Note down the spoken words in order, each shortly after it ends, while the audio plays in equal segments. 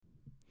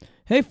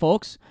Hey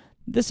folks,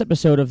 this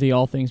episode of the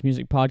All Things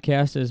Music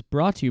podcast is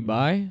brought to you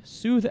by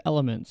Soothe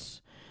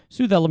Elements.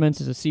 Soothe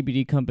Elements is a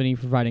CBD company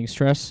providing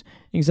stress,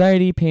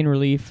 anxiety, pain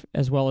relief,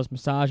 as well as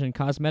massage and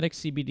cosmetic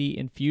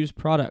CBD-infused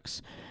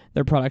products.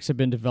 Their products have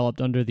been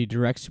developed under the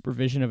direct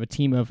supervision of a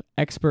team of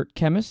expert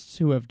chemists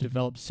who have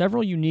developed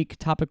several unique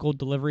topical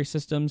delivery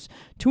systems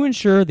to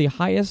ensure the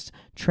highest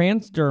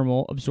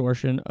transdermal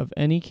absorption of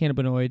any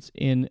cannabinoids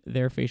in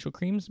their facial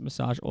creams,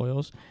 massage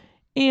oils,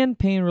 and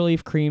pain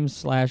relief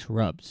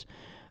creams/rubs.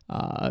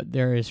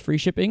 There is free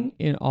shipping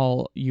in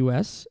all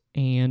U.S.,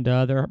 and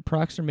their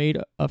products are made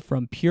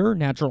from pure,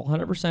 natural,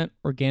 100%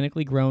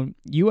 organically grown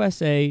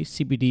USA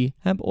CBD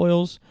hemp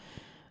oils.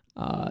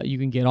 You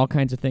can get all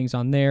kinds of things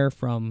on there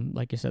from,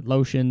 like I said,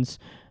 lotions,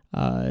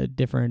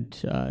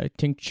 different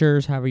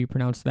tinctures, however you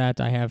pronounce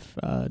that. I have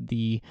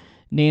the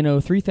Nano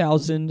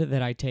 3000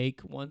 that I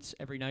take once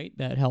every night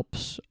that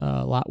helps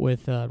a lot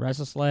with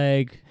restless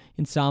leg,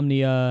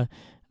 insomnia,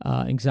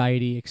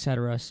 anxiety,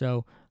 etc.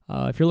 So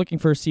if you're looking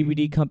for a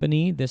CBD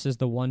company, this is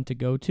the one to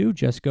go to.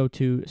 Just go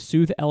to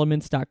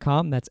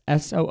sootheelements.com. That's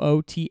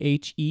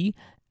SOOTHE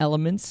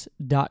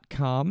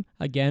elements.com.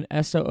 Again,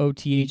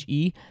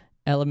 SOOTHE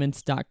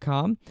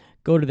elements.com.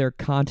 Go to their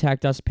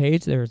contact us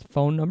page. There's a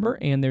phone number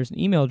and there's an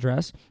email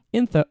address,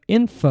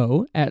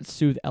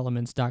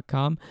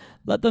 info@sootheelements.com.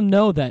 Let them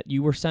know that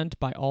you were sent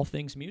by All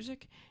Things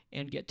Music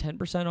and get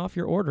 10% off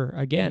your order.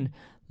 Again,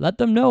 let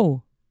them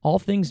know All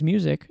Things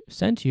Music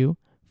sent you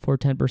for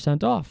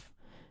 10% off.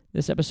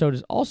 This episode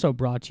is also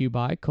brought to you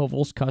by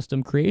Kovel's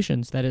Custom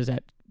Creations. That is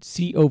at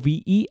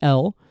COVELS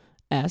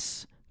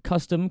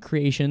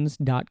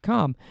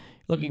customcreations.com.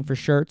 You're looking for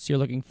shirts, you're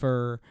looking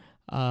for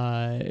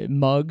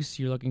mugs,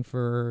 you're looking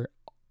for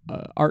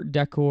art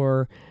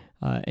decor,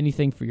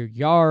 anything for your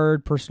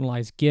yard,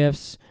 personalized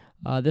gifts.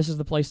 This is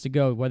the place to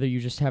go, whether you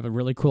just have a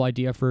really cool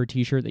idea for a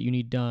t-shirt that you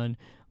need done,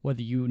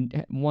 whether you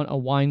want a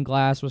wine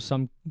glass with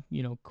some,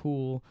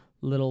 cool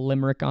little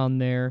limerick on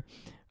there.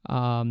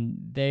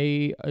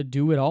 They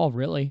do it all,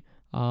 really.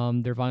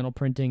 Their vinyl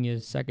printing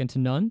is second to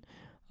none.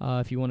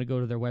 If you want to go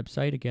to their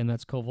website, again,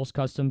 that's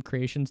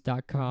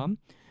covelscustomcreations.com.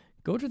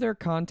 Go to their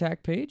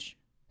contact page,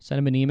 send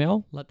them an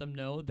email, let them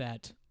know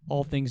that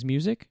All Things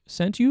Music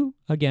sent you,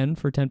 again,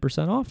 for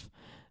 10% off,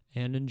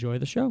 and enjoy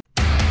the show.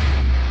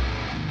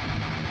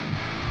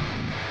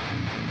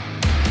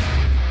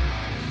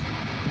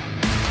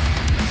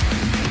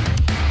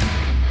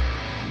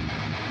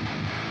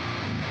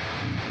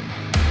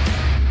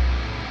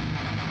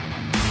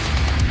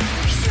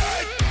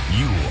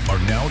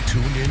 Now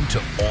tuned in to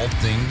All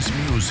Things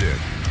Music,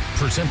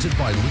 presented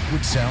by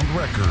Liquid Sound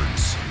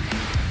Records.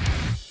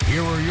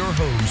 Here are your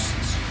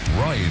hosts,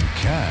 Ryan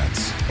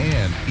Katz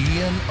and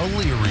Ian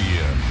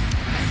Illyrian.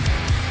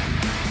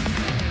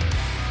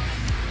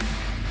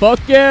 Fuck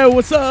yeah,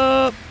 what's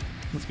up?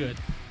 What's good?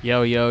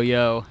 Yo.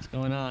 What's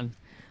going on?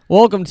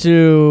 Welcome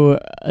to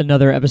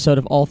another episode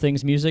of All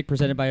Things Music,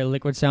 presented by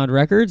Liquid Sound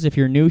Records. If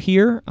you're new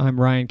here, I'm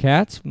Ryan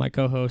Katz. My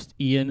co-host,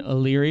 Ian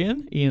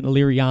Illyrian,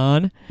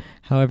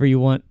 however you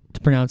want to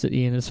pronounce it.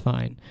 Ian is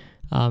fine.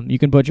 You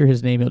can butcher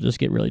his name, he'll just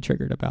get really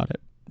triggered about it,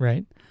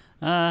 right?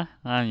 I've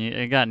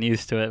gotten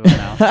used to it by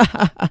now.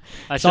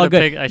 It's all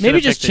good.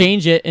 Maybe just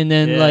change it and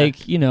then,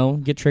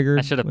 get triggered.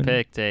 I should have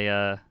picked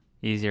a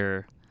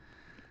easier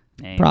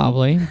name.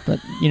 Probably, but,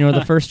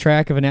 the first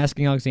track of an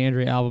Asking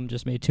Alexandria album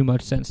just made too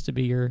much sense to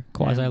be your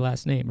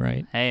quasi-last name,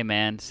 right? Hey,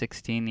 man,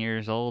 16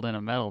 years old in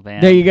a metal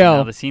band. There you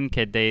go. The Scene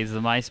Kid days,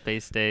 the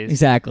MySpace days.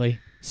 Exactly.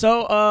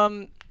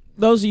 So,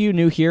 those of you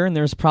new here, and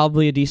there's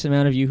probably a decent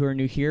amount of you who are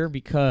new here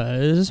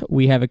because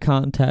we have a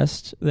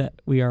contest that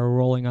we are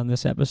rolling on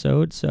this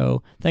episode.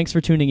 So thanks for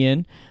tuning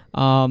in.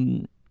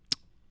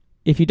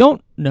 If you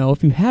don't know,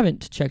 if you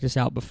haven't checked us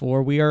out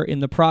before, we are in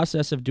the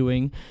process of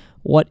doing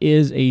what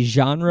is a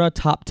genre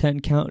top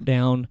 10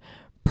 countdown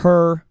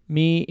per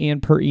me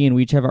and per Ian.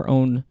 We each have our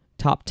own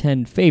top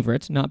 10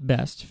 favorites, not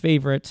best,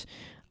 favorite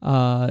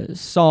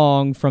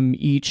song from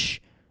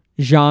each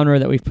genre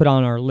that we've put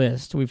on our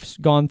list. We've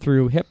gone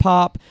through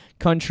hip-hop,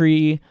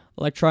 country,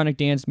 electronic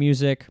dance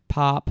music,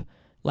 pop.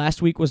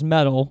 Last week was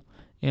metal,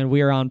 and we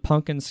are on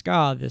punk and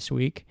ska this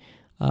week.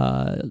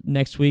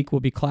 Next week will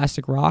be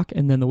classic rock,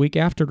 and then the week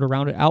after, to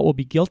round it out, will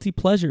be guilty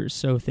pleasures,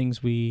 so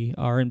things we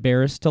are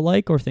embarrassed to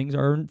like or things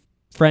our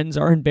friends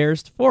are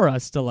embarrassed for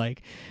us to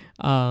like.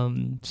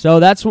 So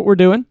that's what we're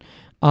doing.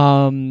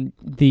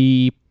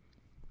 The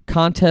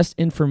contest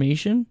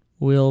information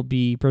will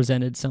be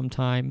presented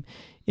sometime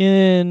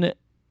in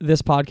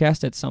this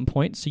podcast at some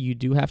point, so you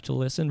do have to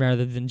listen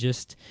rather than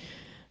just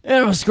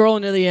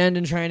scrolling to the end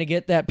and trying to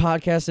get that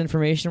podcast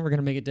information. We're going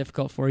to make it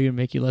difficult for you and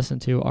make you listen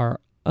to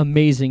our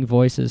amazing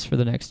voices for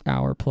the next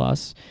hour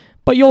plus,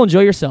 but you'll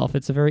enjoy yourself.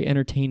 It's a very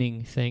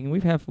entertaining thing.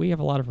 We have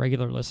a lot of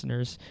regular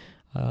listeners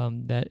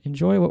that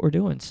enjoy what we're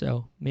doing,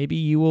 so maybe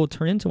you will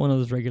turn into one of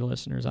those regular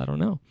listeners. I don't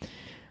know.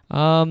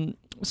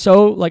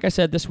 So like I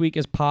said, this week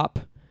is punk,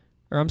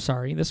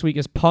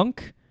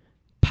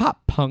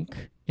 pop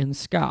punk, and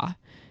ska.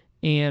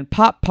 And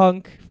pop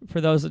punk,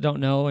 for those that don't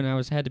know, and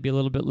I had to be a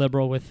little bit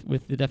liberal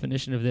with the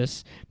definition of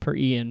this per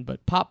Ian,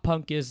 but pop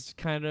punk is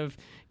kind of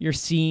your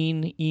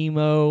scene,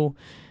 emo.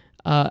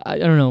 I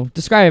don't know.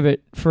 Describe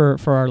it for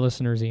our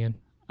listeners, Ian.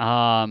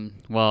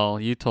 Well,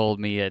 you told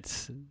me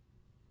it's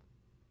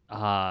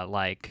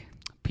like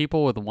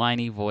people with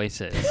whiny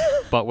voices,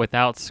 but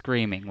without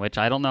screaming, which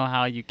I don't know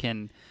how you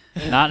can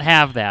not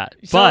have that.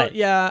 But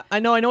yeah, I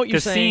know what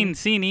you're saying.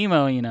 Scene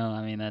emo,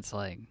 I mean, that's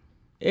like...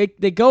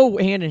 They go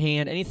hand in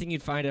hand. Anything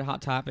you'd find at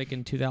Hot Topic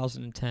in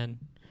 2010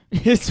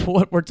 is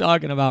what we're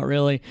talking about,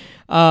 really.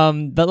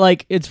 But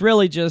like, it's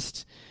really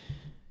just,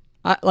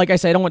 like I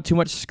said, I don't want too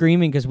much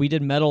screaming because we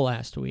did metal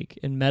last week.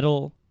 And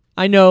metal,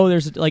 I know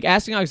there's like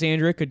Asking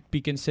Alexandria could be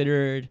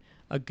considered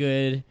a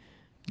good.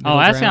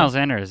 Asking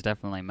Alexandria is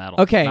definitely metal.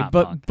 Okay,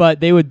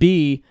 but they would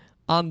be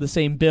on the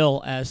same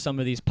bill as some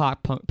of these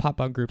pop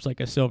punk groups like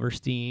a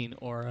Silverstein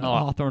or a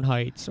Hawthorne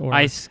Heights or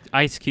Ice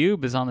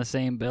Cube is on the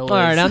same bill. All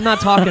right, I'm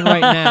not talking right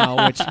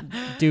now. Which,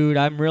 dude,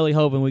 I'm really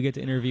hoping we get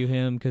to interview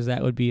him because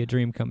that would be a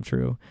dream come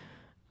true.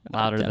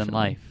 Louder than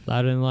life.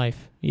 Louder than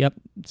life. Yep.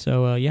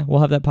 So yeah, we'll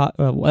have that.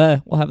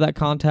 We'll have that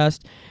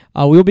contest.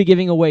 We'll be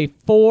giving away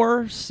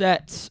 4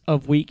 sets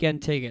of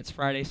weekend tickets,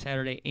 Friday,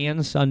 Saturday,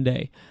 and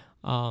Sunday.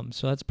 So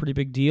that's a pretty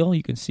big deal.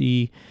 You can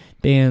see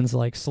bands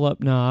like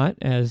Slipknot,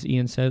 as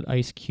Ian said,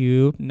 Ice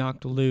Cube,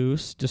 Knocked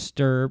Loose,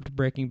 Disturbed,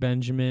 Breaking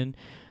Benjamin,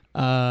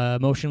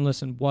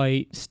 Motionless in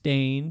White,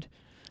 Stained.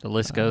 The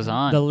list goes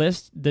on. The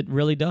list that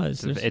really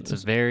does. It's a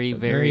very,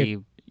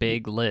 very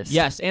big list.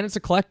 Yes, and it's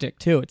eclectic,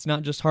 too. It's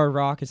not just hard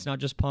rock. It's not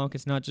just punk.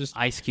 It's not just...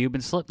 Ice Cube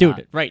and Slipknot.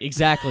 Dude, right,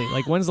 exactly.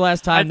 Like, when's the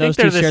last time I those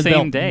think two they're shared the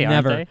same day,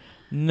 Never. aren't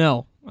they?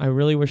 No, I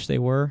really wish they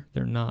were.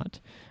 They're not.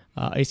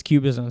 Ice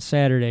Cube is on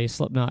Saturday.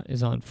 Slipknot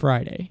is on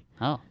Friday.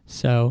 Oh.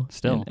 So,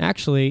 still.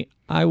 Actually,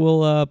 I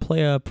will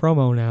play a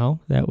promo now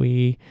that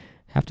we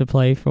have to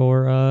play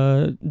for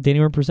Danny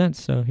Moore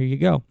Presents. So, here you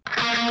go.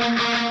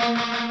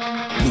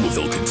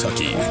 Louisville,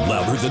 Kentucky,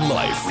 Louder Than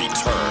Life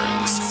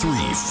returns. 3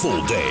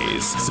 full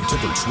days,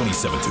 September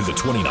 27th through the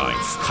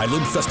 29th.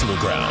 Highland Festival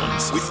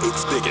Grounds with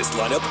its biggest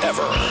lineup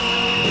ever.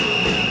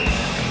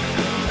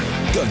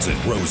 Guns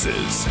N'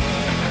 Roses.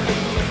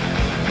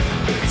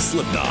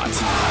 Slipknot.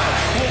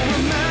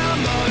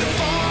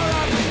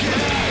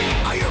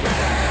 Are you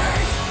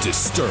ready?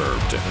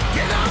 Disturbed.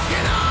 Get up,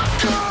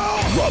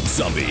 go! Rob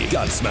Zombie,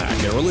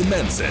 Godsmack, Marilyn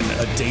Manson,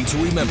 A Day to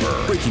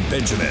Remember, Breaking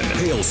Benjamin,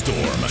 Hailstorm,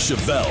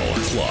 Chevelle,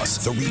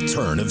 plus the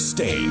return of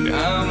Stain.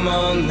 I'm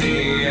on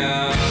the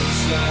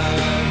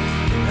outside,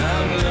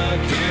 I'm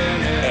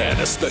looking at... And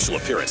a special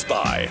appearance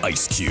by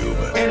Ice Cube.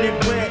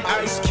 Anywhere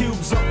Ice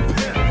Cube's up.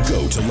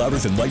 Go to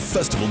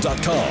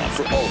louderthanlifefestival.com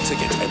for all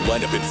ticket and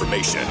lineup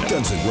information.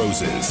 Guns N'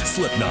 Roses,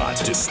 Slipknot,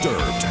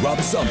 Disturbed, Rob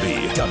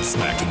Zombie,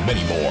 Godsmack, and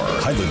many more.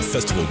 Highland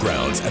Festival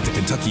Grounds at the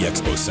Kentucky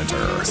Expo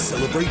Center.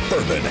 Celebrate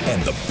bourbon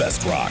and the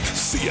best rock.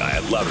 See ya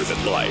at Louder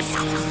Than Life.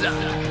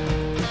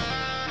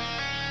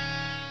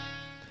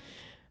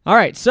 All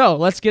right, so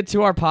let's get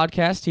to our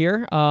podcast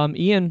here.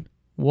 Ian,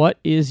 what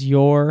is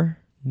your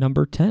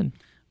number 10?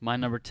 My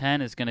number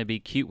 10 is going to be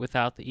Cute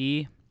Without the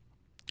E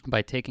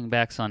by Taking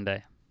Back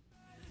Sunday.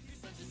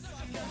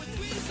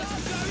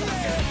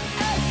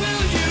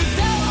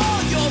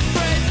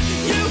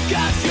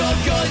 Got your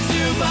gun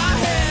to my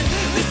head.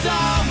 This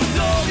all was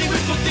only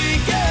wishful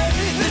thinking.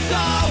 This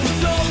all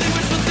was only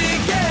wishful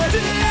thinking.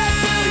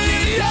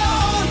 You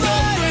don't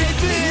look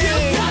crazy.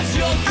 You got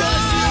your gun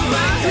to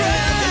my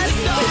head.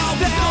 This all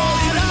was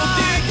only wishful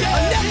thinking.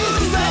 I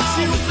never let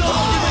you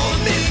hold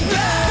me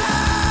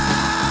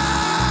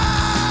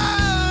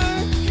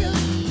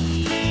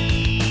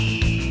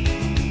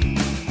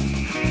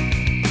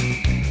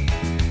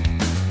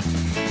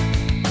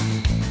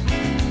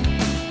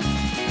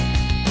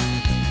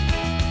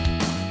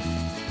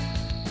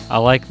I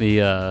like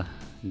the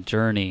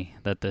journey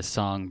that this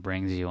song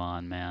brings you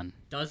on, man.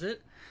 Does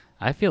it?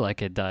 I feel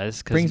like it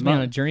does. Brings me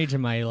on a journey to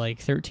my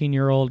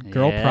 13-year-old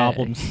girl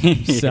problems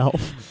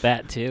self.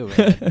 That too.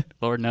 Man.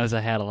 Lord knows I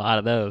had a lot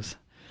of those.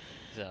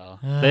 So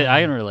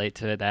I can relate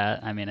to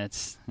that. I mean,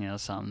 it's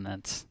something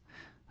that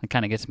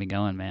kind of gets me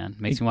going, man.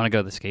 Makes me want to go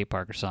to the skate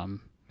park or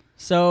something.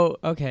 So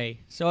okay,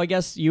 so I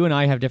guess you and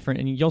I have different,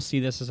 and you'll see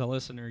this as a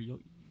listener.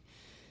 You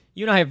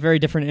and I have very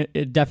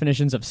different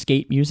definitions of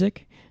skate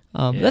music.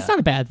 That's not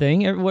a bad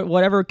thing.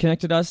 Whatever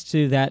connected us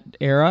to that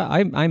era,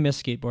 I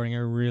miss skateboarding. I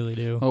really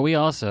do. Well, we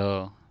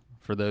also,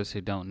 for those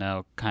who don't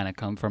know, kind of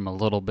come from a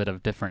little bit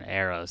of different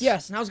eras.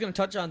 Yes, and I was going to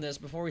touch on this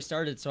before we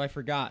started, so I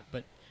forgot.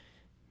 But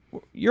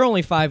you're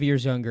only 5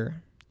 years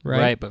younger, right?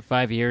 Right, but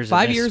 5 years in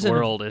this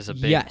world is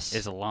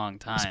a long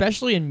time.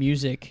 Especially in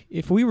music.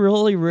 If we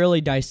really,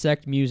 really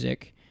dissect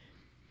music,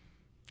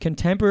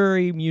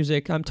 contemporary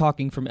music, I'm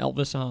talking from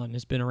Elvis on,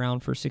 has been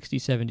around for 60,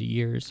 70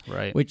 years.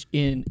 Right. Which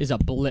is a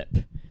blip.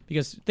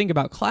 Because think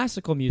about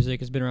classical music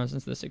has been around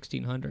since the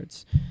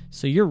 1600s.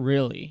 So you're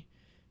really,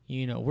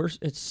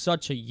 it's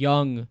such a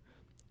young,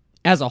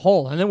 as a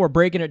whole. And then we're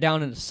breaking it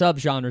down into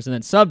subgenres and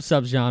then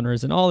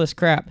sub-subgenres and all this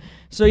crap.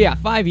 So yeah,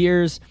 5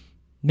 years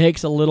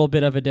makes a little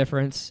bit of a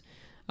difference.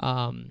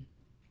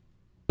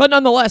 But But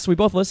nonetheless, we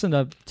both listen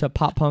to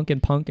pop punk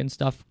and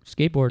stuff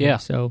skateboarding. Yeah.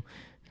 So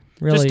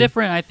really Just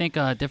different, I think,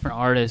 different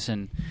artists,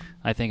 and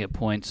I think it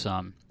points,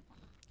 some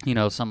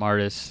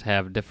artists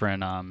have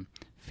different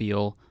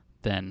feel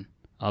than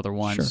other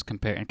ones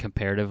Sure.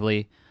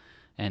 comparatively,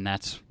 and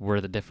that's where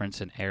the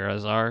difference in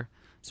eras are.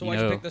 So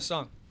why'd you pick this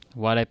song?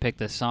 Why'd I pick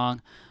this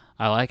song?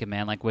 I like it,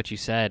 man. Like what you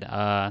said,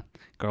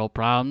 girl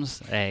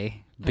problems,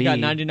 A. B, I got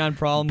 99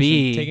 problems.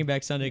 B, and Taking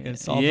Back Sunday can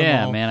solve them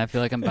yeah, all. man. I feel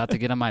like I'm about to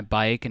get on my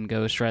bike and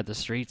go shred the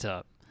streets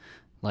up.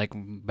 Like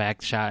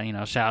shout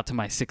out to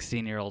my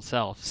 16-year-old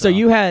self. So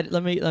you had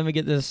let me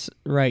get this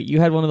right. You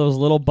had one of those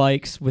little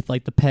bikes with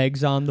like the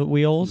pegs on the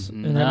wheels.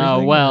 And No,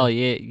 everything? well,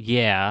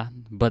 yeah,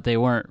 but they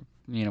weren't.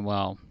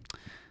 Well,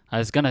 I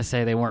was gonna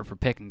say they weren't for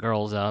picking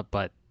girls up,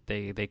 but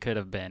they could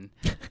have been,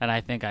 and I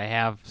think I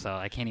have. So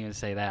I can't even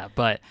say that.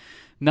 But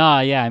no,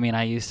 yeah, I mean,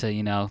 I used to,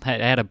 I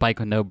had a bike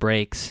with no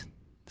brakes,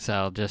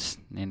 so just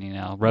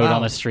rode Wow.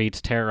 on the streets,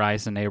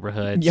 terrorized the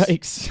neighborhoods.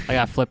 Yikes! I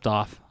got flipped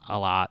off a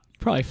lot.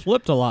 Probably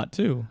flipped a lot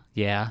too.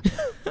 Yeah,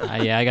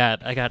 I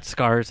got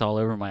scars all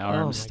over my Oh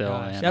arms my still,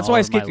 gosh. man. That's all why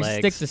I over my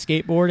stick legs. to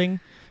skateboarding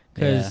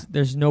because Yeah.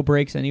 there's no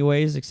brakes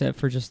anyways, except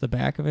for just the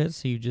back of it.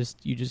 So you just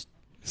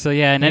So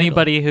yeah, and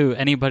handle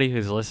anybody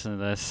who's listening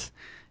to this,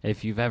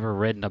 if you've ever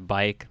ridden a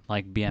bike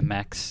like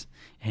BMX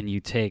and you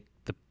take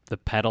the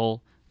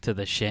pedal to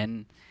the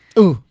shin,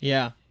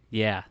 yeah,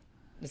 yeah,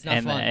 it's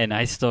not fun. and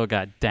I still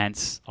got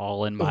dents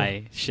all in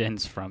my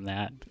shins from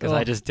that because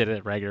I Ugh. just did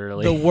it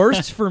regularly. The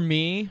worst for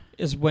me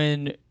is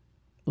when,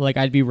 like,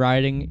 I'd be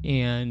riding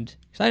and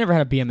because I never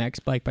had a BMX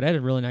bike, but I had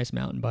a really nice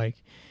mountain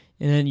bike,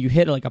 and then you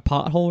hit like a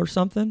pothole or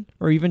something,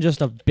 or even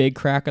just a big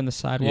crack on the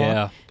sidewalk,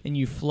 Yeah. and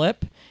you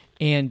flip,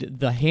 and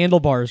the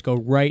handlebars go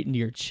right into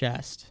your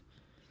chest.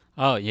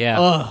 Oh yeah.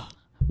 Ugh.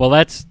 Well,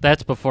 that's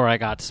before I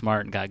got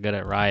smart and got good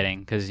at riding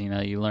because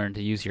you learn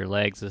to use your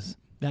legs as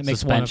That makes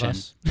suspension.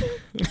 one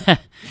of us.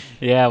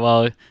 Yeah,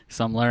 well,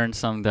 some learn,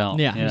 some don't.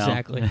 Yeah, you know?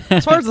 exactly.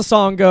 As far as the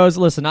song goes,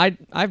 listen,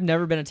 I've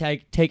never been a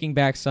Taking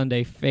Back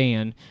Sunday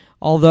fan,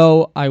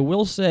 although I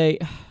will say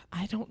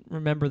I don't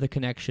remember the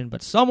connection,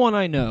 but someone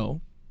I know,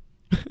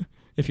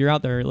 if you're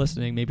out there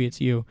listening, maybe it's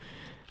you,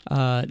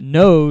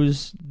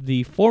 knows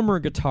the former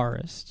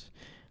guitarist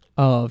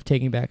of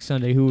Taking Back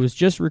Sunday, who was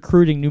just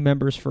recruiting new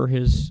members for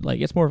his,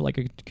 like, it's more of like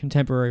a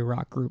contemporary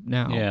rock group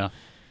now. Yeah.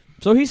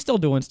 So he's still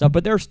doing stuff,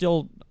 but they're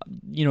still,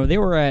 they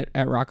were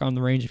at Rock on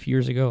the Range a few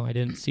years ago. I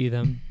didn't see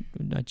them.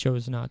 I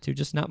chose not to.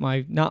 Just not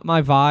my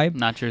vibe.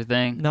 Not your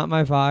thing. Not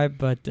my vibe,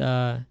 but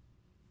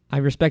I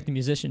respect the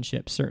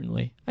musicianship,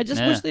 certainly. I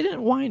just wish they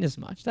didn't whine as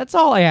much. That's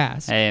all I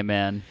ask. Hey,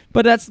 man.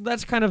 But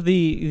that's kind of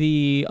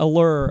the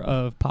allure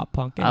of pop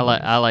punk.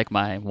 I like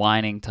my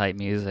whining type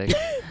music.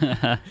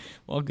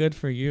 Well, good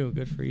for you.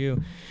 Good for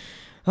you.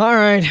 All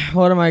right,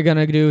 what am I going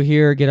to do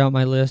here? Get out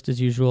my list. As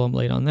usual, I'm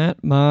late on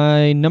that.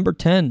 My number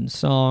 10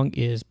 song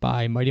is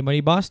by Mighty Mighty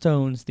Boss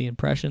Tones, The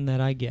Impression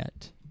That I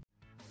Get.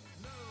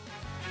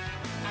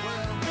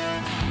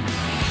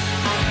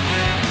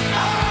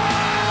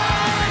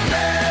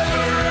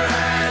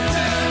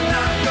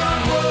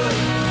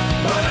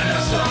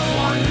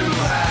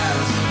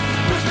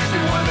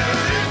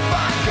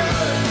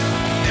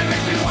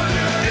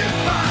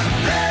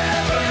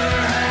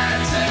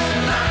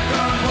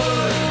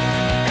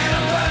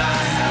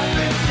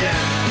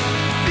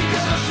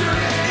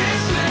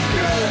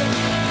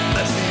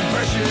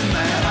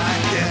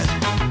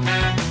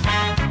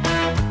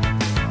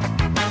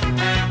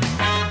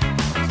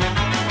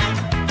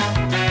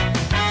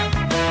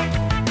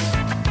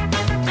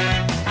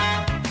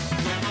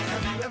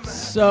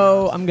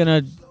 So I'm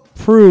going to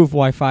prove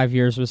why 5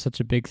 years was such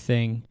a big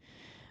thing.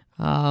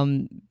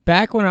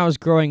 Back when I was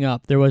growing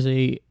up, there was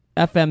a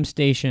FM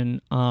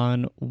station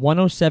on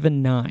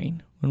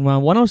 107.9. And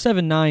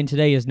 107.9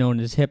 today is known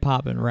as hip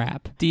hop and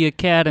rap. The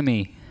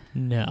Academy.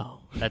 No.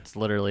 That's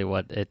literally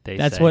what they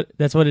That's say.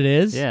 That's what it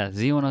is? Yeah,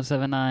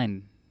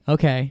 Z1079.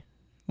 Okay.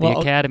 The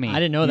Academy. I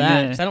didn't know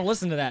that. 'Cause I don't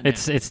listen to that now.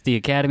 It's the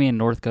Academy in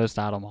North Coast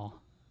Auto Mall.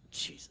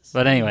 Jesus.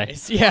 But anyway.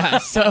 Anyways, yeah,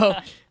 so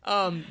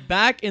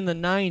back in the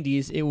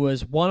 90s, it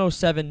was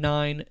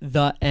 107.9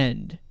 The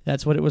End.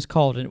 That's what it was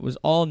called, and it was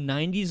all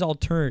 90s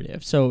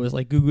alternative. So it was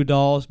like Goo Goo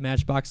Dolls,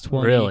 Matchbox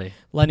 20, Really?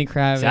 Lenny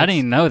Kravitz. See, I didn't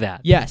even know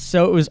that. Yes,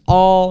 so it was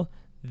all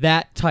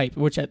that type,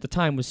 which at the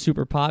time was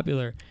super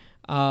popular.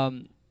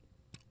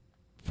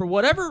 For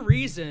whatever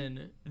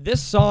reason,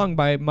 this song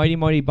by Mighty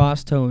Mighty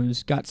Boss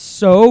Tones got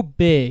so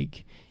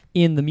big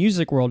in the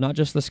music world, not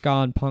just the ska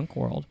and punk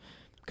world,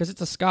 because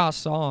it's a ska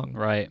song.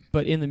 Right.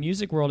 But in the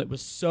music world, it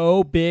was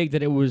so big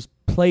that it was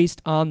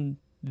placed on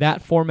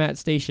that format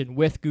station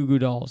with Goo Goo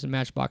Dolls and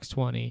Matchbox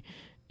 20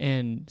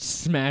 and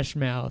Smash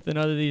Mouth and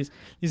these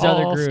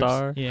other groups.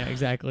 All-Star. Yeah,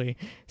 exactly.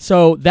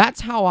 So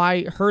that's how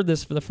I heard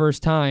this for the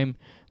first time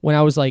when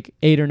I was like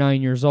 8 or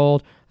 9 years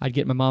old. I'd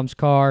get in my mom's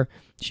car.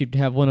 She'd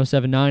have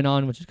 107.9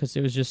 on, which is because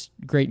it was just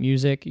great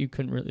music. You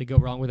couldn't really go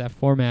wrong with that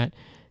format.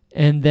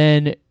 And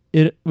then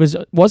it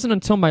wasn't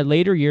until my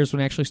later years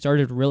when I actually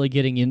started really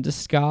getting into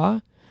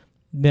ska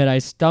that I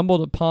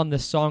stumbled upon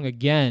this song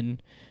again,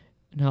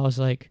 and I was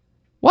like,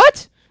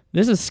 "What?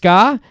 this is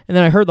ska, and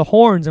then I heard the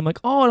horns. I'm like,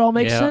 oh, it all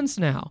makes Yeah. sense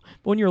now.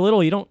 But when you're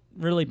little, you don't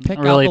really pick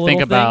out really the think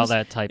little about things.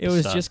 that type It of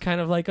was stuff. just kind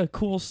of like a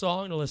cool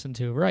song to listen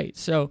to, right?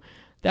 So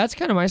that's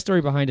kind of my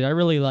story behind it. I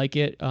really like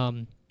it.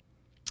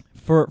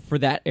 For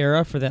that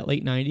era, for that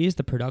late 90s,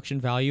 the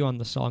production value on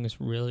the song is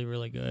really,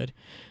 really good.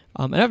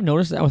 And I've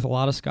noticed that with a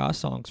lot of ska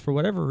songs. For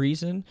whatever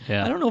reason,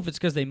 Yeah. I don't know if it's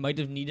because they might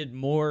have needed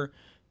more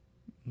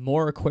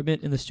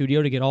equipment in the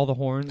studio to get all the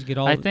horns, get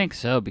all. I think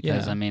so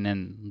because Yeah. I mean,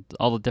 and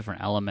all the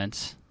different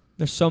elements.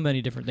 There's so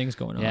many different things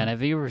going on. Yeah, and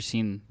have you ever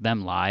seen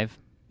them live?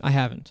 I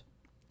haven't.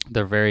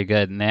 They're very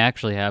good, and they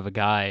actually have a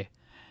guy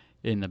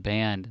in the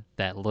band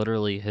that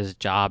literally his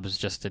job is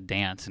just to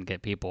dance and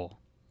get people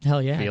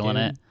Hell yeah, feeling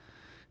dude. it,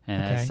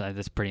 and Okay.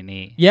 that's pretty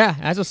neat. Yeah,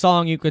 that's a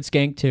song you could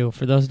skank to.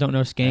 For those who don't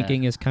know,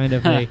 skanking is kind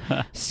of a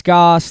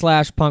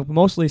ska/punk,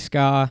 mostly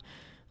ska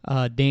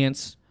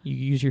dance. You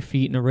use your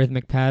feet in a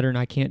rhythmic pattern.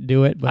 I can't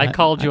do it, but I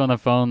called you on the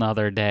phone the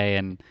other day,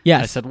 and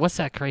Yes. I said, "What's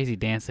that crazy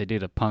dance they do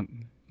to punk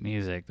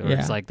music?" Or Yeah.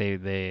 it's like they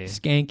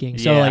skanking.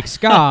 So Yeah. like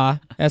ska,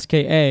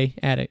 SKA,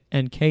 add an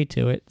NK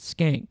to it,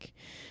 skank.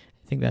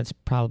 I think that's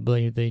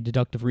probably the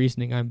deductive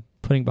reasoning I'm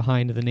putting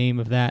behind the name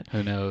of that.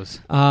 who knows?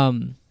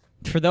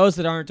 For those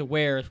that aren't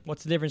aware,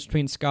 what's the difference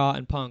between ska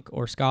and punk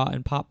or ska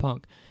and pop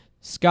punk?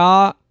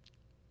 Ska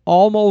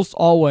almost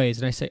always,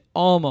 and I say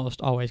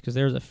almost always because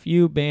there's a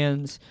few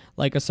bands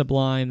like a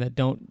Sublime that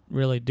don't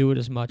really do it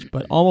as much,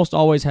 but almost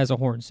always has a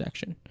horn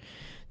section.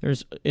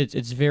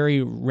 It's very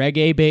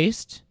reggae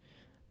based,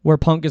 where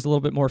punk is a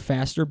little bit more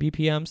faster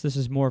BPMs. This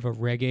is more of a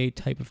reggae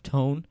type of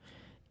tone,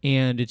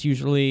 and it's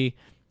usually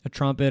a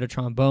trumpet, a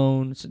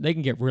trombone. So they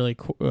can get really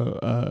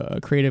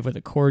creative with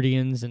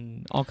accordions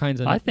and all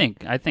kinds of. I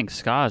think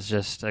ska is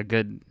just a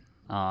good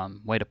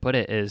way to put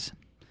it. Is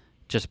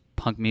just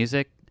punk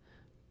music,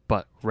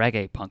 but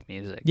reggae punk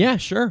music. Yeah,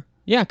 sure.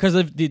 Yeah, because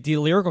the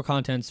lyrical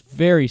content's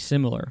very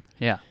similar.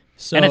 Yeah.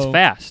 So And it's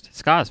fast.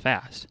 Ska is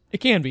fast. It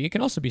can be. It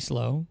can also be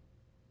slow.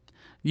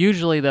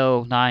 Usually,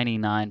 though,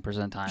 99%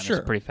 of the time, Sure.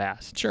 it's pretty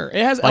fast. Sure,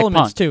 it has Like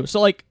elements punk. too.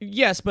 So, like,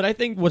 yes, but I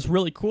think what's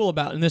really cool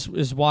about, and this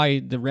is why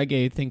the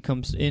reggae thing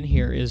comes in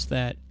here, is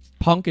that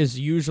punk is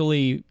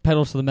usually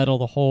pedal to the metal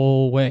the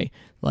whole way,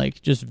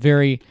 like just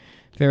very,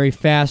 very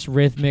fast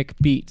rhythmic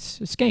beats,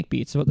 skank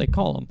beats is what they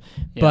call them.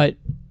 Yeah. But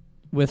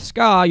with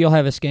ska, you'll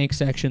have a skank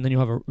section, then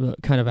you'll have a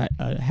kind of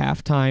a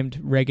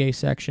half-timed reggae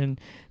section, and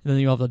then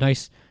you'll have a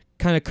nice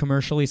kind of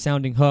commercially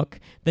sounding hook.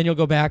 Then you'll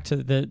go back to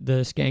the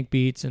skank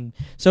beats, and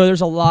so there's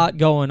a lot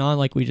going on,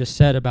 like we just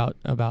said about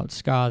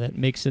ska, that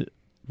makes it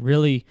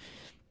really,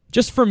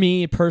 just for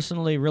me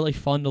personally, really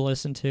fun to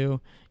listen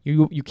to.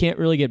 You can't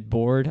really get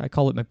bored. I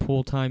call it my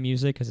pool time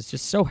music because it's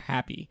just so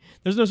happy.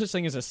 There's no such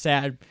thing as a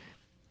sad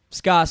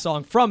ska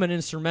song from an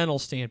instrumental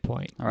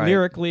standpoint. Right.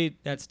 Lyrically,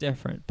 that's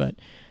different, but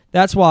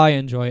that's why I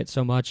enjoy it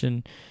so much.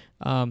 And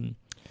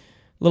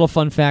little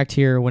fun fact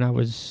here: when I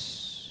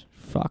was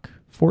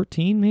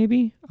 14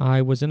 maybe,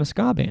 I was in a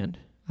ska band.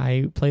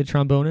 I played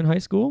trombone in high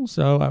school,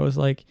 so I was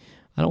like,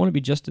 I don't want to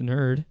be just a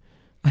nerd.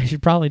 I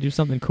should probably do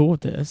something cool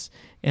with this.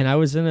 And I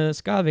was in a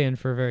ska band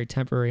for a very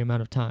temporary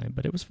amount of time,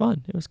 but it was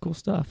fun. It was cool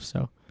stuff.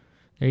 So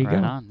there you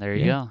Right go. on. There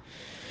you Yeah.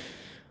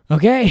 go.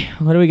 Okay,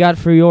 what do we got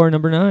for your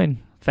number 9?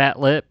 Fat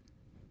Lip,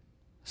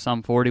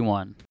 Sum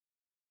 41.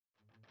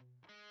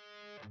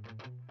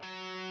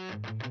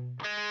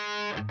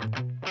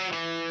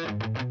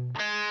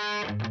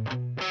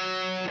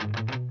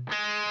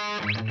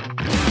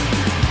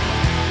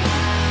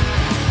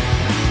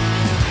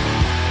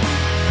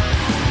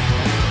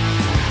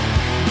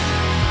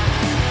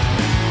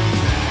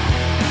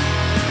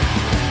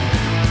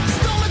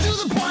 Stumbled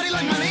through the party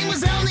like my name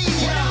was El Nino.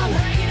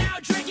 Hanging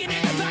out, drinking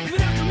in the back of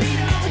an El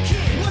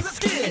Camino. Was a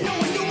skid, no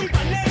one knew me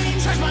by name.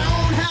 Trashed my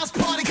own house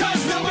party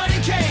 'cause nobody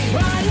came.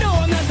 I know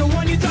I'm not the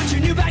one you thought you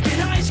knew back in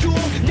high school.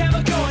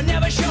 Never going,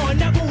 never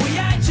showing up when we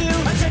had to.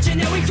 Attention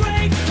that we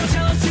crave, don't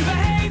tell us to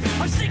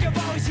behave. I'm sick of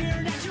always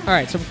hearing that you. All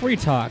right, so before you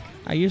talk,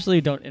 I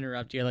usually don't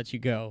interrupt you. I let you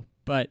go.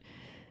 But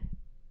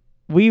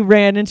we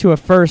ran into a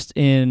first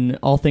in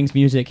all things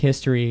music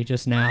history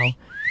just now.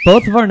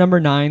 Both of our number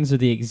 9s are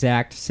the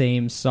exact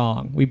same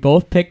song. We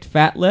both picked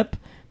Fat Lip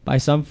by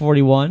Sum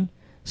 41.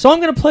 So I'm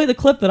going to play the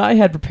clip that I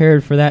had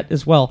prepared for that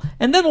as well.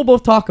 And then we'll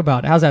both talk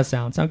about it. How's that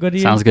sound? Sound good to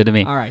you? Sounds good to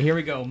me. All right, here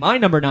we go. My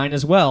number 9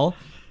 as well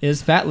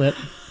is Fat Lip,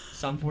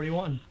 Sum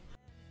 41.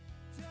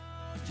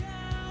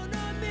 Count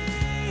on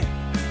me.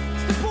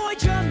 It's the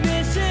point you're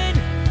missing.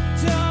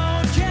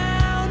 Don't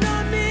count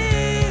on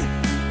me.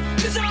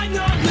 'Cause I'm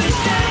not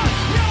listening.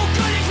 No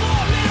good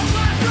explore, middle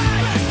class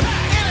right.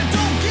 And I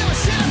don't give a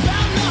shit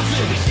about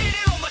nothing. You be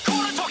sitting on the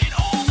corner talking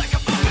all like a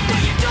fucking.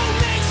 But you don't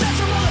make sense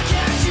from all the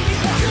cash you be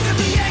fucking. 'Cause if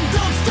the egg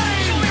don't stay,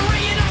 you'll be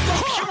ringing off the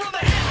hook. You're on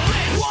the hit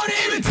list. Want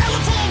it in the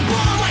telephone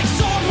bar like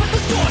sword with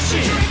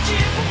distortion.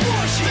 Drinking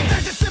proportion. The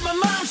fact that said my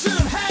mom should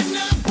have had an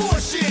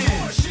abortion.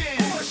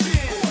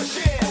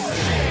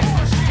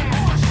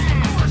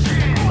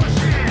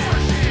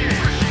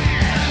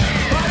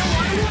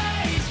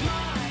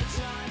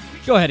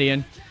 Go ahead,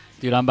 Ian.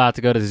 Dude, I'm about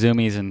to go to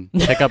Zoomies and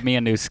pick up me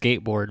a new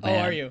skateboard, man.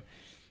 Oh, are you?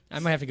 I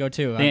might have to go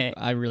too. Yeah.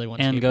 I really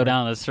want to And go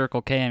down to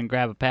Circle K and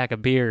grab a pack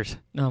of beers.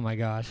 Oh my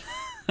gosh.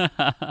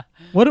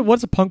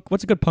 What's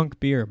a good punk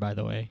beer, by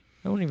the way?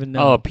 I don't even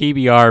know. Oh,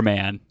 PBR,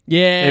 man.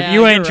 Yeah. If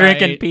you ain't you're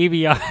drinking right.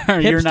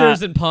 PBR, you're not.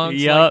 Hipsters and punks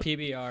Yup. like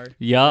PBR.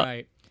 Yup.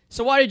 Right.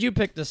 So why did you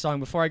pick this song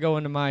before I go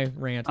into my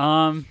rant?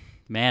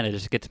 Man, it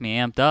just gets me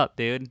amped up,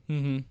 dude.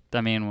 Mm-hmm.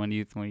 I mean, when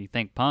you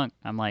think punk,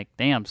 I'm like,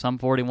 damn, Sum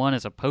 41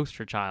 is a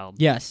poster child.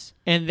 Yes.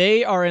 And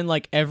they are in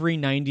like every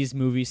 90s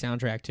movie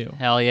soundtrack too.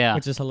 Hell yeah.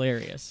 Which is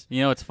hilarious.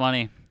 You know, it's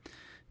funny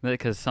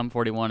because Sum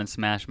 41 and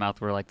Smash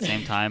Mouth were like the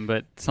same time,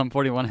 but Sum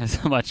 41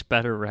 has a much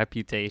better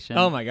reputation.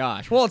 Oh my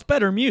gosh. Well, it's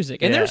better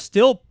music. And Yeah. they're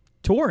still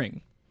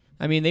touring.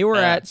 I mean, they were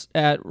Yeah.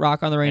 at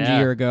Rock on the Range a Yeah.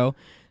 year ago.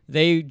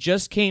 They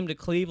just came to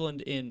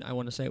Cleveland in, I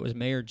want to say it was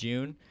May or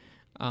June.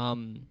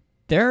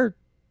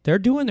 They're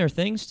doing their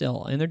thing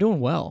still, and they're doing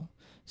well.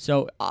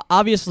 So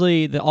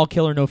obviously, the All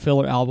Killer No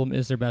Filler album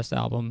is their best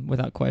album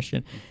without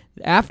question.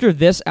 After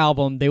this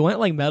album, they went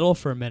like metal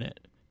for a minute.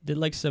 Did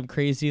like some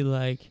crazy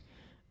like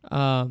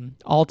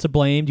All to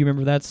Blame. Do you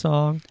remember that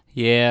song?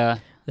 Yeah.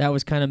 That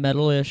was kind of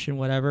metal-ish and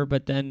whatever.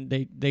 But then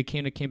they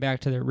came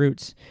back to their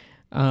roots.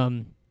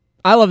 I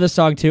love this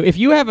song too. If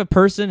you have a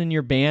person in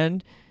your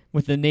band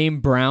with the name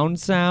Brown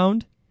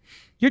Sound,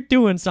 you're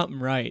doing something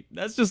right.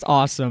 That's just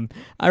awesome.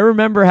 I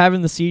remember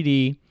having the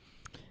CD,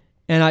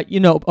 and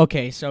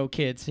okay, so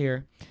kids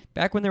here,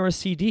 back when there were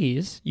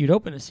CDs, you'd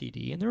open a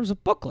CD, and there was a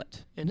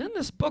booklet. And in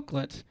this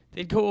booklet,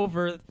 they'd go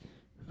over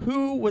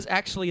who was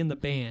actually in the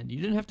band.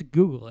 You didn't have to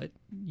Google it.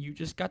 You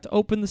just got to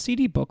open the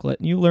CD booklet,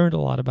 and you learned a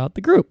lot about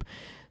the group.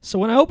 So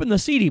when I opened the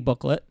CD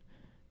booklet,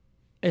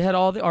 it had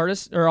all the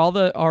artists or all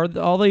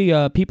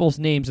the people's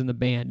names in the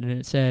band, and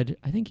it said,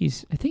 I think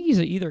he's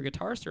either a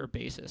guitarist or a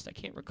bassist. I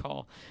can't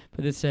recall,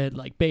 but it said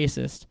like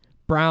bassist,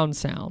 Brown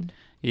Sound.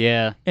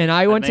 Yeah. And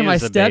I went to think my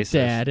it was a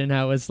stepdad, and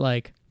I was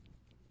like,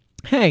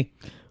 "Hey,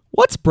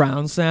 what's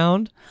Brown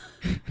Sound?"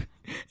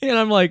 And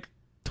I'm like,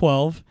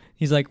 12.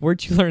 He's like,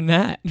 "Where'd you learn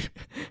that?"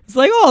 It's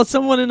like, "Oh,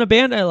 someone in a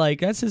band I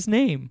like. That's his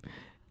name."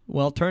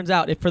 Well, it turns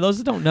out, for those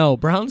that don't know,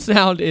 Brown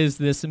Sound is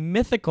this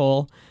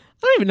mythical.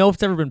 I don't even know if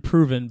it's ever been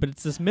proven, but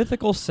it's this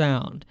mythical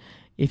sound.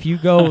 If you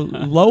go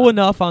low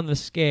enough on the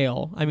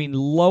scale, I mean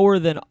lower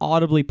than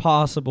audibly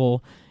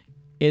possible,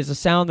 is a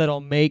sound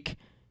that'll make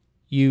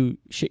you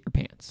shit your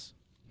pants.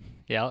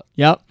 Yeah.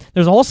 Yep.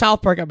 There's a whole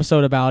South Park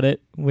episode about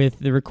it with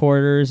the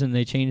recorders, and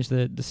they change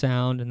the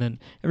sound, and then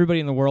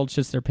everybody in the world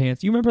shits their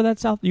pants. You remember that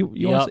South? Yep.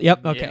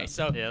 Okay. Yep.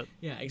 So Yep.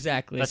 yeah,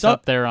 exactly. That's so,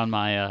 up there on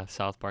my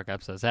South Park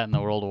episodes. That and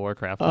the World of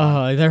Warcraft one.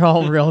 Oh, they're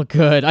all real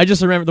good. I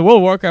just remember the World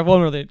of Warcraft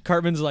one where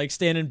Cartman's like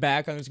standing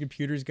back on his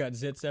computer. He's got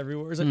zits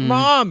everywhere. He's like,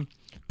 "Mom,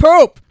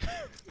 poop!"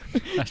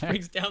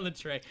 Brings down the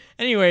tray.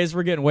 Anyways,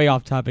 we're getting way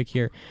off topic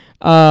here.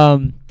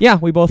 Yeah,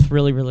 we both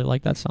really, really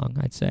like that song,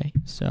 I'd say.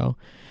 So,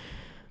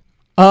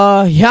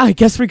 yeah, I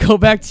guess we go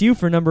back to you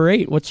for number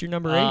 8. What's your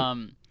number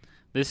 8?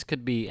 This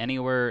could be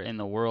Anywhere in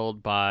the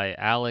World by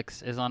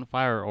Alex is on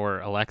Fire or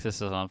Alexis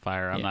is on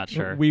Fire. I'm not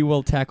sure. We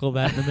will tackle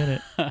that in a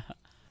minute.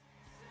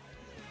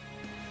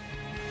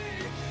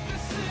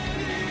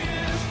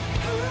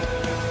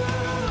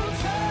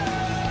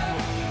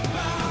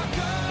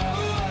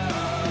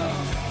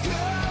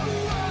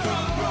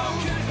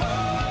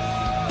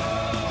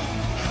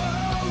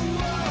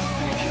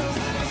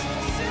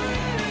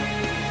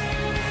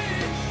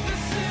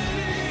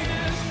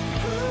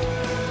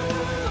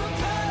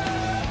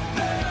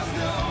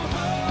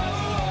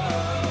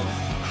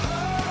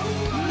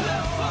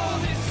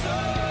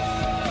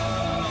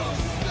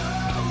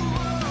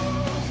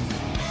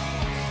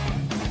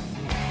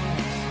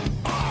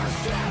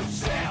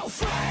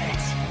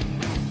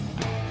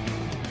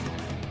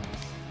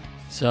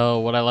 So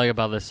what I like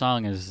about this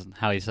song is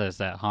how he says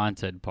that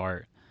haunted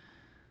part.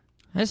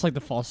 I just like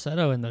the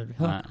falsetto and the...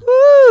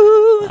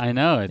 I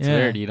know, it's Yeah.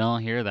 weird. You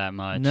don't hear that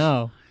much.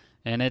 No.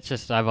 And it's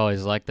just, I've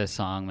always liked this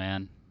song,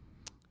 man.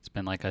 It's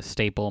been like a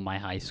staple in my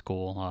high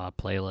school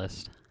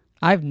playlist.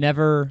 I've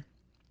never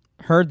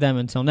heard them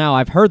until now.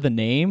 I've heard the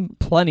name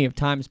plenty of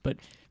times, but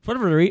for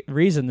whatever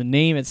reason, the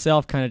name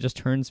itself kind of just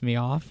turns me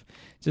off.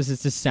 It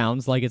just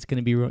sounds like it's going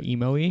to be real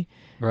emo-y.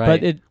 Right.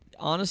 But it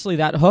honestly,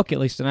 that hook, at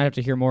least, and I have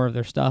to hear more of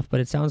their stuff, but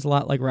it sounds a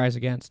lot like Rise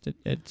Against.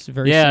 It's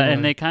very similar.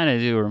 and they kind of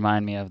do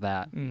remind me of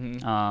that.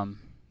 Mhm.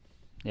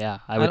 Yeah,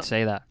 I would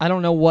say that. I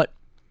don't know what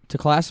to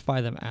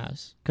classify them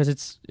as, because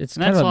it's kind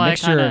that's of a why I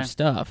mixture kinda- of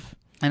stuff.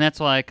 And that's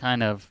why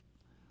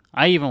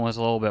I even was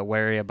a little bit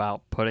wary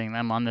about putting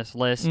them on this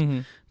list,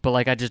 but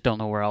like I just don't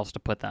know where else to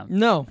put them.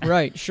 No,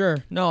 right, sure.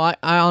 No, I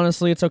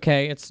honestly, it's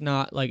okay. It's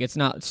not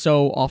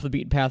so off the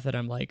beaten path that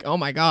I'm like, oh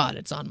my god,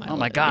 it's on my Oh list.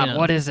 my god,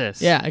 what is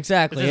this? Yeah, Is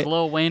exactly. this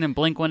Lil Wayne and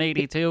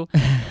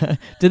Blink-182?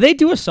 Did they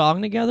do a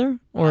song together,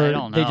 or I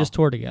don't they know. just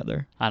tour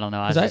together? I don't know.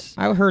 'Cause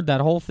I heard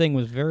that whole thing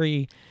was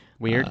very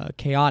Weird.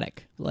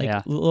 chaotic. Like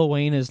Yeah. Lil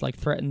Wayne is like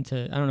threatened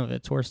to. I don't know if the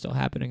tour's still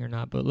happening or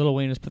not, but Lil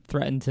Wayne is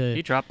threatened to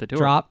He dropped the tour.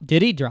 drop.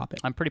 Did he drop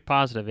it? I'm pretty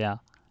positive, yeah.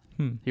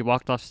 He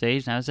walked off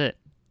stage and that was it.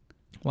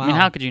 Wow. I mean,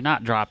 how could you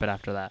not drop it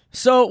after that?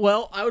 So,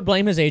 well, I would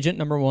blame his agent,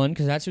 number one,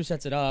 because that's who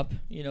sets it up.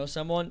 You know,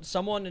 someone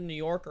in New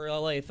York or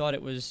LA thought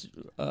it was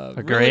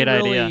A great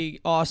idea.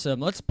 really awesome.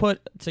 Let's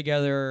put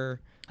together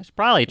It's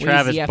probably Wheezy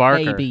Travis F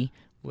Barker. Baby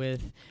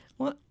with.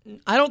 Well,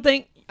 I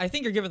think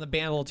you're giving the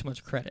band a little too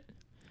much credit.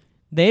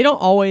 They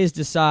don't always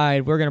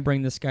decide we're going to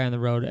bring this guy on the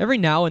road. Every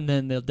now and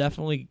then they'll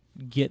definitely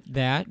get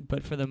that,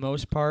 but for the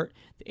most part,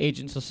 the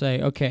agents will say,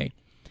 okay,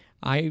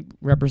 I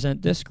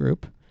represent this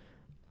group.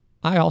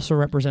 I also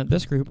represent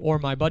this group, or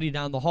my buddy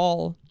down the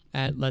hall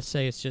at, let's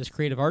say it's just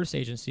Creative Artist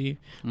Agency,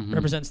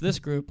 represents this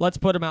group. Let's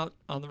put them out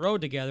on the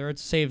road together. It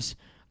saves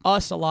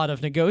us a lot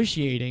of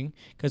negotiating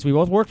because we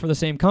both work for the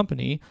same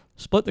company,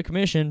 split the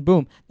commission,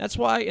 boom. That's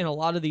why in a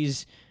lot of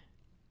these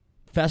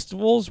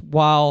festivals,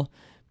 while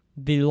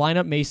the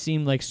lineup may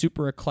seem like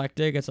super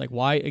eclectic, it's like,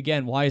 why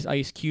is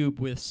Ice Cube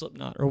with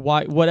Slipknot, or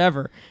why,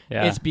 whatever.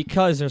 Yeah. It's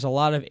because there's a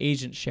lot of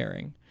agent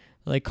sharing.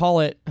 They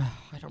call it,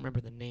 I don't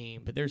remember the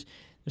name, but there's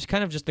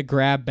kind of just the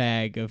grab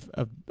bag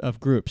of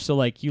groups. So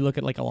like you look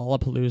at like a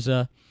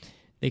Lollapalooza,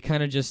 they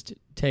kind of just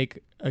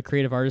take a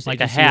Creative Artist Like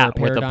a agency or hat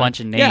with a Paradigm. bunch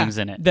of names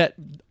in it. That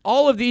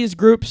all of these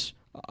groups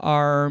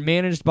are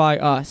managed by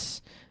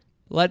us.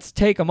 Let's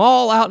take them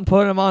all out and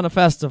put them on a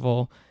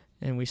festival.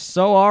 And we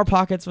sew our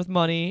pockets with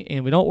money,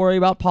 and we don't worry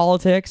about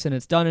politics, and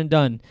it's done and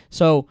done.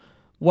 So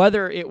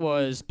whether it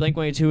was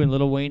Blink-182 and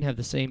Lil Wayne have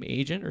the same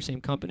agent or same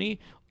company,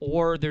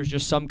 or there's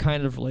just some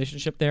kind of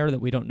relationship there that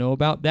we don't know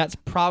about, that's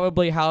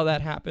probably how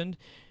that happened.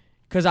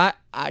 Because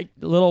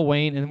Lil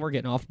Wayne, and we're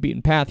getting off the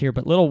beaten path here,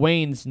 but Lil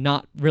Wayne's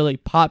not really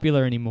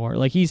popular anymore.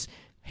 Like he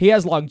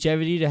has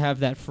longevity to have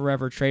that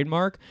forever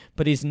trademark,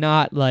 but he's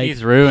not like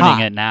He's ruining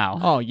hot. it now.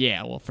 Oh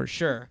yeah, well for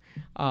sure.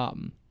 But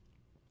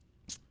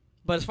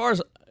as far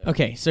as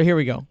okay, so here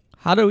we go.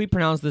 How do we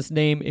pronounce this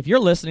name? If you're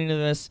listening to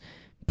this,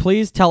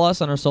 please tell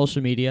us on our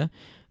social media.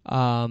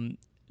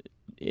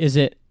 Is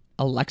it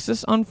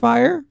Alexis on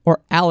fire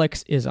or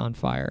Alex is on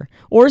fire?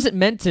 Or is it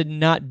meant to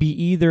not be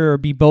either or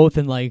be both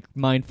and like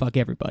mind fuck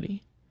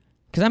everybody?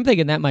 Because I'm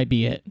thinking that might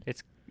be it.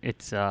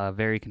 It's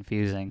very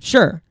confusing.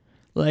 Sure.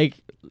 Like,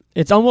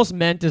 it's almost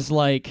meant as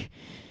like,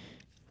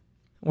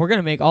 we're going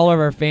to make all of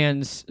our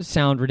fans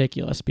sound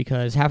ridiculous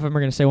because half of them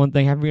are going to say one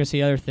thing, half of them are going to say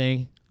the other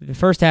thing. The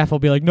first half will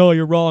be like, no,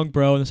 you're wrong,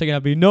 bro. And the second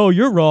half will be, no,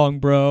 you're wrong,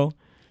 bro.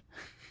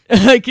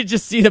 I could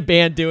just see the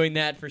band doing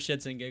that for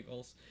shits and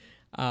giggles.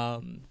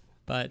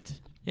 But,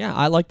 yeah,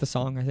 I like the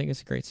song. I think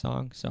it's a great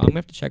song. So I'm going to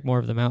have to check more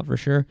of them out for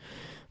sure.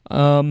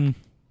 All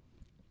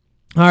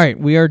right,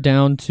 we are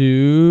down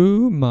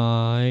to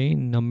my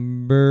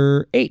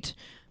number 8.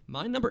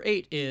 My number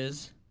 8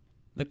 is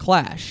The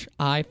Clash,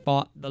 I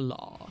Fought the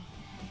Law.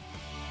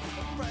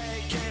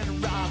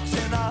 Breaking rocks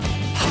in a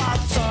hot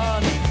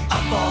sun. I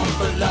fought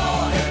for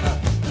law and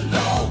a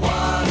law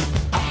won.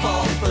 I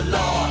fought for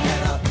law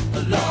and a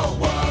law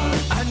won.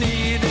 I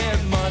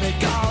needed money,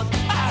 God,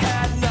 I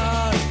had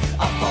none.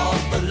 I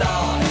fought for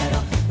law and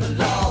a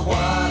law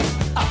won.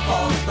 I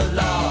fought for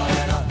law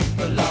and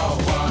a law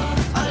won.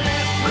 I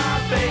left my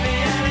baby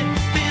and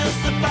it feels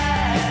so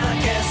bad. I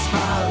guess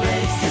my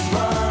race is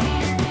run.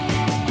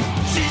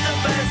 She's the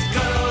best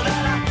girl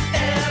that I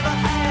ever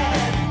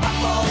had. I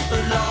fought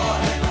for law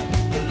and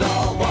a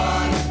law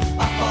won.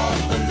 I fought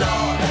for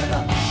law and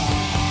a...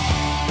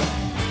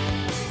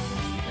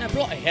 Yeah,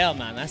 bloody hell,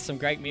 man. That's some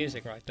great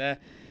music right there.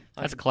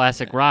 That's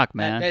classic rock,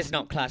 man. That's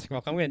not classic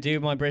rock. I'm going to do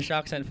my British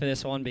accent for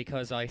this one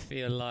because I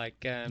feel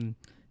like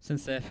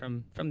since they're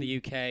from the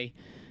UK,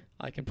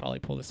 I can probably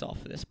pull this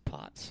off for this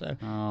part. So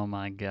Oh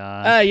my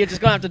god. you're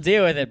just going to have to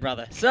deal with it,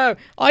 brother. So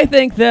I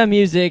think their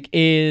music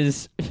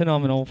is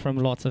phenomenal from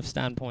lots of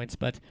standpoints,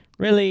 but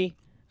really...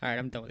 All right,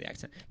 I'm done with the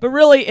accent. But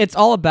really, it's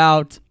all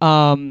about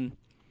the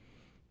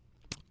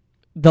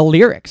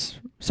lyrics.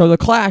 So The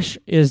Clash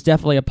is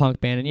definitely a punk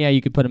band, and yeah, you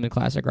could put them in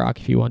classic rock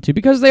if you want to,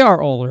 because they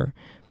are older.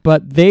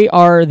 But they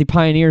are the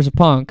pioneers of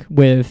punk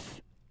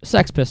with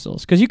Sex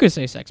Pistols, because you could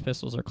say Sex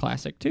Pistols are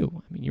classic too.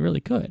 I mean, you really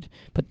could.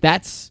 But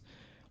that's,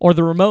 or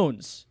the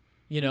Ramones.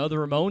 You know, the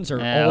Ramones are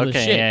Yeah, old as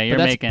okay, shit. yeah, you're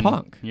but that's making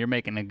punk. You're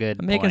making a good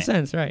I'm making point.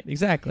 sense, right?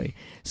 Exactly.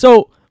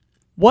 So,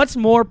 what's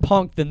more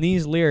punk than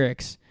these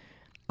lyrics?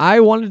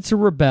 I wanted to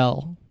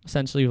rebel,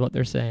 essentially, is what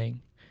they're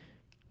saying.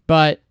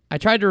 But I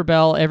tried to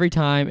rebel every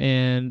time,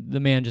 and the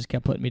man just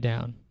kept putting me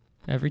down.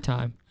 Every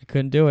time. I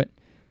couldn't do it.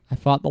 I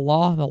fought the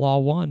law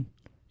won.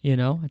 You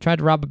know, I tried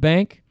to rob a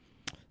bank,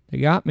 they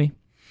got me.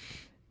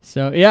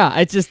 So, yeah,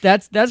 it's just,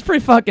 that's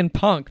pretty fucking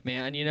punk,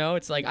 man. You know,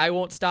 it's like, I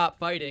won't stop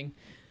fighting.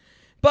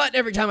 But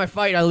every time I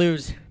fight, I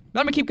lose.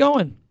 But I'm going to keep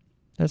going.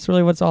 That's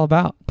really what it's all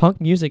about.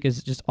 Punk music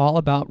is just all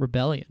about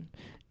rebellion.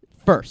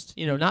 First,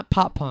 you know, not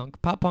pop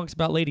punk. Pop punk's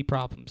about lady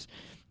problems.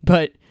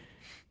 But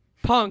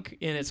punk,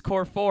 in its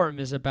core form,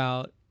 is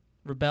about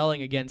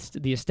rebelling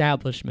against the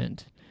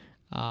establishment.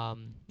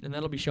 And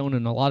that'll be shown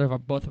in a lot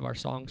of both of our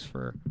songs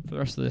for the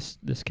rest of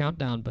this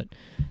countdown. But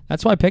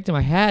that's why I picked them.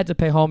 I had to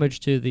pay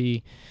homage to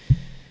the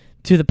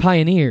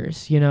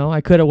pioneers. You know,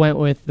 I could have went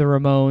with the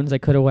Ramones. I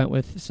could have went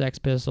with Sex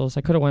Pistols.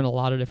 I could have went a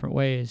lot of different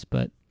ways.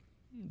 But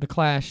The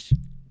Clash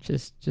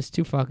just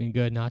too fucking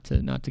good not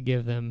to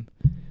give them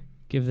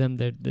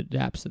the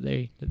daps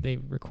that they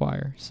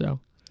require. So,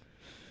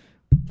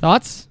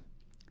 thoughts?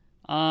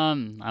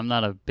 I'm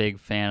not a big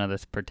fan of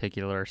this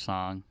particular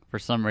song. For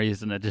some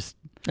reason, it just...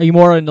 Are you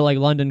more into like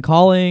London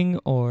Calling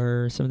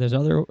or some of those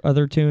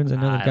other tunes? I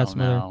know they've I got don't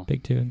some other know.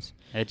 big tunes.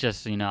 It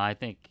just, I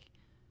think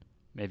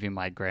maybe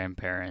my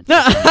grandparents...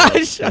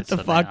 Shut the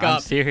fuck I'm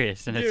up.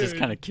 serious, and it just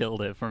Dude. kind of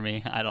killed it for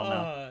me. I don't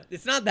know.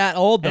 It's not that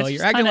old though. It's You're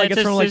just acting kinda- like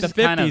it's from like the just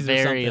kinda 50s or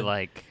very something.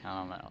 like, I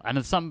don't know. And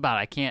it's something about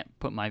I can't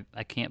put my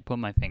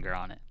finger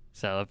on it.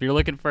 So if you're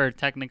looking for a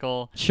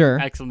technical Sure.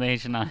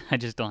 explanation, I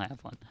just don't have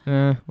one.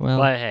 Well.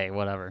 But hey,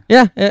 whatever.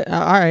 Yeah.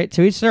 All right.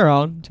 To each their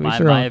own. To each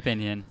their My own.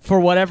 opinion. For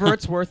whatever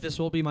it's worth, this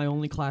will be my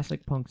only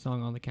classic punk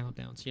song on the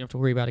countdown, so you don't have to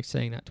worry about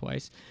saying that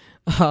twice.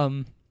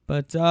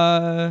 But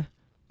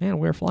man,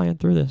 we're flying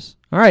through this.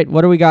 All right,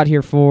 what do we got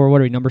here for? What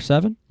are we, number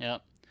 7?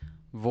 Yep.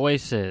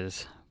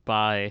 Voices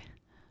by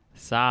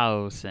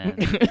Sausen.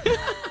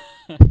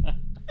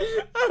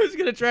 I was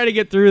gonna try to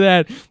get through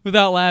that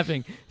without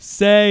laughing.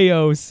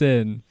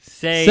 Seosin.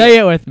 Say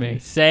it with me.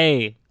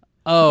 Say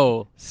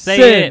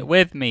Sin. it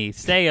with me.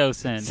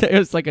 Seosin.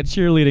 It's like a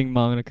cheerleading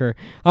moniker.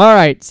 All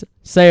right,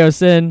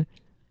 Seosin.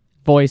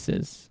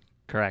 Voices.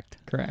 Correct.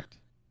 Correct.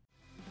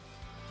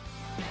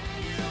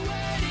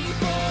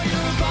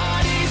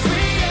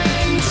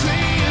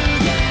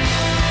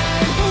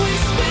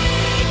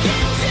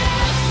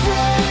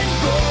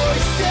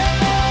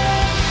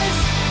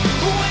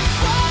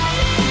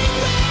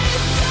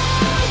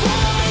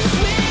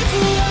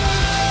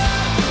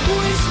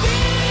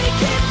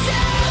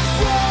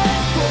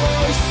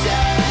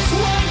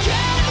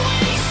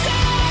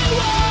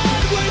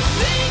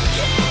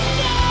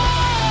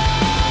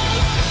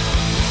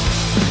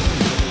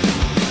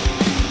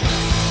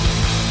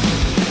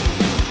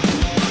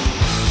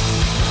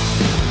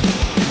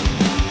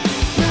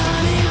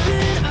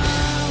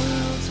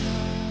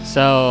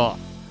 So,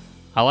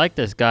 I like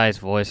this guy's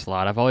voice a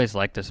lot. I've always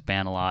liked this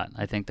band a lot.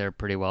 I think they're a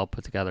pretty well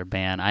put together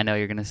band. I know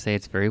you're going to say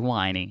it's very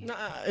whiny.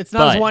 It's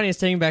not as But- whiny as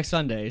Taking Back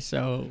Sunday,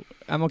 so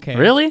I'm okay.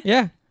 Really?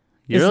 Yeah.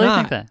 You It's really not.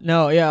 think that?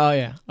 No,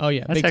 yeah, oh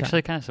yeah. That's big time.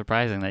 actually kind of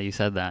surprising that you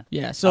said that.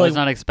 Yeah, I so was like,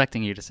 not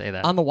expecting you to say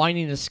that. on the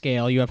whininess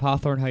scale, you have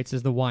Hawthorne Heights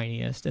as the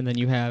whiniest, and then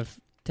you have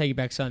Take It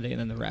Back Sunday, and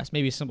then the rest.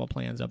 Maybe Simple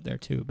Plan's up there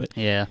too, but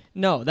Yeah.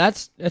 no,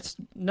 that's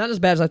not as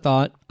bad as I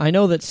thought. I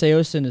know that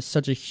Seosin is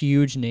such a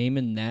huge name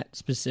in that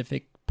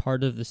specific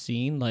part of the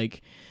scene.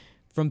 Like,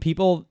 from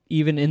people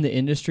even in the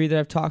industry that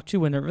I've talked to,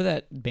 whenever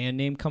that band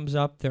name comes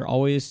up, they're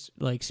always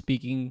like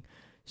speaking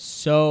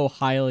so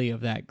highly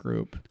of that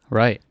group.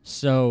 Right.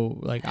 So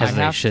like, As I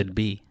they have should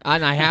be.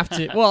 and I have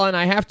to and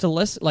I have to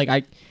listen.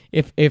 Like,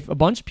 if a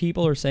bunch of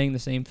people are saying the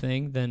same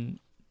thing, then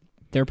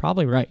they're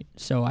probably right.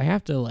 So I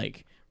have to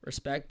like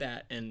respect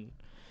that and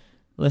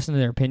listen to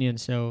their opinion.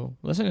 So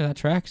listening to that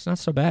track, it's not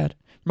so bad.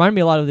 Reminded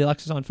me a lot of the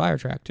Alexis on Fire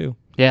track too,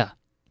 Yeah.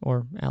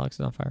 or Alex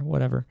is on Fire,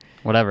 whatever.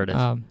 Whatever it is.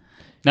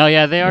 No,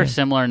 yeah, they are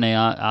similar, and they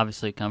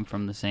obviously come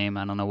from the same,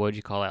 I don't know, what would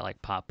you call that,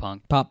 like pop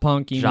punk? Pop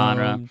punk, emo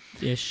Genre.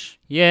 ish.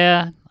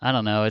 Yeah, I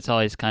don't know. It's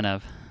always kind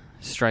of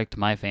striked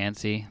my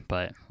fancy,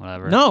 but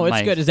whatever. No,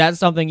 it's good. Is that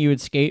something you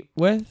would skate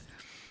with,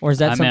 or is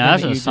that I something mean,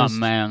 that's that you just something, just?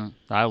 man.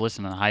 I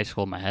listened in high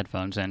school with my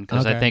headphones in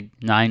because I Okay. think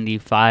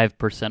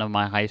 95% of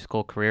my high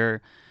school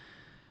career,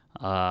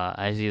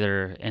 I was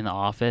either in the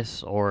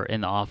office or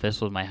in the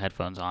office with my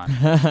headphones on.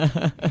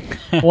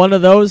 One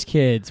of those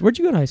kids. Where'd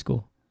you go to high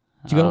school?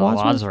 Did you go to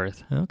Wadsworth?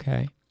 Wadsworth.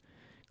 Okay.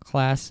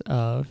 Class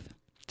of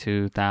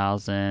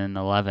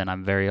 2011.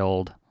 I'm very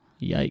old.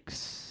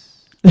 Yikes.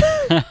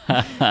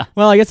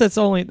 Well, I guess that's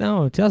only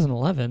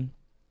 2011.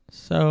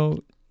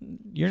 So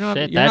you're not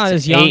Shit, you're that's not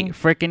as young. 8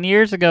 freaking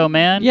years ago,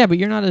 man. Yeah, but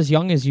you're not as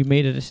young as you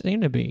made it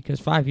seem to be, because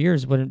 5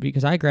 years wouldn't be,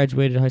 because I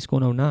graduated high school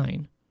in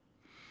 2009.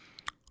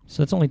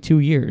 So it's only 2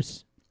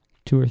 years,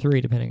 2 or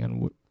 3, depending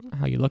on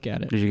how you look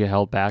at it. Did you get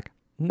held back?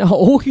 No,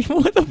 what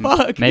the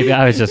fuck? Maybe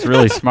I was just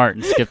really smart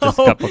and skipped a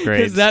couple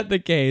grades. Is that the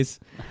case?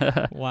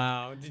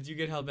 Wow. Did you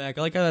get held back?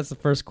 I like how that's the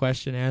first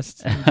question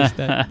asked. I'm just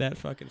that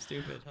fucking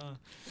stupid, huh?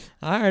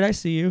 All right, I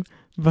see you.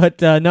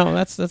 But no,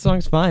 that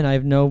song's fine. I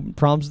have no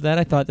problems with that.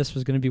 I thought this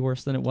was going to be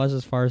worse than it was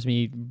as far as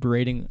me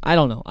berating. I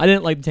don't know. I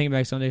didn't like the Taking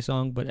Back Sunday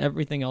song, but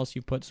everything else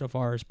you put so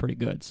far is pretty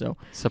good. So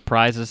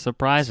Surprises.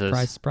 surprise,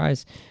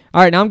 surprise.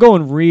 All right, now I'm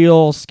going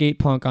real skate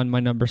punk on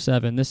my number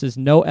 7. This is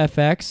No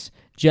FX.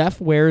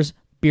 Jeff Wears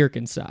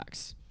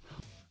Birkenstocks.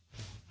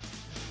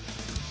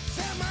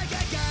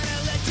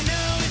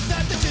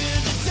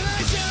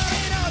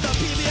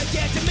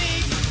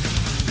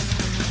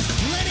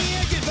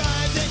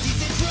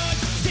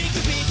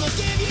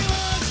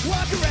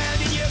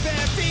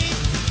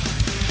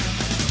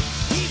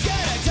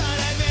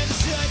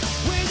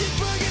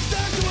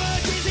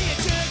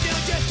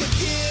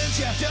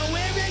 Don't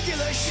wear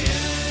regular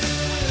shoes.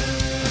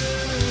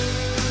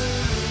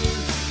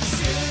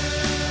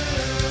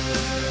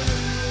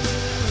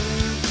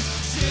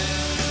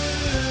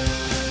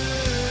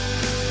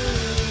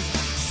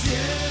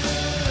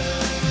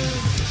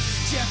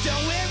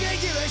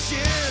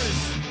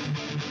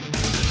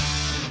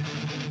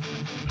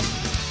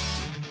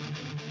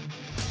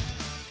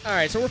 All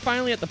right, so we're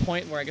finally at the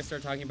point where I can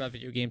start talking about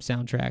video game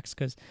soundtracks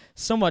because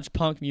so much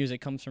punk music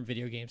comes from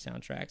video game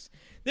soundtracks.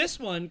 This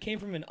one came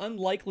from an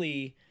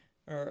unlikely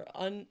or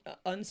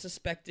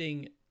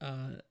unsuspecting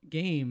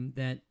game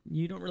that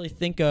you don't really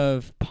think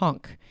of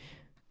punk.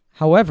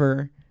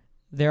 However,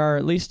 there are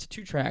at least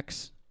 2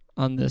 tracks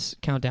on this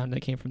countdown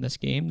that came from this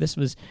game. This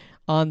was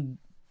on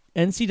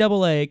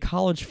NCAA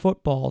College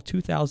Football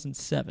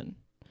 2007.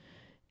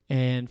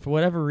 And for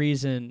whatever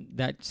reason,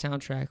 that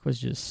soundtrack was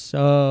just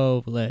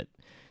so lit.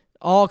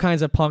 All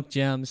kinds of punk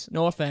gems.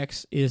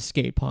 NoFX is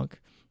skate punk.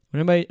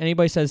 When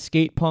anybody says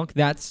skate punk,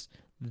 that's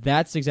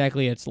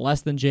exactly it. It's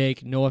Less Than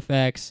Jake,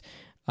 NoFX,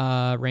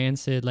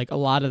 Rancid, like a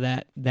lot of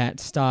that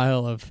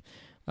style of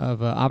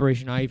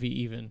Operation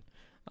Ivy even.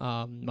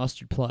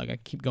 Mustard Plug. I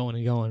keep going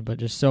and going, but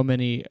just so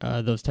many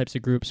those types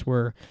of groups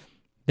were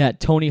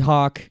that Tony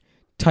Hawk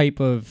type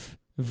of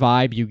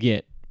vibe you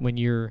get when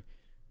you're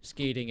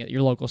skating at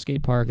your local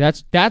skate park.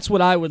 That's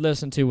what I would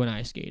listen to when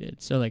I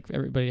skated. So like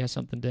everybody has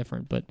something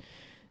different, but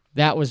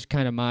that was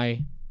kind of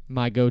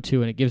my go-to,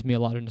 and it gives me a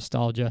lot of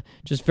nostalgia.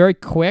 Just very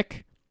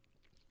quick.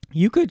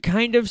 You could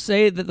kind of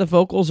say that the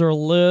vocals are a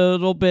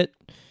little bit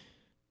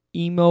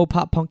emo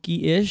pop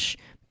punky-ish,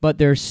 but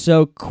they're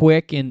so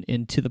quick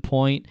and to the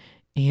point,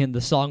 and the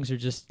songs are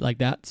just like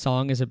that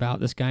song is about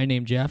this guy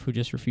named Jeff who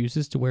just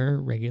refuses to wear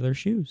regular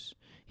shoes.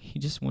 He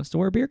just wants to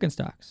wear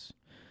Birkenstocks.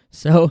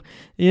 So,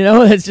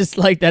 it's just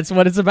like that's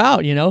what it's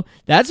about,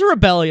 That's a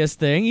rebellious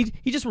thing.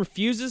 He just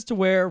refuses to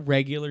wear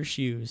regular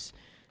shoes.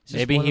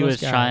 Maybe he was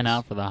trying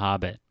out for The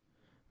Hobbit.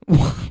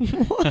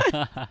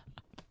 What?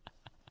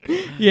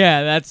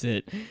 Yeah, that's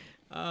it.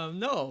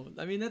 No,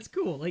 I mean, that's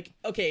cool. Like,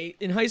 okay,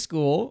 in high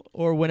school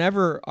or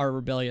whenever our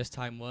rebellious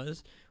time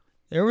was,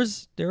 there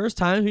was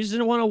times we just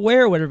didn't want to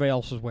wear what everybody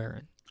else was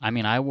wearing. I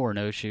mean, I wore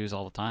no shoes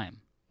all the time.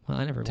 Well,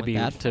 I never went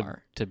that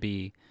far. To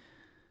be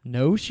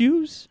no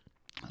shoes?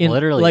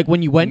 Literally. Like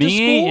when you went to school?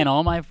 Me and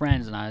all my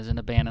friends, and I was in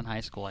a band in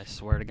high school, I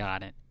swear to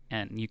God.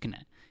 And you can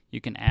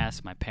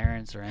ask my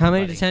parents or anybody. How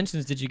many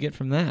detentions did you get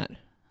from that?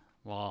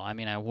 Well, I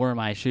mean, I wore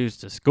my shoes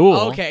to school.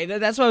 Okay,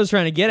 that's what I was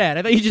trying to get at.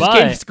 I thought you just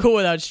came to school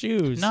without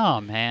shoes.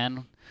 No,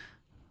 man.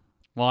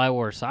 Well, I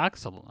wore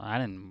socks. I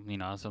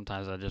didn't,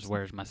 sometimes I just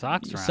wear my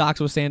socks around. Socks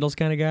with sandals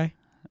kind of guy?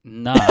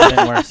 No, I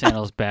didn't wear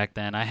sandals back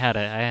then. I had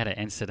an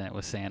incident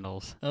with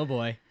sandals. Oh,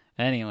 boy.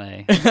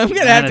 Anyway. I'm going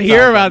to have to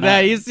hear about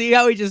that. You see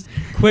how we just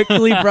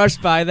quickly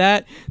brushed by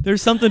that?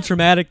 There's something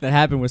traumatic that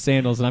happened with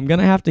sandals, and I'm going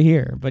to have to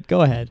hear, but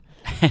go ahead.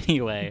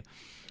 Anyway,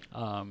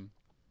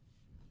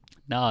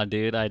 no,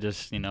 dude, I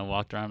just,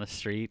 walked around the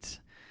streets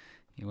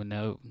with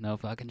no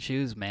fucking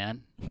shoes,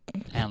 man.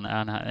 And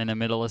in the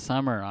middle of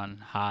summer on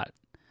hot,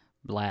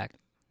 black,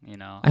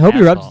 I hope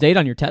you're up asphalt. to date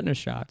on your tetanus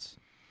shots.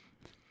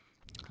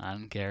 I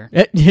don't care.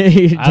 I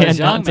was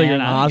young, until you're in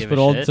the man. I don't give a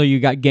hospital, shit. so you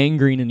got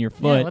gangrene in your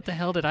foot. Yeah, what the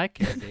hell did I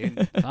care,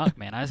 dude? Fuck,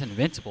 man, I was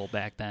invincible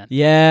back then.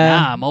 Yeah.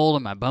 Nah, I'm old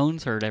and my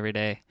bones hurt every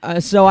day.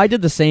 So I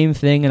did the same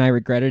thing, and I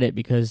regretted it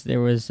because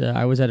there was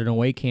I was at an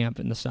away camp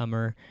in the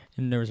summer,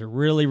 and there was a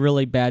really,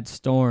 really bad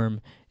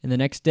storm. And the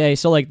next day,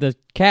 so like the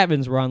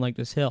cabins were on like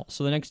this hill.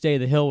 So the next day,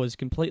 the hill was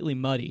completely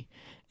muddy.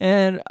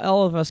 And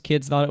all of us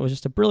kids thought it was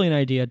just a brilliant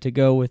idea to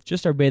go with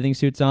just our bathing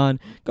suits on,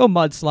 go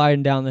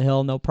mudsliding down the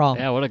hill, no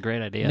problem. Yeah, what a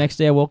great idea. Next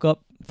day I woke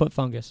up, foot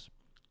fungus.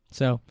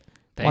 So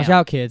watch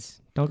out,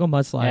 kids. Don't go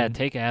mudsliding. Yeah,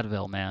 take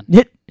Advil, man.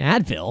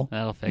 Advil?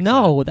 That'll fix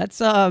No, that's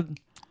tough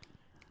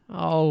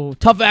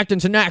actin'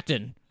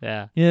 Synactin.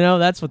 Yeah.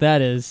 That's what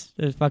that is.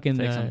 There's fucking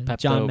Take some Pepto,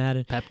 John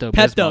Madden.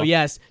 Pepto-Bismol.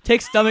 Yes.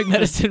 Take stomach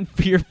medicine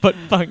for your foot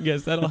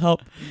fungus. That'll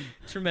help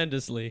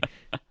tremendously.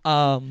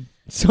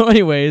 So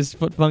anyways,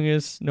 foot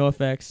fungus,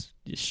 NoFX.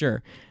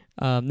 Sure.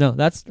 No,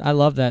 I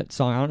love that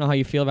song. I don't know how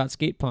you feel about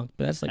skate punk,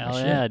 but that's like Hell my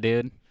shit. yeah,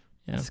 dude.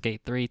 Yeah.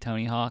 Skate 3,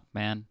 Tony Hawk,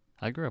 man.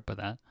 I grew up with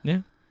that.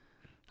 Yeah.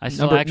 I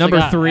still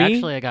Number 3?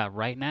 Actually, I got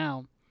right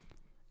now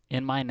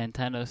in my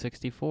Nintendo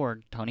 64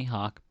 Tony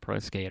Hawk Pro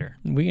Skater.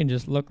 We can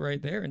just look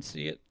right there and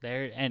see it.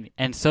 There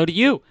and so do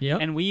you. Yep.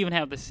 And we even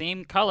have the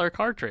same color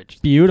cartridge.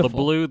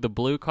 Beautiful. The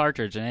blue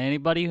cartridge, and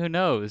anybody who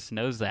knows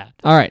that.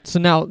 All right, so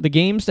now the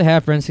games to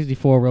have for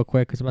N64 real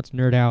quick, because I'm about to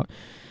nerd out.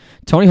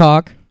 Tony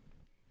Hawk,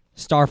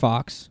 Star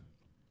Fox.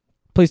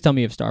 Please tell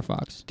me you have Star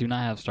Fox. Do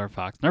not have Star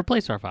Fox. Never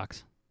played Star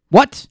Fox.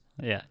 What?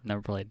 Yeah,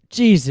 never played.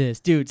 Jesus,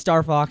 dude,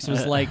 Star Fox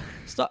was like...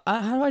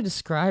 how do I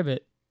describe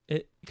it?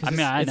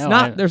 I know.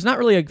 Not, there's not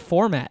really a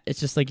format.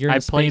 It's just like you're in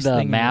a played space the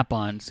thing. map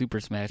on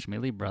Super Smash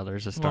Melee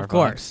Brothers of Star Fox.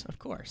 Fox. Of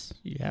course.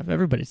 You have.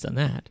 Everybody's done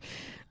that.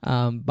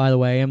 By the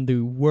way, I'm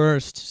the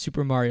worst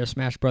Super Mario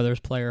Smash Brothers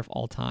player of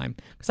all time.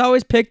 Because I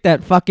always pick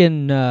that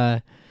fucking...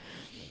 the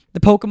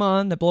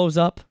Pokemon that blows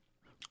up.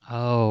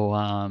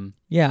 Oh,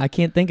 yeah, I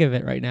can't think of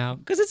it right now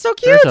because it's so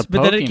cute,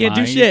 but then it can't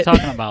do Are shit. you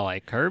talking about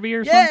like Kirby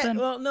or Yeah, something?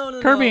 well, no,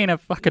 Kirby ain't a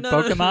fucking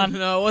Pokemon.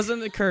 No, it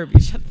wasn't the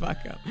Kirby. Shut the fuck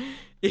up.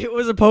 It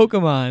was a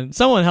Pokemon.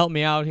 Someone help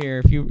me out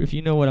here. If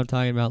you know what I'm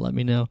talking about, let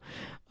me know.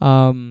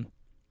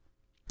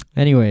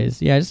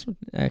 Anyways, yeah, just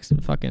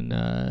fucking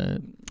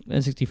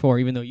N64.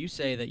 Even though you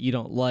say that you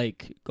don't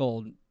like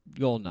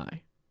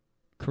GoldenEye.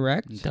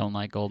 correct? Don't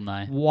like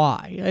GoldenEye.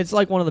 Why? It's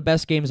like one of the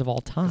best games of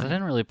all 'Cause I time.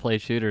 didn't really play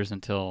shooters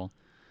until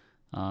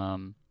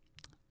when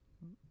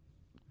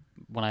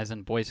I was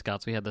in Boy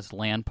Scouts. We had this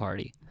LAN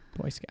party.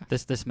 Boy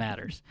Scouts. This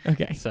matters.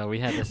 Okay. So we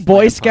had this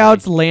Boy LAN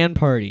Scouts party. LAN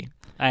party.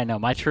 I know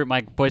my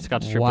Boy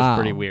Scouts trip Wow. was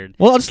pretty weird.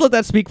 Well, I'll just let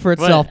that speak for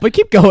itself, but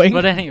keep going.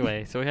 But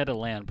anyway, so we had a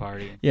LAN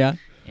party, Yeah.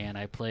 and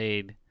I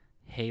played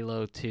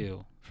Halo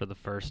 2 for the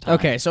first time.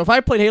 Okay, so if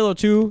I played Halo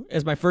 2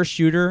 as my first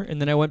shooter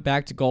and then I went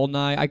back to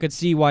GoldenEye, I could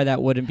see why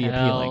that wouldn't be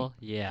appealing. Hell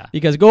yeah.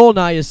 Because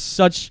GoldenEye is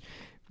such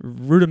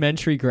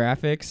rudimentary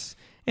graphics.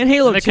 And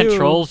Halo The 2...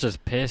 controls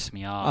just piss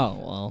me off.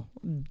 Oh, well.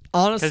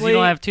 Honestly, Because you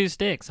don't have two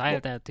sticks. I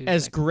have to have two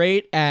as sticks.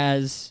 great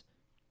as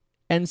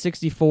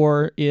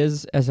N64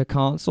 is as a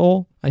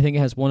console, I think it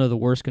has one of the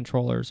worst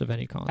controllers of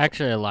any console.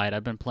 Actually, I lied.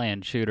 I've been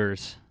playing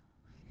shooters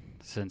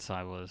since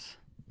I was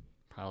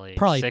probably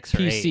 6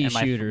 or 8. PC And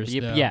shooters,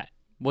 though. Yeah.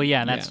 Well,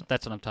 yeah, and Yeah.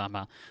 that's what I'm talking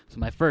about. So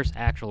my first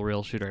actual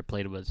real shooter I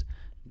played was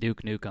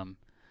Duke Nukem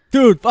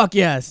Dude, fuck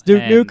yes.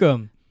 Duke And-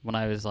 Nukem. when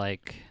I was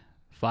like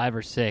 5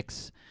 or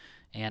 6,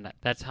 and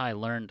that's how I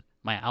learned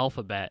my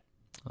alphabet.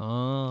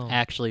 Oh.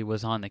 Actually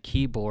was on the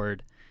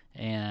keyboard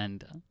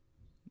and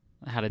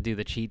how to do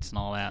the cheats and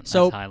all that.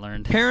 So, That's how I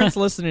learned. Parents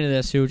listening to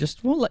this who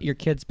just won't let your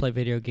kids play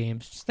video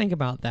games, just think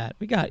about that.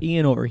 We got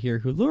Ian over here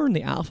who learned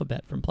the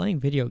alphabet from playing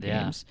video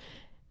Yeah. games.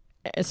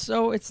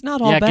 So it's not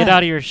all yeah, bad. get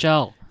out of your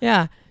shell.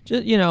 Yeah,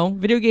 just,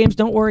 video games,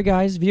 don't worry,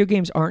 guys. Video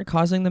games aren't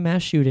causing the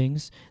mass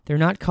shootings. They're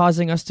not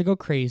causing us to go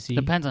crazy.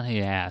 Depends on who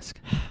you ask.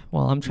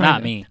 Well, I'm trying Not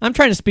to, me. I'm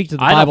trying to speak to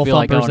the I don't Bible feel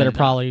like thumpers going that are into-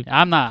 probably...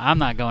 I'm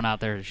not going out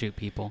there to shoot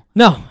people.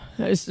 No,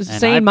 And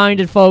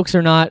sane-minded folks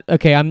are not...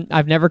 Okay,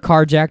 I've never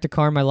carjacked a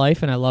car in my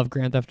life, and I love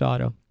Grand Theft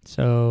Auto.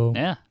 So,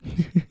 Yeah.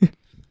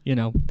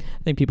 I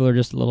think people are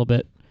just a little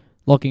bit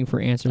looking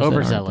for answers that aren't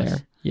Overzealous. there.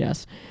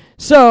 Yes.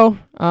 So,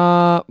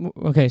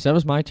 okay, so that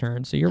was my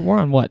turn. So we're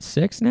on what,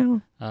 6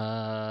 now?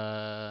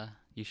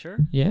 You sure?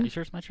 Yeah. You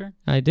sure it's my turn?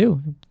 I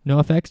do. No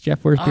effects.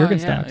 Jeff wears Oh,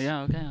 Birkenstocks.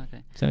 yeah,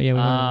 okay. So yeah, we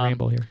went on a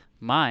ramble here.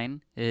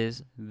 Mine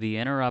is The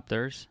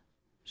Interrupters.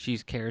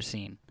 She's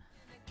Kerosene.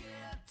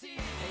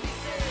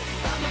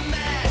 I'm a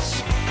match,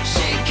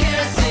 she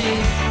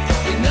kerosene.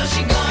 You know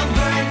she gon'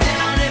 burn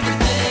down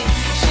everything.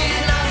 She's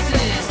an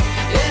arsonist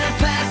in her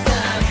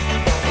pastime,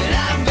 and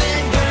I've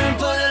been burned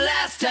for the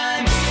last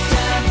time.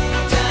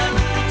 Time,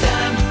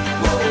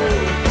 whoa.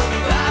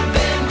 I've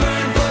been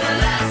burned for the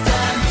last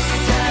time.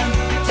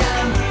 Time,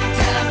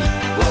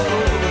 whoa.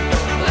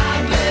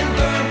 I've been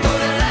burned for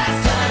the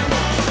last time.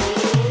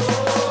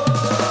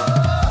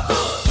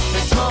 The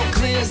smoke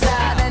clears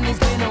out and he's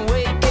been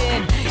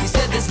awakened. He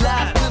said this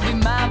life could be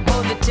mine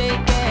for the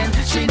taking.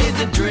 She needs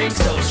a drink,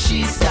 so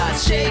she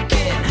starts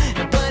shaking.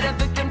 And put a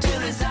victim till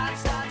his heart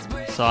starts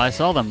breaking. So I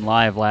saw them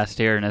live last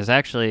year, and it's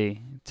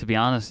actually, to be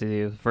honest with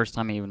you, the first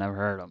time I even ever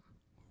heard them.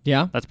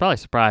 Yeah. That's probably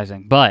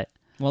surprising, but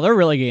Well, they're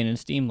really gaining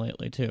steam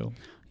lately too.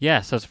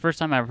 yeah. So it's the first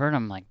time I've heard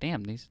them. I'm like,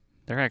 damn,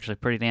 they're actually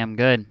pretty damn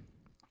good.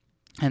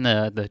 And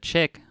the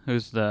chick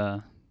who's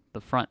the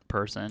front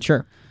person,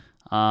 Sure.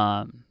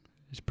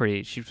 is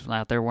pretty. She's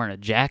out there wearing a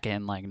jacket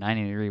in like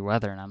 90-degree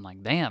weather, and I'm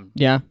like, damn,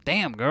 Yeah.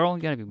 girl,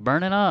 you gotta be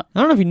burning up. I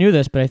don't know if you knew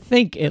this, but I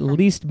think at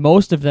least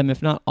most of them,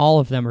 if not all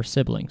of them, are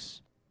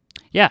siblings.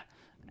 Yeah,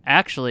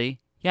 actually,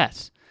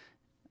 yes.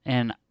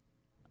 And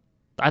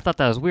I thought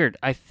that was weird.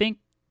 I think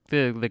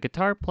the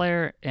guitar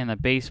player and the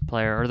bass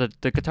player, or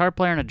the guitar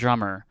player and a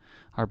drummer,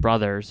 are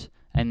brothers,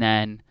 and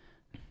then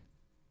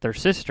their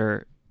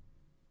sister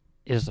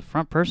is the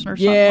front person or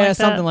something Yeah, like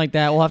something that. like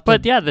that. We'll have to.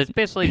 But yeah, that's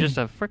basically just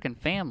a freaking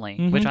family,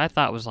 which I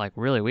thought was like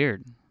really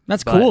weird.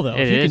 that's But cool though.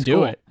 It if you is can do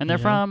cool. it, And they're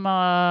you know?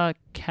 from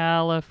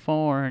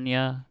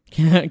California.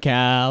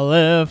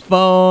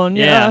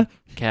 California. Yeah.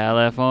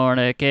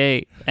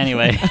 Californicate.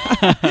 Anyway.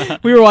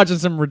 We were watching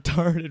some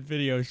retarded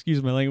video.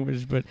 Excuse my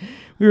language, but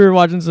we were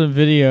watching some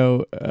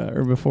video,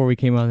 or before we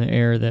came on the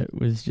air, that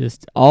was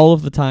just all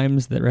of the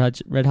times that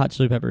Red Hot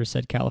Chili Peppers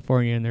said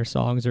California in their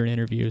songs or in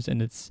interviews,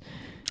 and it's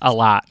A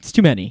lot.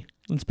 too many.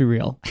 Let's be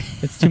real.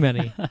 It's too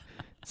many.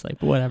 It's like,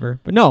 but whatever.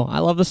 But no, I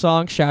love the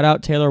song. Shout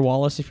out Taylor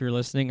Wallace if you're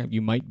listening.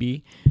 You might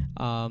be.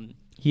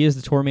 He is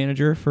the tour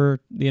manager for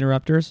the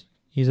Interrupters.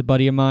 He's a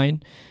buddy of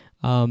mine.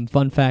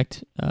 Fun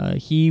fact,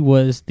 he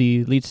was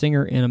the lead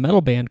singer in a metal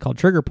band called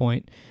Trigger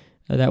Point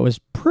that was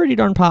pretty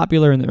darn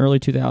popular in the early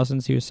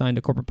 2000s. He was signed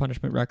to Corporate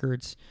Punishment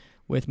Records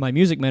with my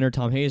music mentor,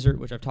 Tom Hazert,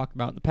 which I've talked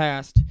about in the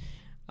past.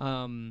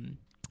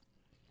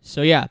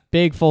 So yeah,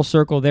 big full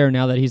circle there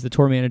now that he's the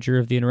tour manager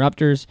of the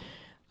Interrupters.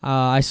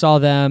 I saw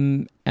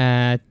them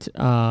at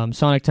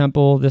Sonic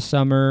Temple this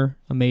summer.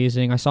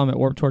 Amazing. I saw them at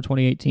Warped Tour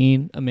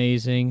 2018.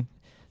 Amazing.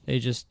 They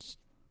just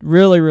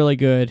really, really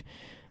good.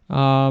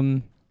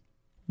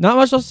 Not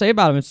much else to say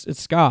about them. It's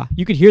ska.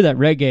 You could hear that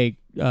reggae.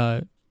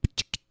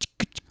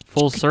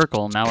 Full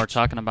circle. Now we're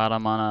talking about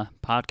them on a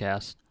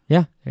podcast.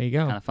 Yeah, there you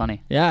go. Kind of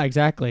funny. Yeah,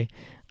 exactly.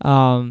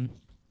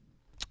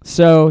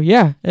 So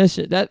yeah,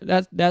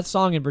 that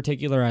song in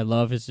particular I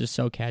love. Is just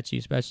so catchy,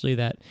 especially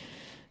that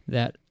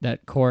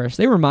chorus.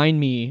 They remind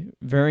me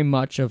very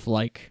much of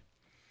like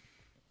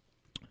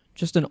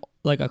just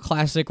like a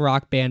classic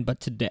rock band, but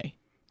today.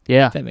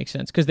 Yeah, If that makes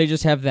sense, because they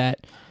just have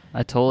that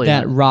I totally.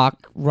 that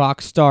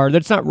rock star.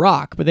 That's not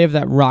rock, but they have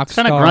that rock It's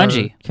star. kinda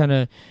grungy. Kind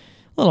of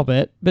a little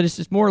bit, but it's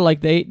just more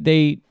like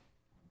they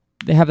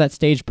have that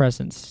stage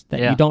presence that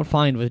Yeah. you don't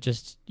find with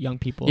just young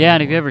people. Yeah,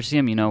 and if anymore. you ever see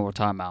them, you know what we're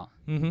talking about.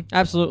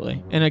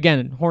 Absolutely. And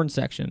again, horn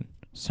section.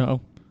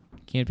 So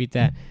can't beat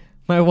that.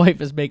 My wife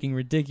is making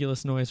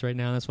ridiculous noise right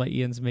now. That's why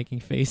Ian's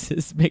making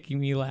faces, making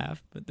me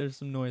laugh. But there's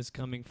some noise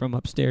coming from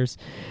upstairs.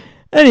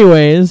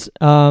 Anyways,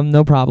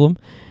 no problem.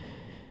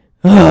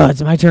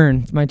 It's my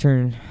turn. It's my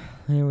turn.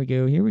 Here we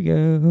go. Here we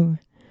go.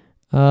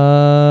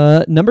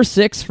 Number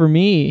 6 for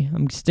me.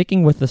 I'm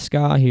sticking with the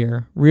ska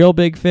here. Real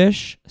Big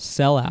Fish,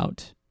 Sell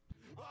Out.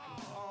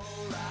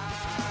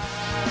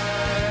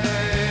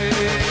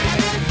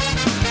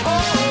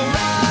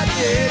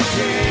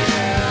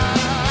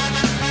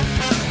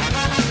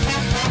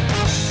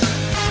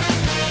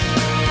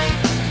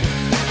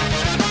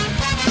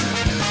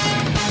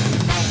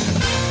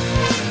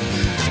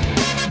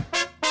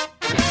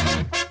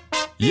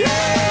 Yeah,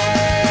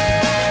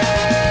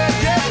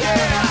 yeah,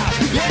 yeah,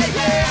 yeah,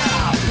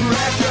 yeah.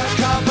 Record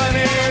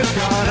company's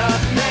gonna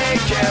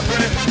make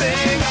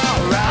everything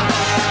alright.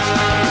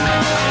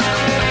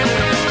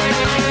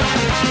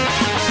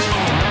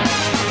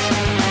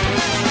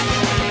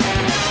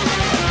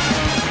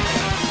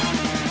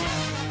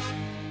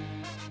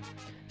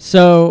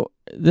 So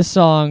this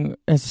song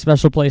has a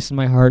special place in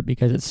my heart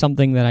because it's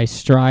something that I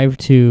strive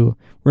to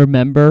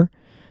remember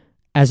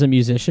as a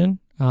musician.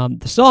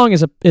 The song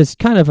is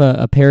kind of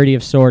a parody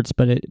of sorts,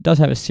 but it does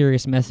have a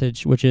serious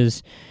message, which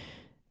is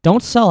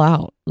don't sell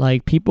out.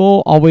 Like,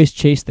 people always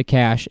chase the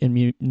cash in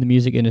the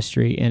music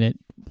industry, and it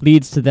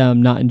leads to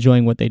them not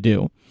enjoying what they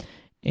do,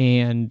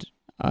 and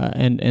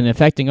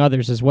affecting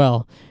others as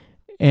well.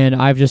 And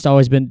I've just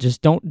always been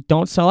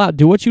don't sell out.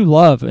 Do what you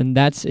love, and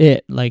that's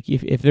it. Like,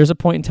 if there's a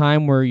point in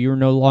time where you're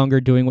no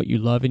longer doing what you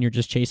love and you're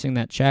just chasing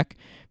that check,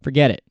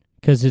 forget it,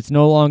 because it's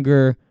no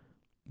longer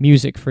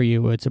music for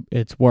you.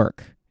 It's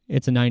work.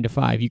 It's a 9 to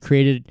 5. You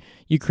created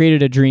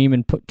a dream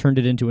and turned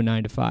it into a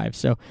 9 to 5.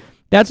 So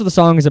that's what the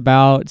song is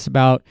about. It's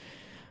about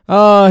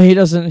he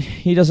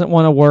doesn't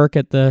want to work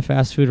at the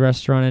fast food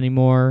restaurant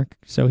anymore,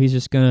 so he's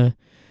just gonna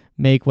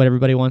make what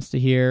everybody wants to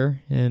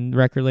hear, and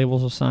record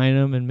labels will sign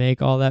him and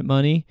make all that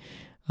money.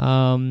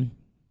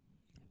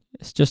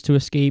 It's just to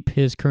escape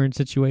his current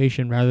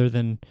situation rather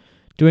than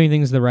doing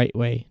things the right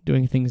way,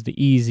 doing things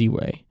the easy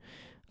way.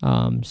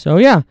 So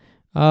yeah.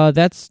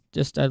 That's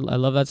just, I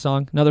love that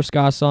song. Another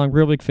ska song.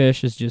 Real Big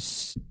Fish is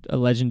just a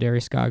legendary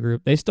ska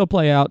group. They still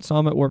play out. Saw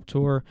them at Warped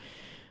Tour.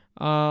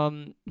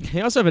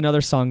 They also have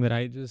another song that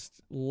I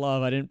just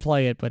love. I didn't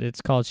play it, but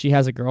it's called She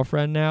Has a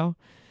Girlfriend Now.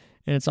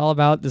 And it's all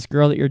about this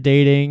girl that you're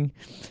dating,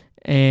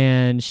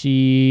 and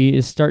she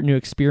is starting to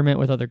experiment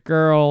with other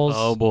girls.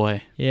 Oh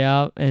boy.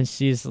 Yeah, and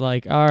she's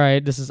like, all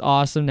right, this is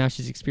awesome. Now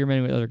she's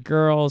experimenting with other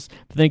girls.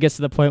 But then it gets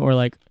to the point where,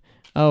 like,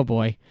 oh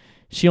boy,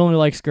 she only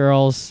likes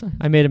girls.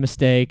 I made a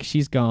mistake.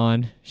 She's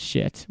gone.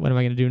 Shit. What am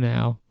I going to do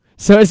now?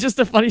 So it's just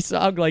a funny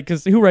song, like,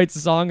 because who writes a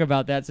song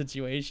about that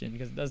situation?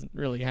 Because it doesn't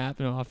really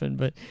happen often.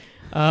 But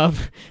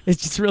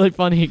it's just really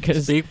funny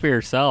because... Speak for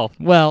yourself.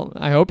 Well,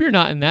 I hope you're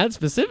not in that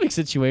specific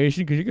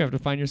situation, because you're going to have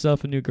to find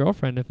yourself a new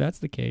girlfriend if that's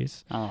the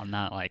case. Oh,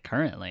 not like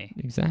currently.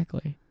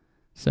 Exactly.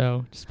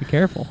 So just be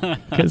careful,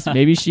 because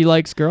maybe she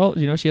likes girls.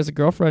 You know, she has a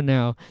girlfriend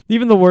now.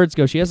 Even the words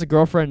go, she has a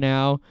girlfriend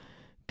now.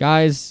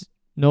 Guys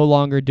no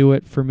longer do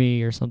it for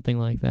me, or something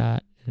like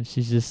that. And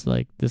she's just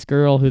like, this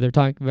girl who they're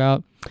talking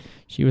about,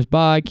 she was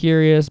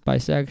curious,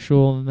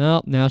 bisexual.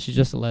 Well, now she's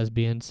just a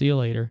lesbian. See you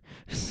later.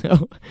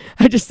 So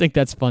I just think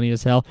that's funny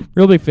as hell.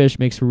 Real Big Fish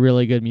makes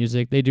really good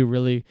music. They do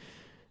really,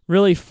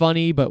 really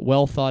funny but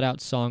well thought out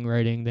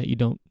songwriting that you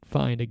don't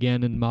find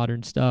again in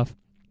modern stuff,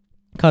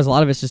 because a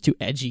lot of it's just too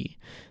edgy.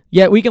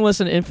 Yet we can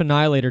listen to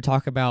Infinite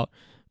talk about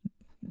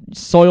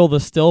soil the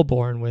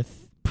stillborn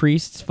with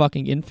priests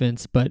fucking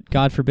infants, but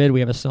God forbid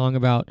we have a song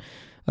about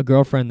a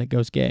girlfriend that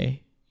goes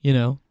gay, you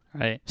know?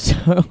 Right.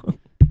 So,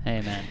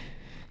 Hey, man.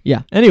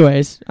 yeah.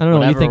 Anyways, I don't know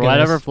what you think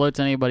Whatever of this. floats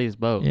anybody's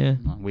boat. Yeah.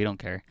 Well, we don't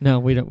care. No,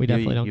 we don't. We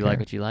definitely don't You care. like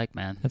what you like,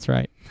 man. That's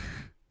right.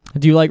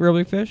 Do you like Real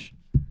Big Fish?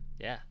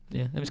 Yeah.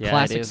 Yeah, it was Yeah, I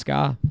classic do.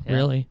 ska, Yeah.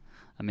 Really.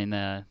 I mean,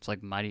 it's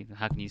like Mighty.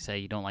 How can you say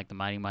you don't like the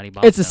Mighty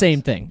Boss? It's the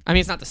same thing. I mean,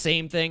 it's not the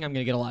same thing. I'm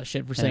going to get a lot of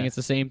shit for saying Yeah. it's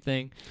the same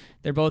thing.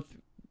 They both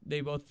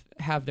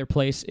have their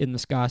place in the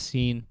ska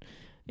scene,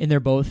 and they're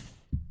both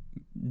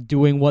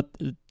doing what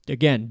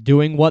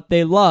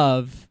they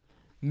love,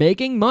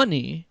 making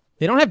money.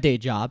 They don't have day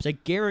jobs. I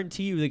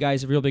guarantee you the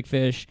guys of Real Big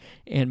Fish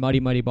and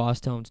Mighty Boss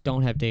Tones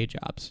don't have day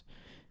jobs.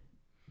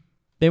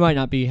 They might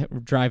not be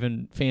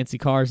driving fancy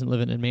cars and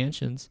living in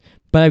mansions,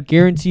 but I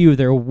guarantee you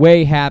they're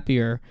way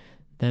happier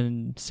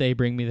than, say,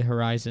 Bring Me the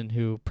Horizon,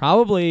 who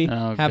probably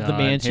Oh, have the God.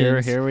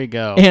 mansions Here we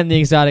go. and the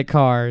exotic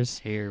cars.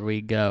 Here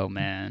we go,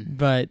 man.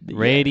 But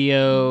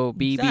Radio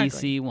Exactly.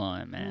 BBC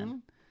One,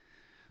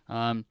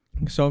 man.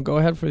 So go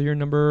ahead for your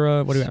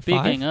number. What do we have?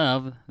 Speaking 5?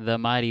 of the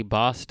Mighty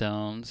Boss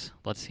Tones,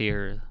 let's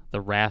hear the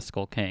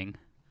Rascal King.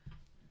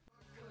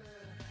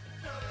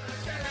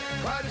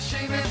 What a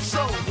shame it's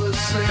all the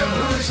same.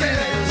 Who's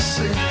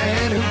innocent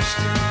and who's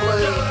to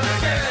blame?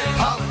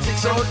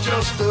 Politics are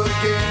just a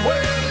game. Well,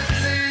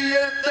 in the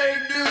end, they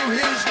knew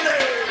his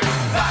name.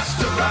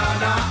 Master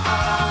Rana,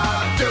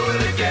 do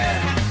it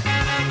again.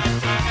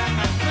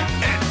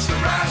 It's the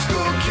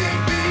rascal king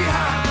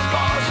behind the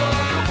bars,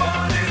 or the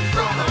one in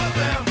front of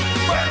them.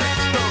 Well,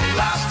 it's the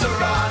Master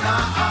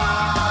Rana,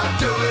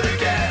 do it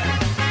again.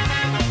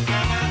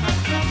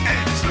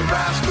 It's the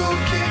rascal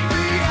king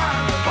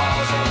behind the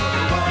bars, or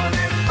the one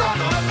in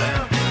front of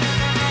them.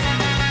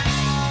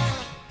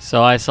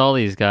 So I saw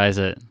these guys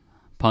at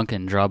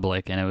Punkin'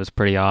 Drublic, and it was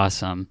pretty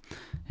awesome.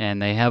 And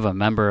they have a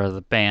member of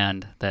the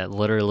band that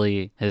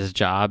literally his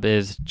job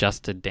is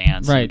just to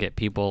dance Right. and get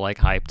people like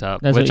hyped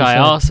up, That's what which you I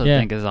said. also Yeah.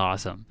 think is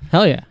awesome.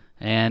 Hell yeah.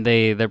 And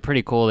they're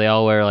pretty cool. They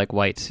all wear like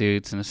white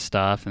suits and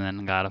stuff, and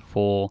then got a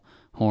full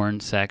horn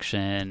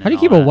section. How do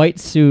you keep a white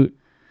suit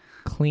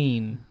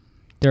clean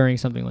during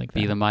something like that?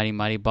 Be the Mighty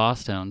Mighty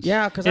Boss Tones.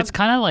 Yeah, 'cause it's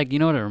kind of like, you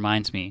know what it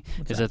reminds me?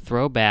 What's It's that? a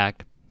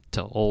throwback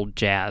to old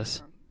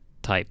jazz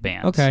type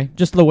bands. Okay,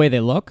 just the way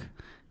they look.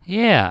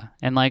 Yeah,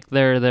 and like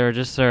they're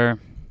just their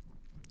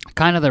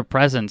kind of their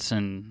presence,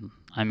 and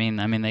I mean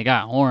they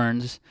got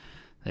horns.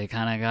 They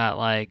kind of got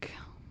like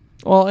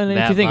Well, and if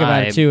that you think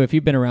about it vibe. too, if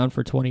you've been around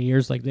for 20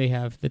 years like they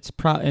have, it's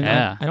and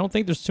Yeah. I don't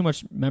think there's too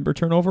much member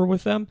turnover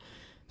with them,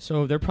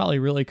 so they're probably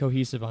really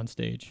cohesive on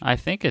stage. I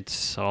think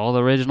it's all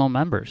the original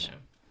members.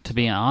 To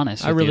be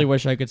honest, I with really you.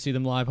 wish I could see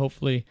them live.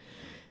 Hopefully,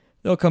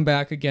 they'll come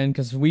back again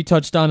because we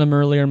touched on them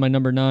earlier in my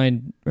number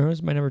 9. Or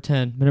was my number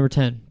 10? My number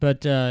 10.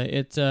 But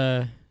it's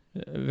a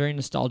very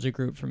nostalgic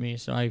group for me,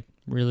 so I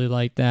really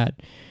like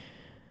that.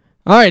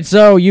 All right,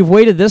 so you've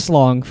waited this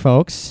long,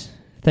 folks.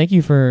 Thank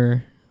you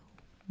for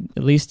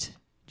at least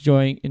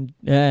joining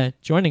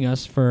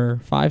us for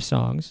 5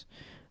 songs.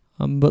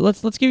 But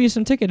let's give you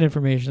some ticket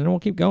information, and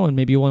we'll keep going.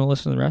 Maybe you want to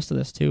listen to the rest of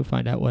this too.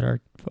 Find out what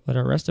our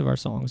rest of our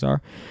songs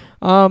are.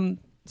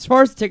 As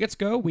far as the tickets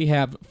go, we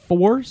have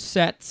 4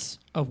 sets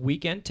of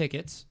weekend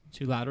tickets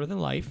to Louder Than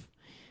Life.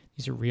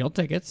 These are real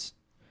tickets.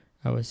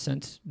 I was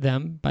sent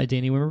them by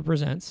Danny Wimmer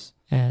Presents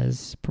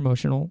as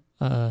promotional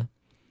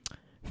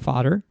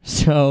fodder.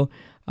 So,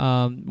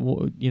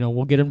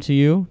 we'll get them to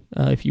you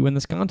if you win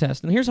this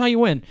contest. And here's how you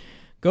win.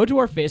 Go to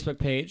our Facebook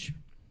page,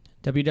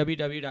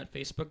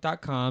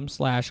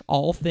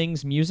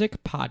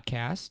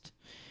 www.facebook.com/allthingsmusicpodcast.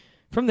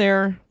 From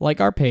there,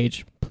 like our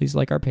page. Please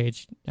like our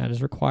page. That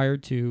is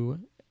required to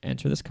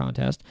enter this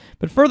contest.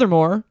 But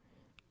furthermore,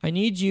 I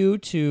need you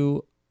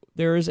to...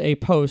 There is a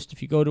post.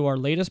 If you go to our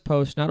latest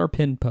post, not our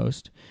pinned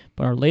post,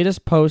 but our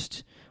latest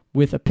post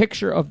with a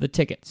picture of the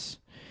tickets.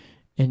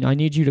 And I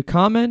need you to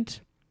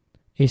comment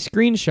a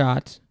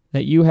screenshot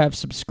that you have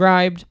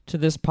subscribed to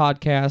this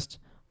podcast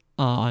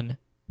on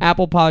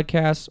Apple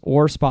Podcasts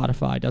or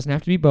Spotify. It doesn't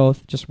have to be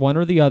both, just one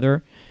or the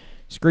other.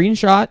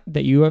 Screenshot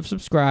that you have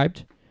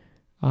subscribed,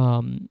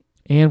 and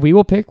we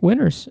will pick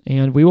winners,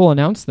 and we will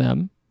announce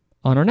them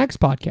on our next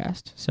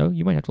podcast. So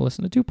you might have to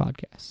listen to 2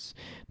 podcasts.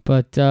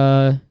 But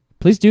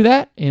please do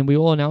that, and we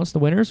will announce the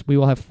winners. We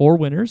will have 4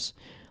 winners.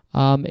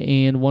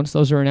 And once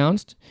those are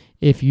announced,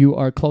 if you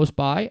are close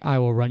by, I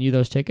will run you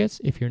those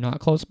tickets. If you're not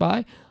close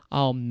by,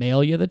 I'll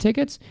mail you the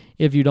tickets.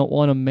 If you don't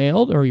want them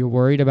mailed or you're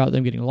worried about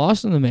them getting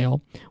lost in the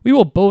mail, we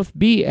will both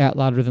be at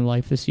Louder Than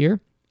Life this year.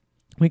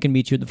 We can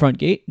meet you at the front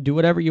gate, do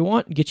whatever you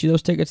want, and get you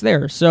those tickets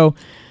there. So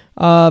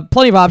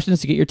plenty of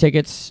options to get your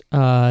tickets.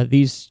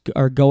 These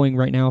are going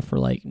right now for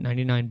like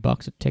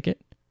 $99 a ticket.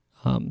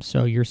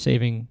 So you're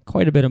saving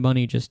quite a bit of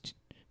money just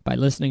by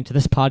listening to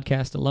this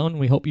podcast alone.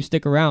 We hope you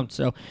stick around.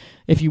 So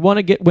if you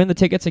want to win the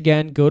tickets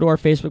again, go to our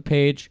Facebook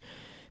page,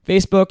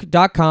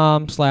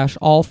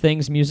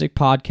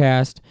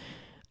 facebook.com/allthingsmusicpodcast.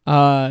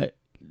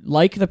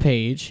 Like the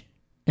page,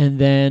 and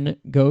then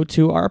go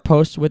to our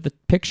post with the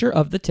picture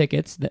of the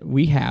tickets that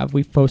we have.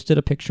 We've posted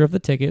a picture of the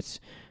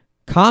tickets.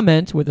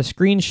 Comment with a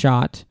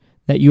screenshot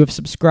that you have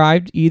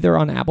subscribed either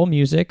on Apple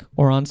Music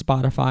or on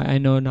Spotify. I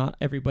know not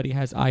everybody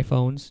has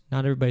iPhones.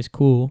 Not everybody's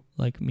cool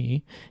like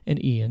me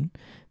and Ian.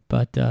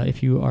 But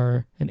if you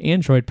are an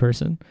Android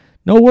person,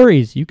 no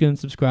worries. You can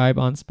subscribe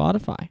on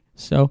Spotify.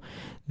 So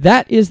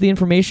that is the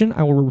information.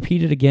 I will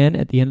repeat it again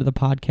at the end of the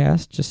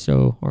podcast,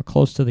 or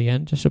close to the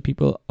end, just so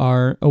people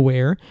are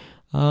aware.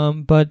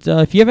 But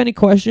if you have any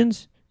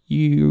questions,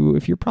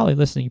 if you're probably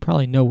listening, you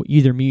probably know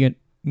either me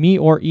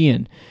or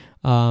Ian.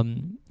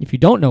 If you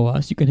don't know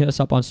us, you can hit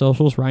us up on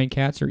socials, Ryan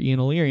Katz or Ian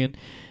O'Learian,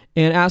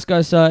 and ask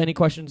us any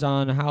questions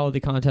on how the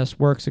contest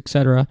works,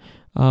 etc.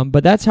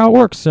 But that's how it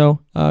works.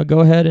 So go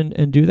ahead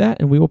and do that,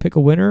 and we will pick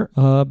a winner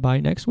by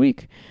next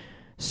week.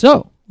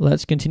 So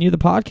let's continue the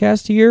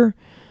podcast here.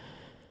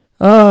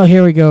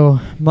 Here we go.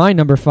 My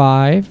number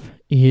 5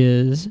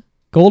 is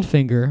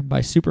Goldfinger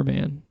by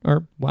Superman.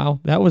 Or, wow,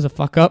 that was a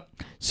fuck up.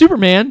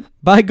 Superman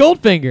by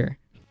Goldfinger.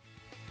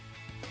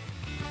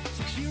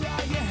 So here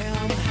I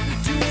am,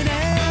 doing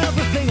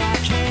everything I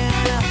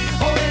can,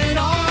 holding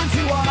on to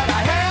what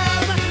I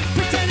am,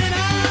 pretending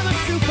I'm a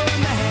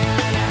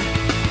Superman.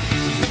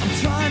 I'm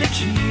trying to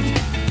keep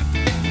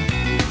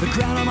the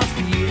ground on my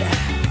feet.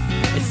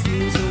 It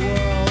seems the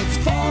world's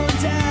falling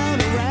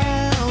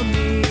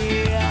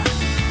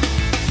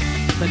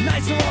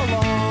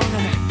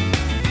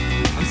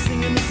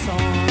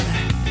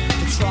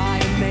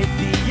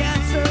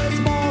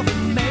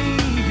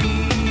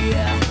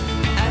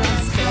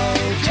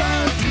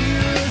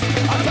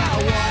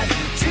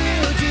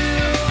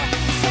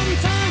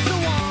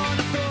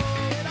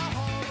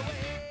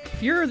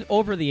if you're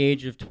over the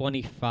age of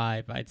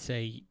 25, I'd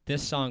say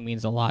this song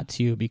means a lot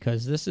to you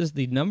because this is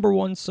the number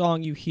one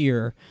song you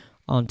hear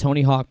on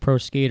Tony Hawk Pro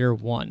Skater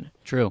 1,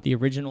 True. the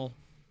original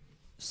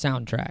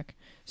soundtrack.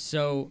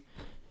 So,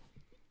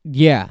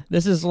 yeah,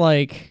 this is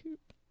like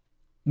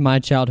my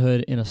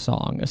childhood in a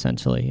song,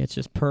 essentially. It's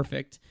just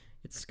perfect.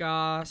 It's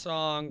ska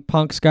song,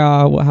 punk ska,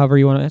 however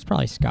you want to. It's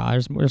probably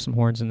ska. There's some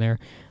horns in there.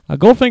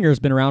 Goldfinger's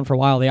been around for a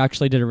while. They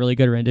actually did a really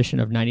good rendition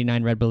of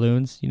 99 Red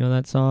Balloons. You know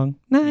that song?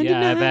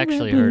 Yeah, I've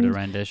actually heard a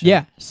rendition.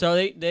 Yeah, so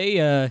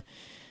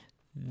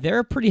they're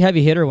a pretty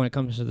heavy hitter when it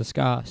comes to the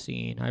ska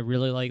scene. I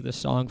really like this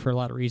song for a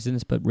lot of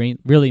reasons, but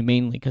really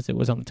mainly because it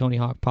was on the Tony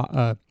Hawk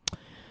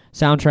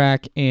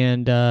soundtrack,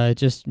 and it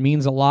just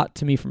means a lot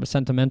to me from a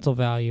sentimental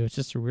value. It's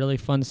just a really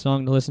fun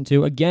song to listen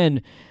to.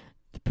 Again,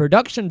 the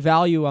production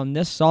value on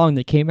this song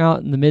that came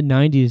out in the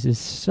mid-'90s is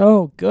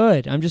so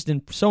good. I'm just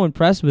so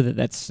impressed with it.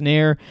 That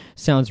snare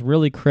sounds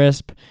really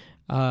crisp.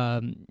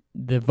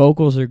 The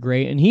vocals are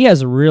great, and he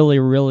has a really,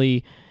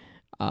 really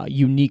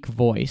unique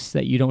voice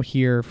that you don't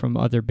hear from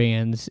other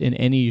bands in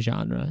any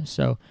genre.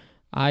 So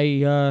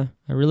I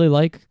really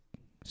like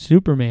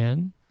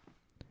Superman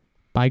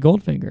by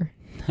Goldfinger.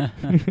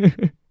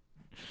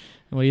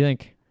 What do you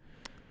think?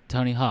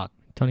 Tony Hawk,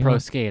 Tony Pro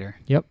Hawk? Skater.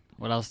 Yep.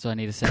 What else do I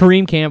need to say?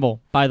 Kareem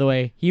Campbell, by the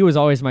way, he was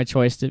always my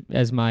choice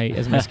as my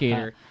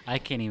skater. I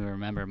can't even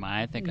remember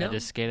mine. I think No. I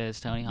just skated as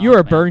Tony Hawk. You were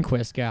a man.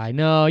 Burnquist guy.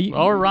 No,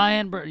 Or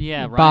Ryan. Bob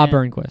Ryan.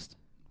 Burnquist.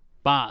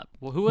 Bob.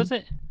 Well, who was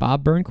it?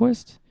 Bob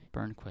Burnquist.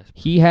 Burnquist.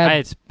 He had.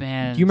 It's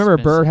been. Do you remember it's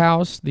been-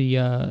 Birdhouse, the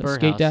Birdhouse.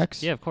 skate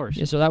decks? Yeah, of course.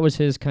 Yeah, so that was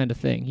his kind of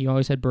thing. He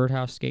always had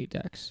Birdhouse skate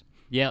decks.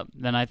 Yep.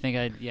 Then I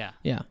think yeah.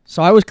 Yeah.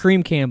 So I was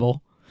Kareem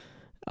Campbell,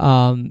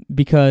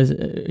 because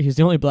he's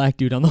the only black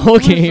dude on the whole Who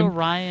was the game.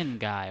 Ryan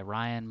guy?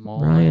 Ryan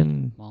Mullet?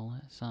 Ryan-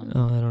 Mullet? Something.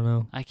 Oh, I don't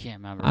know. I can't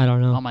remember. I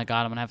don't know. Oh my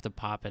god, I'm gonna have to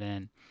pop it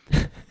in.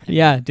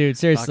 Yeah, dude,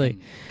 seriously.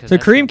 Fucking- 'cause So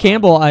that's Kareem the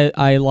Campbell,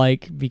 I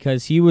like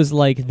because he was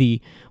like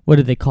the, what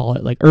did they call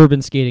it? Like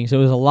urban skating. So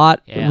it was a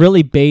lot Yeah.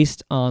 really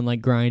based on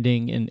like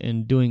grinding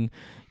and doing,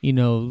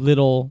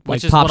 little Which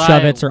like is pop what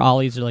shove-its or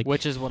ollies or like.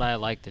 Which is what I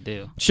like to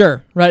do.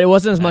 Sure, right. It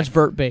wasn't as much Exactly.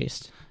 vert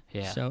based.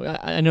 Yeah. So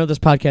I know this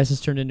podcast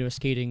has turned into a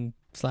skating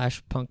 /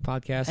 punk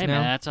podcast Hey now.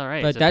 man, that's all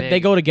right. but It's a they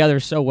big- go together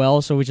so well,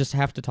 so we just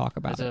have to talk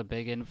about It's it. a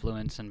big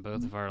influence in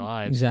both of our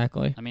lives.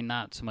 Exactly. I mean,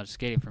 not so much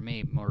skating for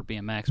me, more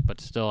BMX, but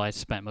still, I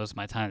spent most of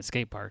my time at the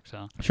skate park.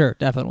 So Sure,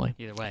 definitely.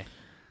 either way,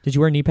 Did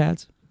you wear knee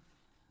pads?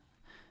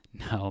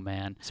 no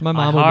man. So my I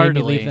mom would make me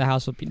hardly- leave the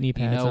house with knee You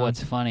pads know on.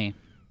 what's funny?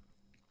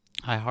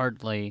 I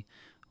hardly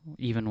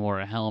even wore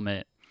a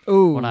helmet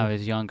Ooh. when I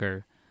was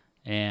younger,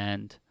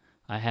 and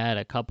I had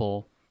a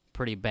couple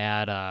pretty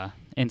bad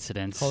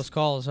incidents. Close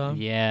calls, huh?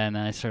 Yeah, and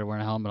then I started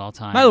wearing a helmet all the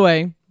time. By the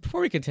way,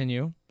 before we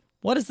continue,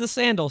 what is the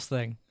sandals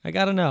thing? I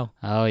gotta know.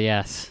 Oh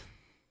yes.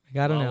 I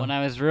gotta Well, know. when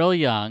I was real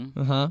young,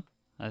 Uh-huh.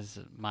 as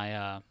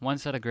my one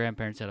set of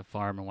grandparents had a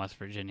farm in West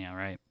Virginia,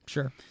 right?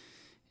 Sure.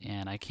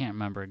 And I can't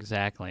remember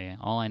exactly.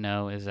 All I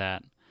know is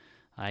that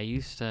I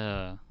used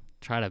to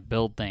try to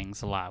build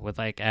things a lot with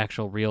like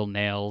actual real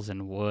nails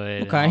and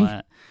wood Okay. and all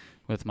that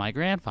with my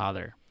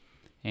grandfather.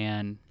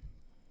 And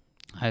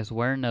I was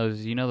wearing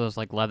those, those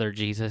like leather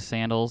Jesus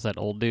sandals that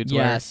old dudes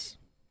wear? Yes.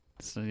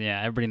 So, yeah,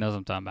 everybody knows what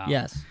I'm talking about.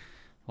 Yes.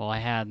 Well,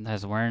 I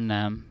was wearing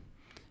them,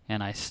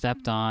 and I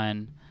stepped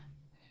on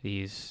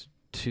these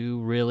two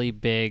really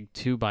big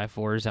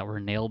 2x4s that were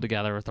nailed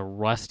together with a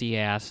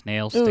rusty-ass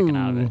nail sticking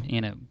out of it. Ooh.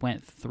 And it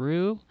went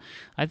through.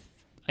 I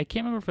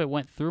can't remember if it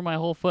went through my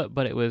whole foot,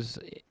 but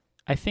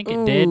I think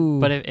it did. Ooh.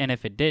 But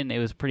if it didn't, it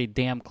was pretty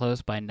damn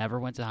close, but I never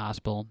went to the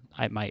hospital.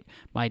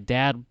 My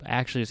dad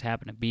actually just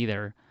happened to be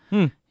there.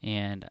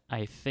 And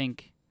I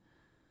think,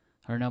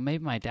 or no,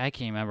 maybe my dad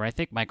can't remember. I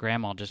think my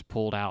grandma just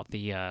pulled out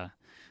the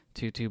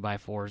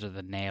 2x4s of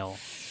the nail,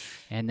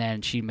 and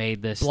then she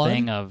made this Blood?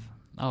 thing of,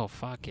 oh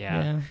fuck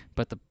yeah.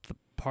 But the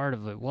part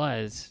of it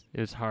was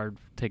hard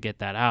to get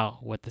that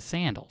out with the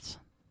sandals,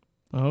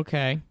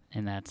 Okay.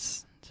 and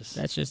that's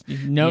just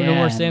no Yeah,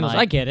 more and, sandals.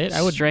 like, I get it.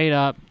 I would. straight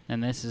up,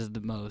 and this is the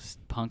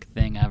most punk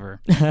thing ever.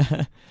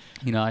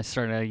 I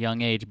started at a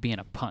young age being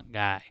a punk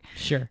guy.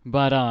 Sure.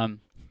 But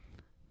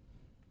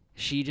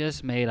she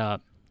just made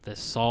up the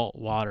salt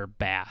water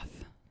bath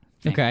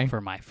thing Okay.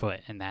 for my foot,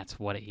 and that's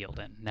what it healed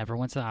in. Never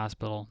went to the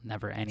hospital,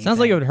 never anything. Sounds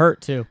like it would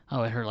hurt too.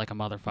 Oh, it hurt like a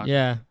motherfucker.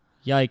 Yeah.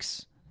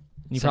 Yikes.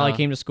 You So- probably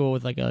came to school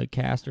with like a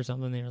cast or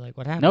something. They were like,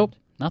 "What happened?" Nope,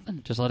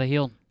 nothing. Just let it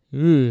heal.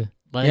 Ooh.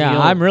 Let it Yeah,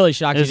 heal. I'm really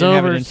shocked It you was didn't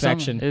have an over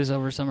infection. It was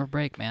over summer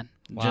break, man.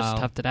 Wow. Just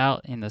toughed it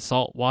out, and the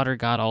salt water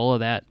got all of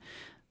that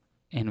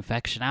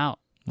infection out.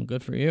 Well,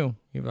 good for you.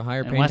 You have a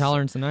higher And pain West-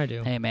 tolerance than I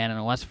do. Hey, man,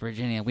 in West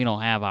Virginia, we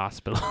don't have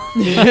hospitals.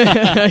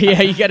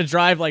 Yeah, you got to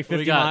drive like 50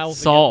 we got miles.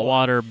 to salt get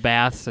water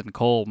baths and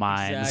coal one.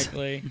 mines.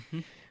 Exactly.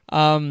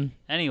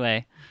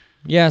 Anyway,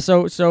 Yeah.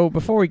 So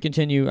before we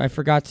continue, I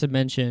forgot to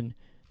mention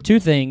two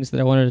things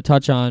that I wanted to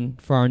touch on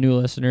for our new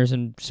listeners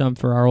and some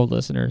for our old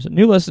listeners.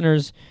 New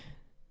listeners,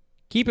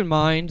 keep in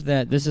mind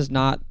that this is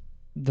not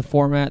the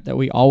format that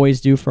we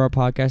always do for our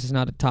podcast. It's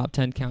not a top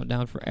 10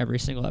 countdown for every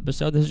single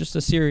episode. This is just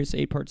a series,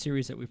 8-part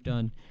series that we've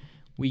done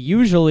we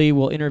usually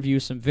will interview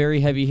some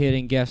very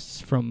heavy-hitting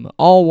guests from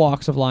all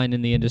walks of line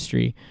in the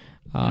industry.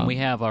 And we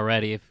have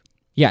already. If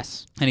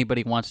Yes.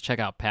 anybody wants to check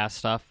out past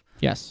stuff,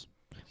 Yes.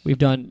 We've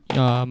done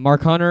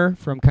Mark Hunter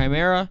from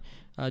Chimera,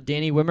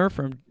 Danny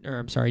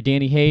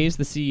Hayes,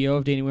 the CEO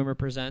of Danny Wimmer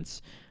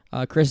Presents,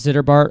 Chris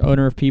Zitterbart,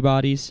 owner of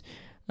Peabody's.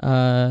 We've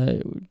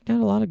got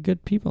a lot of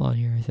good people on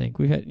here, I think.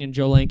 We've had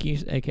Joe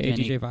Lanke, a.k.a.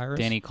 DJ Virus.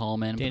 Danny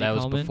Coleman, Danny but that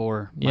Coleman. was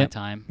before my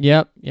time.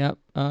 Yep.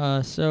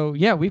 So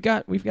yeah, we've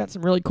got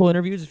some really cool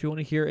interviews if you want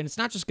to hear, and it's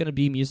not just going to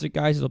be music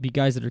guys. It'll be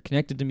guys that are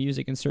connected to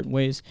music in certain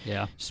ways.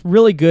 Yeah. Just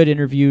really good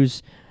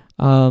interviews.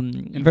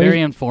 And very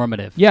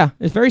informative. Yeah,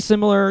 it's very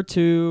similar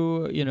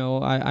to,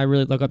 I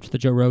really look up to the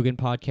Joe Rogan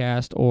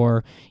podcast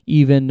or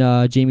even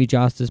Jamie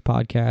Josta's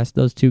podcast.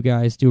 Those two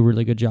guys do a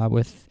really good job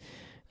with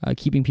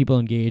keeping people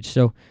engaged.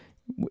 So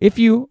if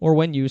you or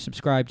when you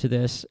subscribe to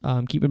this,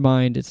 keep in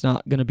mind it's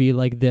not going to be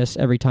like this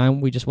every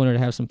time. We just wanted to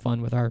have some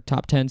fun with our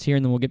top 10s here,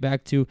 and then we'll get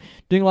back to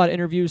doing a lot of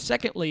interviews.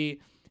 Secondly,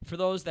 for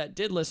those that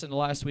did listen to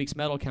last week's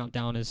Metal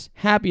Countdown, as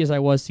happy as I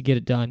was to get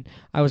it done,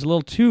 I was a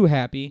little too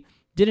happy.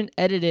 Didn't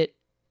edit it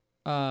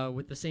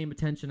with the same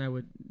attention I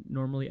would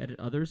normally edit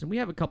others. And we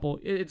have a couple.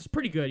 It's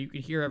pretty good. You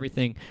can hear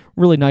everything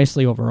really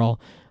nicely overall.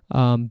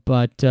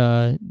 But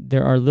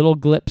there are little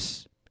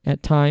glips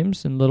at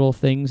times and little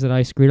things that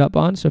I screwed up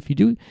on. So if you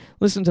do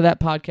listen to that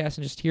podcast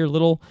and just hear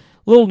little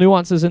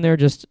nuances in there,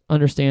 just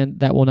understand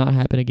that will not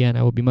happen again.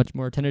 I will be much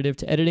more attentive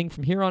to editing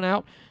from here on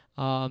out.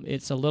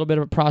 It's a little bit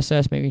of a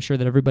process, making sure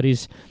that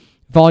everybody's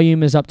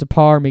volume is up to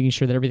par, making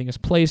sure that everything is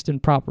placed in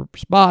proper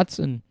spots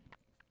and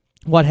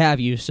what have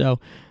you. So,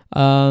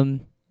 I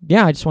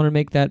just want to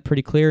make that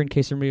pretty clear in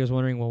case anybody was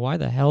wondering, well, why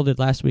the hell did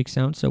last week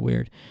sound so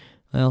weird?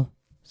 Well,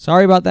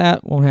 sorry about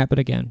that. Won't happen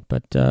again.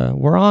 But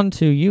we're on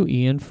to you,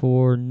 Ian,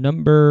 for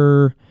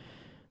number,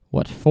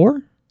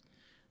 4?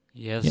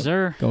 Yes, Yep.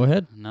 sir. Go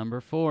ahead.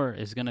 Number 4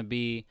 is going to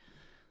be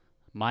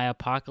My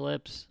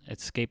Apocalypse,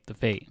 Escape the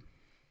Fate.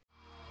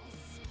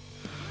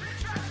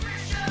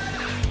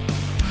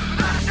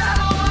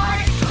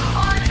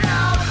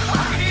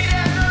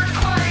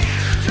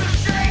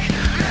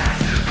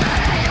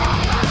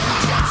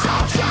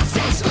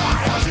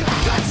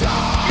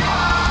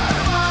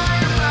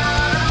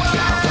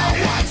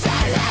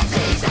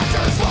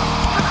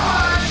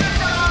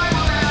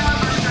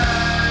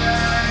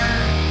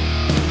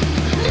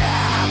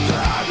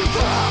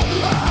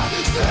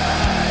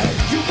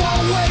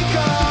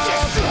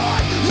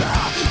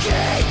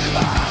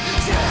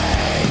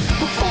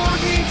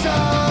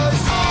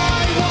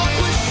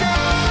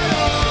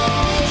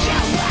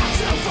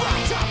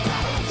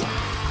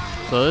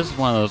 So this is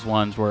one of those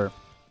ones where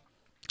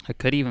it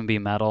could even be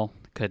metal,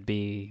 could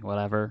be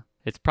whatever.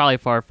 It's probably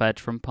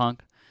far-fetched from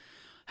punk.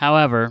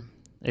 However,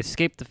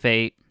 Escape the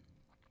Fate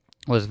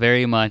was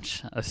very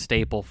much a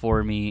staple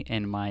for me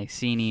in my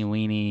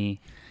weenie,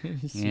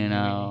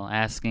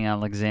 Asking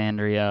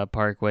Alexandria,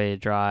 Parkway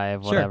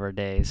Drive, Sure. whatever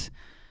days.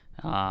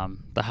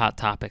 The Hot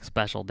Topic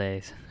special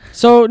days.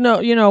 So,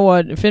 no, you know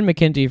what? Finn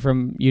McKenty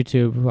from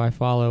YouTube, who I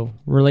follow,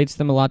 relates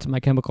them a lot to My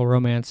Chemical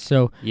Romance.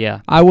 So Yeah.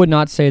 I would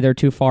not say they're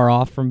too far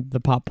off from the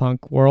pop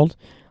punk world.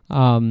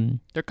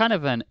 They're kind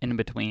of an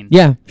in-between.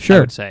 Yeah, sure. I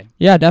would say.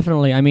 Yeah,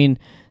 definitely. I mean,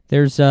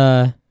 there's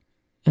and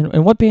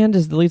what band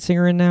is the lead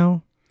singer in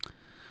now?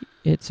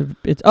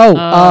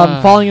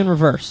 Falling in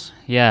Reverse.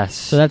 Yes.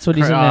 So that's what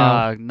he's in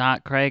now.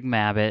 Not Craig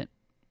Mabbitt.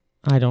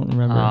 I don't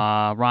remember.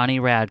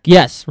 Ronnie Radke.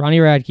 Yes, Ronnie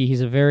Radke.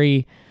 He's a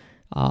very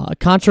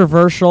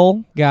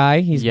controversial guy.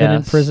 He's been in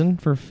Yes. prison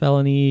for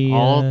felony.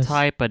 All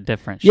type of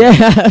different shit.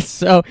 Yeah.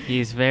 So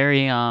He's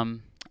very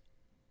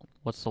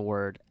what's the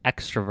word?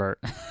 Extrovert.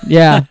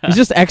 yeah, he's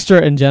just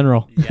extra in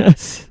general.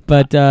 Yes.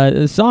 But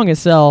the song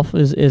itself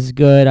is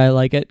good. I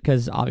like it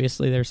because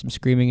obviously there's some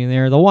screaming in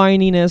there. The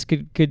whininess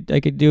I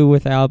could do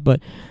without, but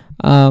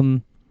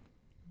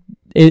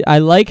I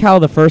like how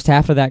the first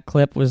half of that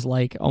clip was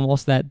like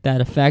almost that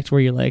effect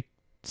where you're like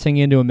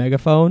singing into a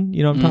megaphone.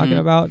 You know what I'm talking Mhm.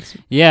 about?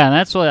 Yeah, and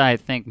that's what I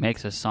think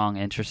makes a song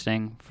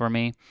interesting for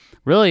me.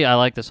 Really, I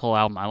like this whole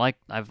album.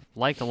 I've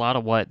liked a lot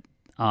of what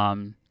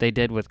they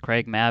did with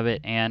Craig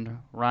Mabbitt and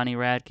Ronnie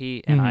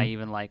Radke, and I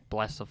even like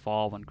Bless the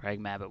Fall when Craig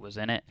Mabbitt was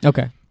in it.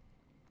 Okay.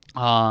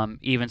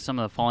 Even some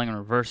of the Falling in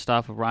Reverse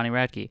stuff of Ronnie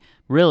Radke.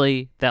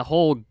 Really, that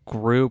whole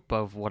group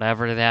of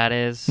whatever that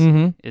is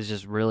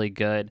just really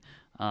good.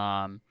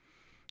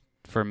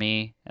 For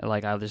me,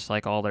 like I just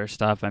like all their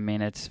stuff. I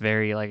mean, it's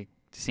very like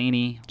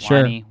sceney,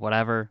 Sure. whiny,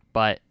 whatever,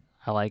 but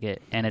I like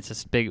it, and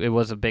it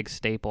was a big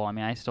staple. I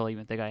mean, I still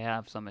even think I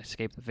have some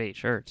Escape the Fate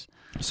shirts.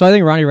 So I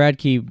think Ronnie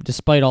Radke,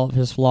 despite all of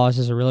his flaws,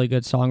 is a really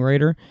good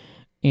songwriter,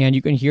 and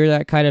you can hear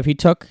that kind of. He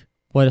took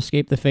what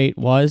Escape the Fate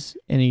was,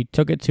 and he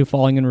took it to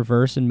Falling in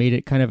Reverse and made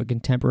it kind of a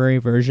contemporary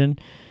version.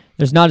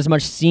 There's not as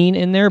much scene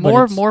in there,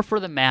 but More for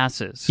the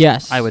masses.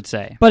 Yes. I would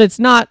say. but it's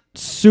not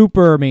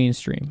super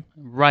mainstream.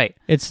 Right.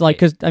 It's like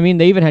because I mean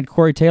they even had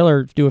Corey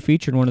Taylor do a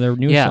feature in one of their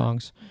new Yeah.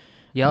 songs.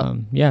 Yep.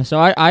 Yeah, so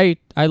I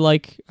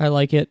like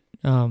it.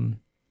 I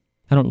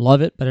don't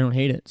love it, but I don't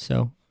hate it.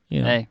 So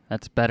You know, Hey,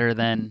 that's better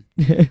than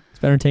it's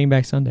better than Taking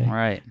Back Sunday.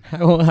 right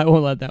I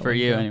won't let that for one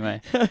you go.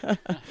 anyway.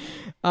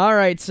 All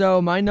right,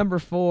 so my number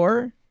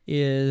 4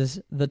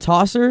 is the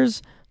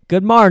Tossers.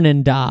 Good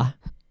morning, da.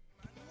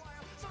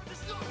 So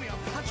just look me up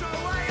and throw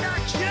away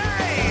that key.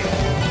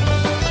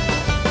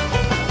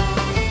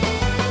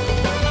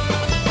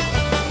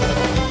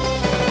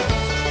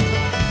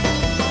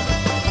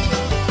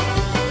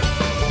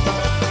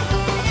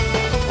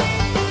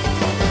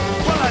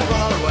 Well, I'd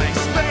rather away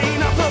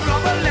Spain up a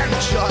rubber lamp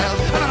child.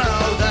 And I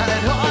know that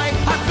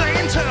I've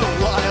been too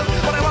wild.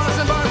 But I was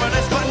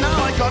environmentalist, but now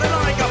I got it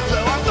like a flu.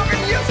 I'm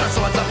fucking useless,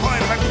 so what's the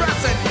point of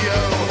impressing you?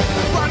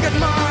 Well, good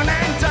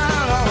morning,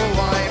 down, oh,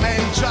 I'm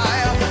in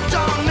jail.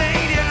 Don't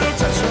need you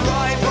to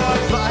try for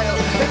bail.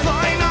 If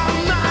I'm not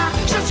mad,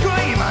 just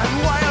scream and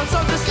wail. So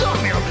just lock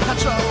me up and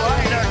throw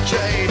away the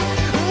key.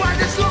 Well,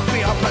 just lock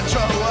me up and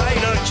throw away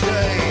the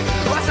key.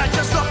 What's that?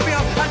 Just lock me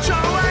up and throw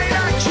away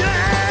the key.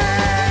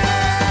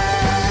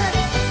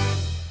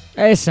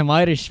 Hey, some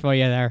Irish for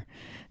you there.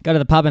 Go to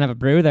the pub and have a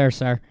brew there,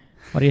 sir.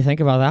 What do you think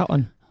about that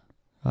one?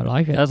 I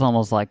like it. That's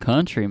almost like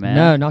country, man.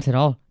 No, not at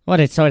all.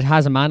 What? So it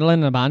has a mandolin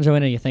and a banjo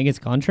in it. You think it's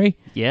country?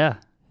 Yeah.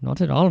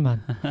 Not at all,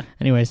 man.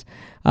 Anyways,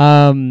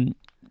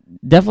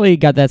 definitely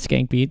got that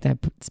skank beat. That,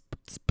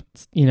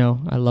 you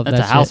know, I love That's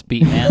that. a house shit.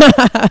 beat, man.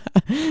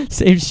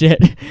 Same shit.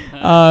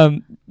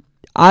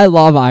 I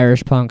love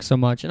Irish punk so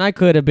much, and I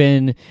could have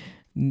been,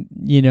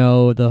 you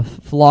know, the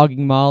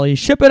Flogging Molly,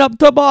 ship it up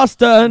to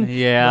Boston.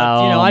 Yeah.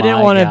 But, you know, oh I didn't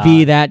my want to God.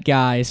 be that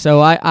guy,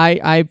 so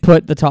I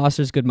put the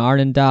Tossers. Good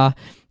morning, da.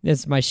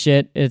 It's my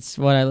shit. It's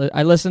what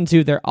I listen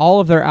to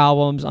all of their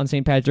albums on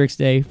St. Patrick's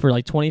Day for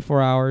like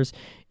 24 hours.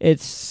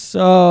 It's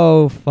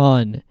so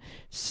fun.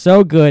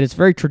 So good. It's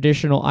very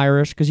traditional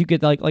Irish because you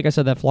get like I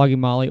said, that Flogging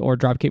Molly or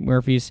Dropkick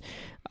Murphys.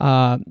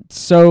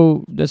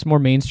 So that's more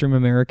mainstream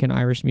American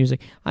Irish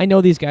music. I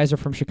know these guys are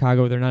from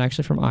Chicago. They're not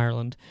actually from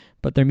Ireland,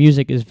 but their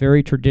music is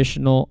very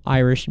traditional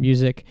Irish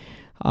music.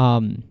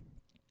 The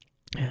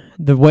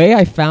way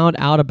I found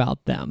out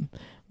about them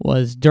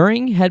was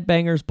during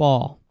Headbangers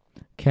Ball.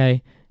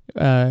 Okay.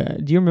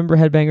 Do you remember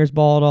Headbangers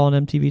Ball at all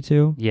on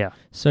MTV2? Yeah.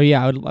 So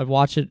yeah, I'd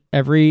watch it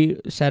every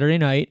Saturday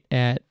night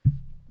at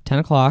 10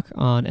 o'clock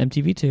on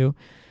MTV2.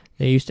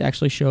 They used to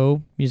actually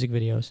show music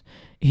videos.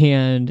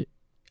 And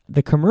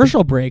the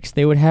commercial breaks,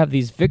 they would have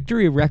these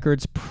Victory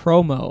Records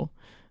promo,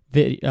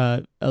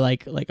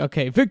 like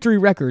okay, Victory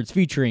Records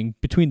featuring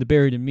Between the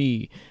Buried and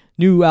Me,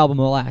 new album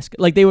Alaska.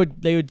 Like they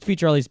would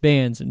feature all these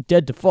bands and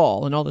Dead to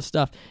Fall and all this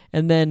stuff.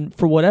 And then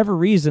for whatever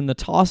reason, the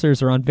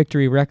Tossers are on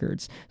Victory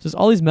Records. So it's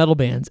all these metal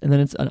bands, and then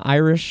it's an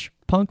Irish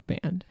punk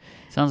band.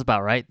 Sounds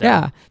about right there.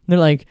 Yeah. And they're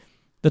like,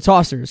 the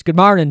Tossers, good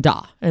morning,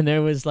 da. And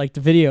there was like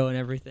the video and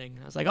everything.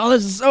 I was like, oh,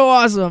 this is so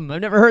awesome.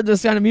 I've never heard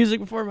this kind of music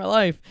before in my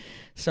life.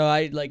 So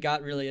I like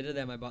got really into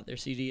them. I bought their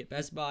CD at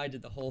Best Buy,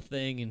 did the whole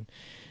thing, and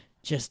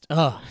just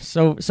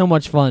so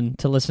much fun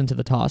to listen to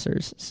the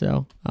Tossers.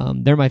 So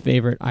they're my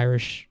favorite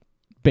Irish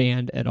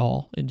band at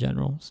all in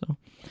general. So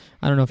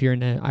I don't know if you're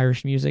into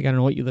Irish music. I don't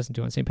know what you listen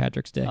to on St.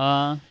 Patrick's Day.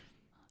 I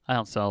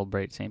don't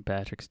celebrate St.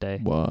 Patrick's Day.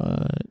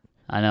 What?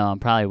 I know, I'm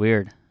probably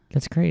weird.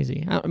 That's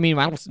crazy. I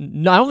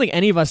don't think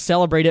any of us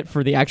celebrate it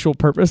for the actual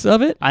purpose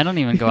of it. I don't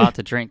even go out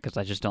to drink because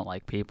I just don't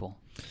like people.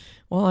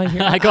 Well, I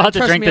hear I go out to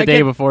trust drink me, the I day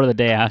get- before the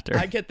day after.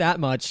 I get that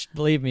much,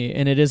 believe me,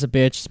 and it is a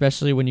bitch,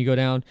 especially when you go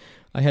down.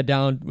 I head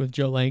down with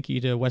Joe Lanky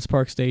to West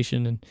Park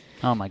Station, and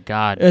Oh my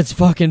God. it's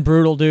fucking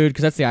brutal, dude,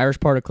 because that's the Irish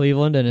part of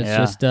Cleveland, and it's Yeah.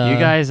 just... you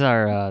guys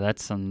are,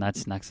 that's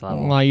next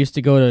level. Well, I used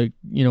to go to,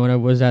 when I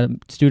was a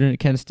student at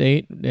Kent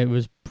State, it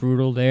was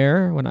brutal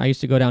there. When I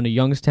used to go down to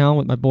Youngstown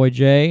with my boy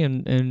Jay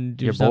and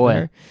do Your stuff boy.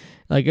 there.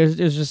 Like, it's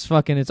just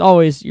fucking... It's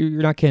always...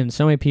 You're not kidding.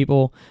 So many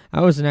people... I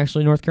was in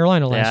actually North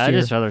Carolina last Yeah, year.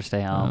 I'd just rather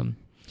stay home.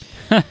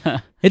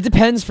 It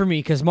depends for me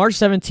because March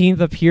 17th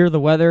up here, the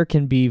weather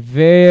can be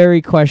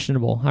very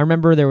questionable. I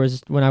remember there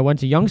was, when I went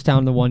to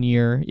Youngstown the one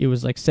year, it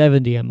was like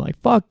 70. I'm like,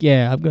 fuck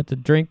yeah, I've got to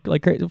drink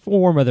like crazy.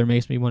 Warm weather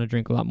makes me want to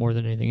drink a lot more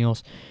than anything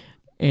else.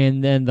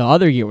 And then the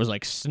other year was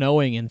like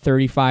snowing and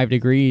 35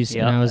 degrees.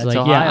 Yep, and I was that's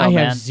like, Ohio, I have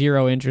man.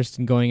 zero interest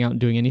in going out and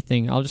doing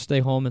anything. I'll just stay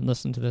home and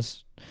listen to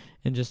this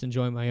and just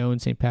enjoy my own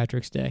St.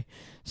 Patrick's Day.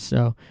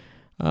 So,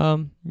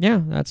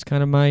 yeah, that's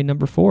kind of my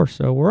number 4.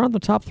 So we're on the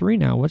top 3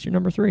 now. What's your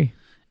number 3?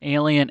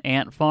 Alien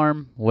Ant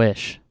Farm,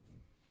 Wish.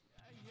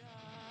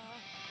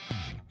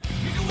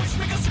 Make a wish,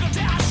 make a single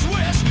dash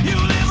wish. You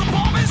live the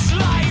pompous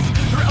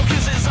life. Road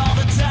kisses all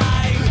the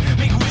time.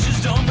 Make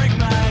wishes, don't break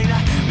mine.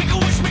 Make a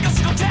wish, make a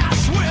single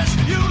dash wish.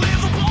 You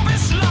live the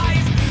pompous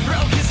life.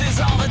 Road kisses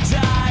all the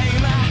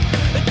time.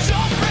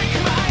 Don't break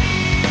mine.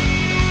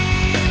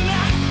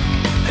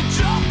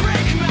 Don't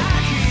break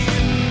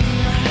mine.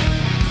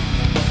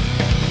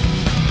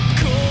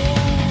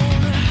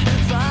 Cold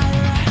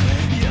fire,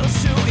 you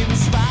to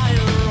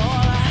inspire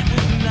all.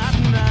 Not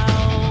now.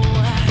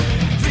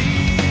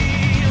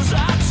 These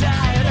are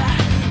tired.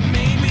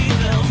 Maybe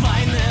they'll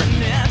find their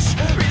niche.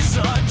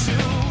 Resort to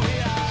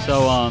So,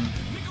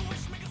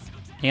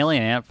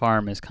 Alien Ant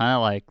Farm is kind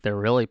of like they're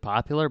really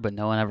popular, but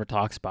no one ever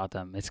talks about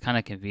them. It's kind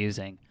of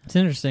confusing. It's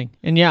interesting.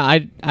 And yeah,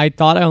 I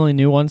thought I only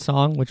knew one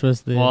song, which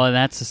was the Well, and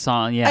that's the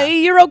song. Yeah.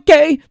 Hey, you're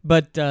okay.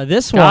 But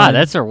this God, one,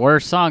 that's their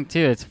worst song too.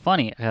 It's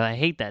funny. I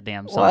hate that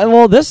damn song.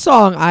 well, this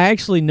song, I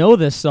actually know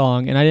this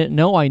song, and I didn't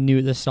know I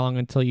knew this song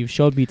until you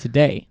showed me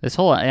today. This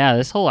whole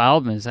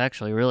album is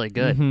actually really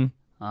good. Mhm.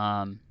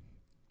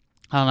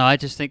 I don't know. I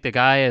just think the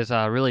guy is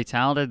really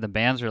talented. The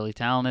band's really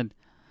talented,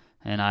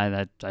 and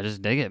I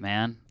just dig it,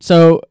 man.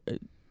 So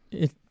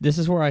this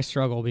is where I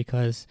struggle,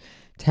 because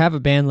to have a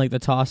band like the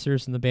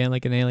Tossers and the band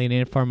like an Alien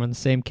Ant Farm on the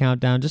same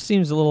countdown just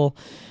seems a little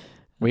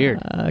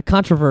Weird.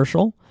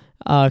 controversial,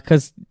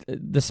 because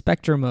the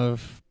spectrum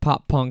of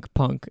pop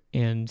punk,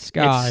 and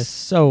ska is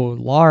so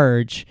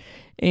large.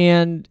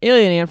 And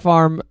Alien Ant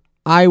Farm,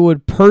 I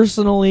would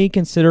personally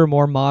consider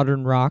more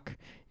modern rock,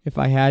 if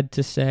I had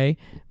to say.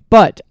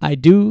 But I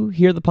do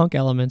hear the punk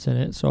elements in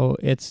it, so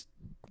it's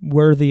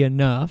worthy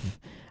enough.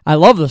 I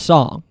love the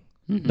song.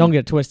 Mhm. Don't get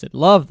it twisted.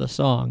 Love the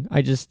song.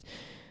 I just,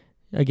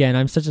 again,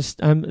 I'm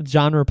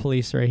genre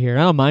police right here.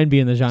 I don't mind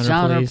being the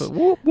genre police.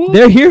 Whoop, whoop.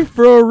 They're here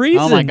for a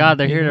reason. Oh my God,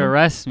 they're you here to know?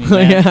 arrest me.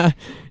 Man. Yeah.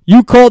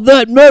 You called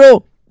that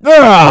metal?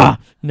 Ah!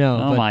 No.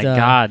 Oh but, my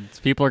God,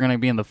 people are gonna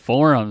be in the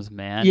forums,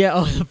 man.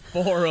 Yeah, the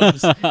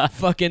forums.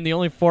 Fucking the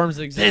only forums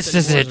that exist.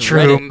 This anymore isn't is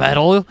true Reddit.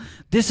 metal.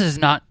 This is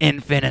not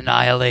Infant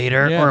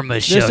Annihilator Yeah. or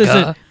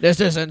Meshuggah. This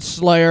isn't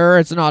Slayer.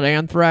 It's not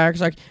Anthrax.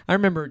 Like, I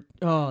remember.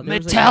 Oh, there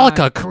was a guy-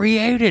 Metallica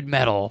created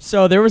metal.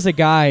 So there was a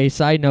guy,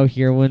 side note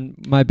here, when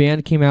my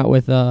band came out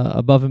with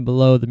Above and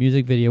Below, the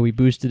music video, we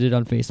boosted it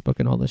on Facebook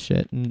and all this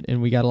shit,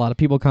 and we got a lot of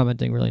people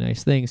commenting really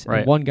nice things. Right.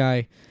 And one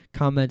guy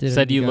commented,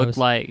 Said and he you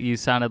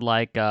goes, sounded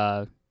like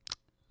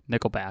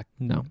Nickelback.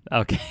 No.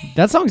 Okay.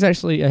 That song's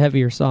actually a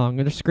heavier song,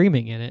 and they're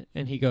screaming in it.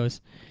 And he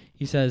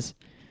says,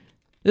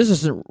 this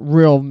isn't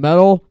real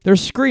metal.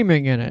 There's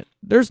screaming in it.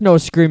 There's no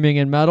screaming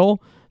in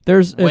metal.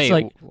 It's Wait,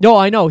 like, no,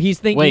 I know. He's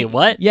thinking. Wait,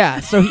 what? Yeah,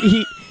 so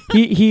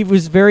he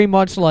was very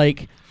much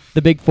like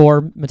the big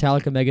four,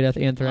 Metallica,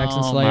 Megadeth, Anthrax,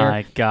 and Slayer. Oh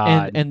my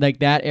God. And like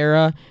that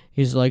era,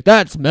 he's like,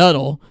 that's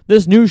metal.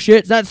 This new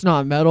shit, that's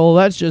not metal.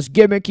 That's just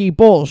gimmicky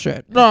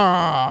bullshit.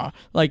 Ah!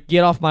 Like,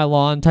 get off my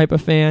lawn type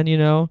of fan, you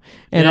know?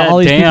 And Yeah, all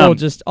these damn.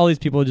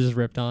 people just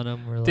ripped on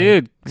him. We're like,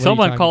 Dude, what are you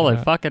someone talking call a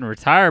about? fucking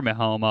retirement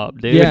home up,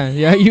 dude.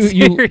 Yeah, you've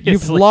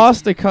Seriously.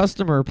 lost a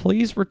customer.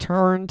 Please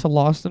return to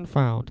Lost and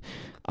Found.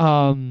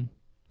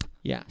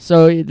 Yeah,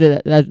 so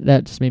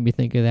that just made me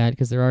think of that,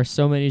 because there are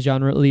so many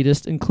genre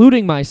elitists,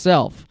 including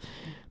myself.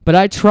 But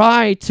I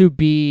try to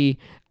be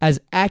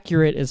as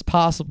accurate as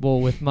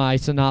possible with my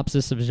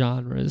synopsis of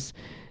genres.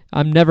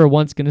 I'm never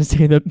once going to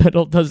say that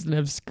metal doesn't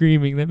have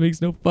screaming. That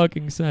makes no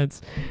fucking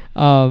sense.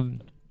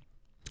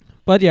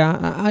 But yeah,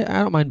 I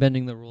don't mind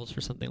bending the rules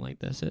for something like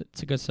this.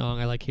 It's a good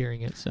song. I like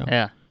hearing it. So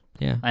Yeah.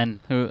 yeah.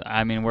 And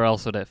where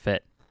else would it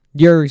fit?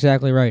 You're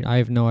exactly right. I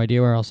have no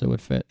idea where else it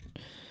would fit.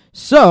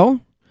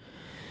 So,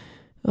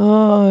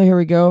 here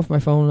we go. If my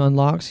phone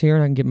unlocks here,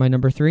 and I can get my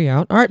number 3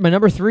 out. All right, my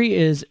number 3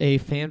 is a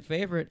fan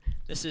favorite.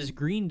 This is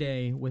Green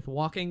Day with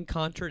Walking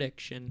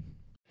Contradiction.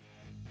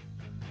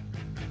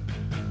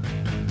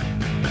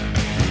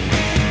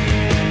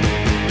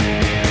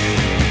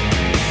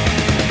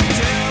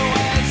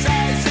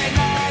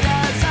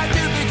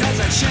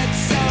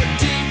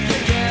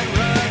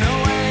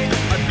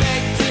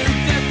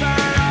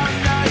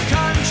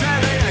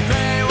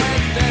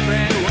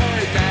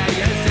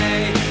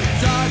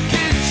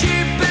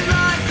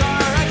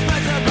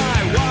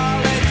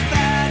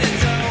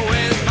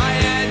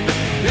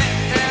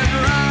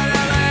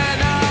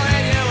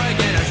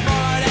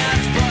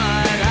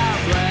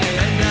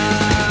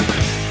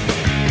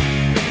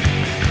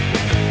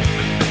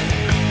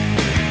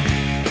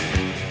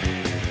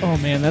 Oh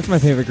man, that's my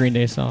favorite Green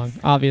Day song.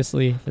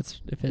 Obviously,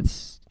 if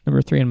it's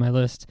number 3 on my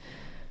list,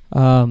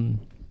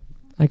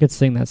 I could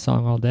sing that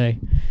song all day.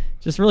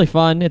 Just really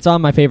fun. It's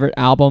on my favorite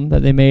album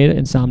that they made,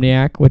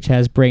 Insomniac, which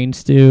has Brain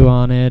Stew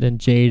on it, and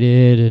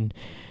Jaded,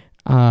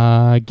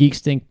 and Geek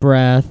Stink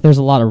Breath. There's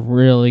a lot of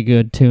really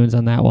good tunes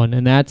on that one,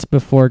 and that's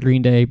before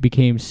Green Day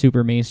became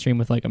super mainstream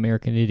with like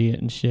American Idiot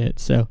and shit.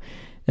 So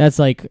that's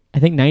like, I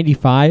think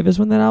 95 is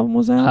when that album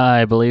was out.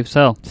 I believe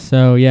so.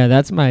 So yeah,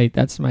 that's my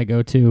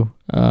go-to.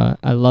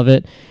 I love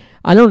it.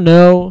 I don't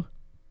know.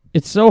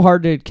 It's so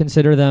hard to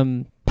consider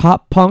them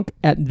pop punk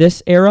at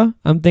this era.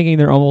 I'm thinking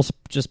they're almost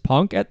just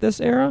punk at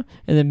this era,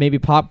 and then maybe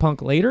pop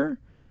punk later.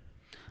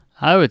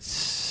 I would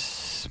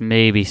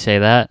maybe say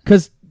that.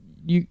 Because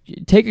you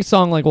take a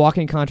song like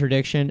Walking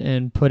Contradiction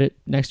and put it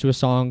next to a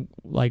song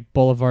like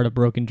Boulevard of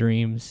Broken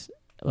Dreams,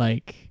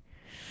 like,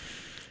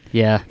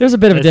 Yeah. there's a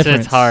bit of a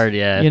difference. It's hard,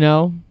 yeah. You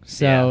know?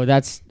 So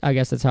Yeah. I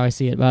guess that's how I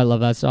see it. But I love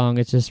that song.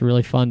 It's just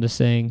really fun to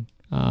sing.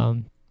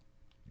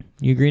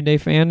 You a Green Day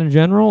fan in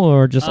general,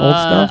 or just old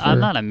stuff? I'm or-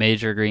 not a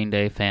major Green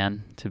Day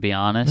fan, to be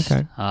honest.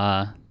 Okay.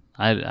 I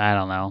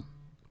don't know.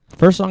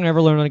 First song I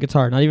ever learned on a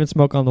guitar, not even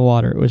Smoke on the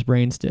Water. It was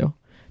Brain Stew.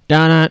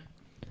 Donut.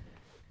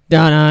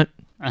 Donut.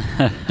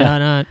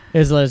 Donut.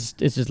 It's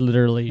just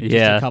literally just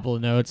Yeah. a couple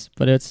of notes,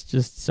 but it's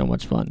just so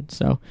much fun.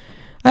 So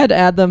I had to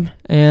add them,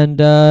 and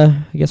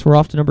I guess we're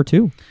off to number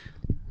 2.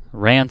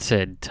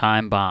 Rancid,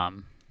 Time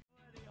Bomb.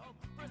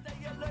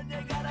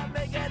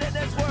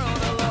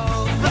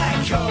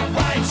 Black coat,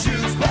 white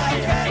shoes,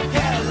 black hat,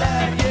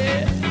 Cadillac,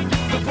 yeah.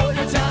 The boy's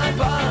a time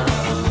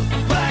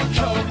bomb. Black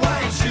coat,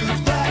 white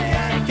shoes, black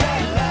hat,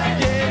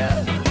 Cadillac,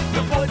 yeah.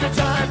 The boy's a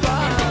time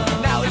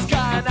bomb. Now he's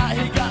gone out,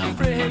 he got a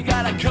free, he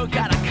got a coat,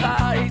 got a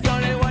car. He's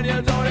 21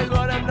 years old, he's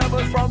running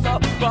numbers from the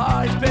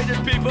bar. He's paid his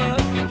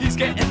people, he's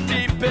getting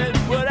deep in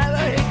whatever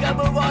he can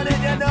move on, and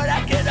you know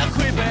that kid's a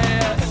creepy.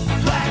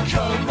 Black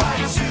coat,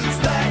 white shoes,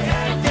 black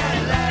hat,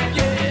 Cadillac,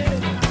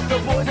 yeah. The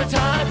boy's a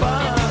time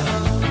bomb.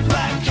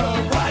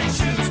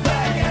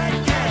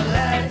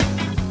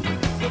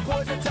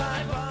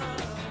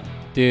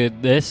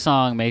 Dude, this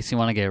song makes me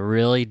want to get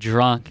really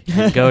drunk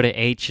and go to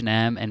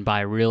H&M and buy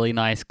really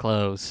nice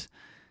clothes.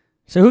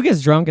 So who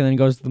gets drunk and then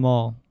goes to the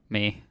mall?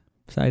 Me.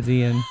 Besides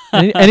Ian.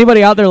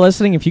 Anybody out there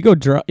listening, if you get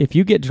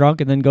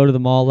drunk and then go to the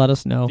mall, let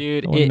us know.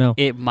 Dude, I wanna know.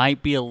 it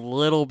might be a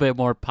little bit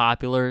more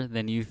popular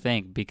than you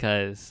think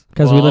because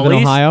we live in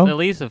Ohio? At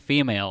least the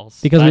females.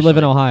 Because we live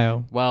in especially.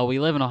 Ohio. Well, we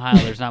live in Ohio.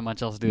 There's not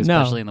much else to do,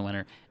 No. especially in the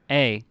winter.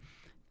 A.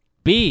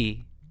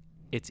 B.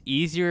 It's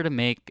easier to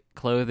make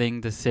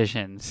clothing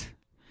decisions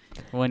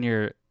when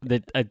you're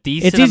a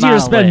decent It's easier to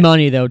amount spend lit.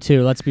 money, though,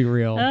 too. Let's be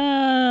real.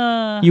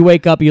 Uh, You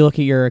wake up, you look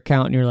at your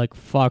account, and you're like,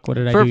 fuck, what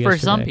did I do for yesterday?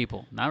 some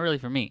people, not really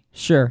for me.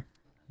 Sure.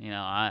 You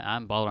know,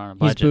 I'm baller on a He's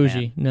budget.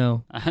 bougie. Man.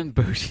 No. I'm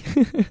bougie.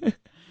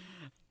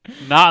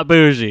 Not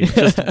bougie,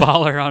 just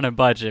baller on a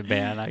budget,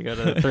 man. I go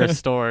to the thrift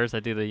stores. I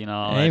do the,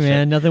 all Hey, that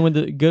man, nothing with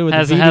good with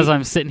shit. the As VD.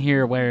 I'm sitting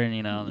here wearing,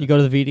 You go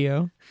to the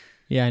VDO?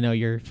 Yeah, I know,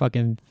 your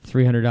fucking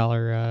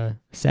 $300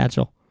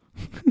 satchel.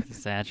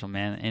 satchel,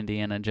 man.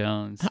 Indiana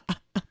Jones.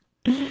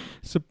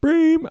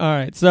 Supreme. All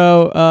right.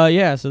 So,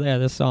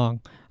 this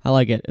song. I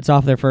like it. It's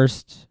off their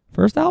first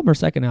album or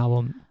second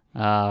album.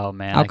 Oh,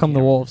 man. Out Come the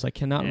can't- Wolves. I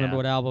cannot remember Yeah.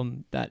 what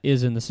album that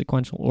is in the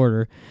sequential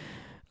order.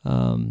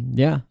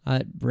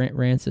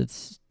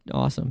 Rancid's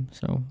awesome.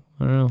 So,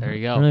 I don't know. There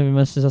you go. I don't even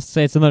much to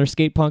say. It's another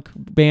skate punk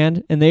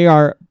band, and they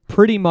are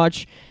pretty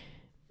much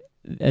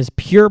as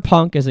pure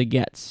punk as it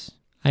gets.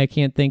 I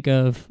can't think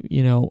of,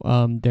 their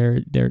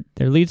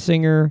lead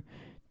singer,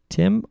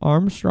 Tim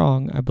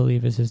Armstrong, I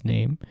believe is his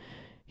name.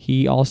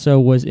 He also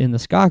was in the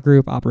ska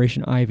group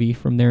Operation Ivy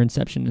from their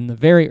inception in the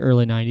very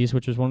early 90s,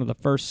 which was one of the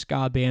first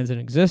ska bands in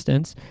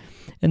existence.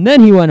 And then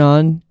he went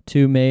on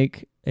to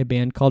make a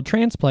band called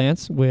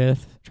Transplants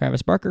with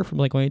Travis Barker from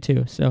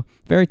Blink-182. So,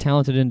 very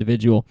talented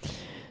individual.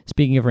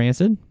 Speaking of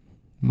Rancid,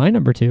 my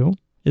number 2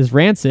 is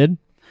Rancid,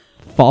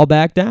 Fall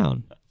Back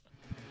Down.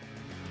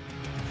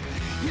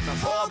 If I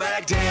fall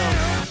back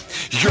down,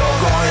 you're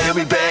gonna hit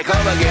me back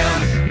up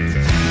again.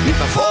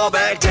 If I fall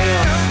back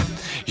down,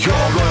 you're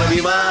gonna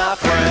be my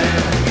friend.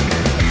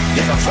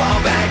 If I fall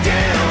back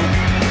down,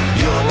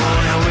 you're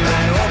gonna help me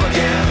back up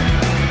again.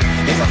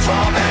 If I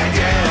fall back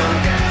down,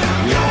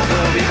 you're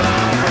gonna be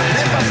my friend.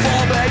 If I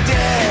fall back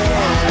down,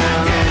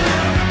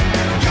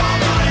 you're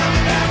gonna help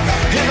me back up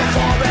again. If I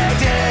fall back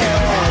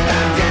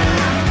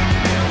down,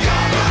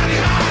 you're gonna be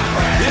my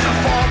friend. If I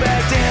fall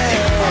back down,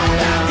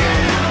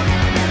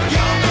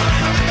 you're gonna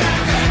help me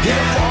back up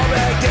again.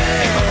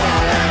 If I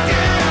fall back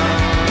down,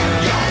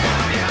 you're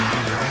gonna be my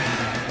friend.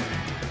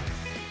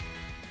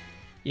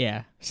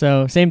 Yeah,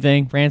 so same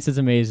thing. Rancid's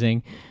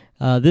amazing.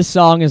 This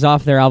song is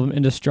off their album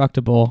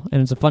Indestructible,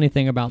 and it's a funny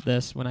thing about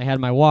this. When I had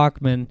my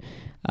Walkman,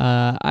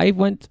 I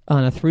went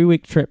on a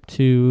 3-week trip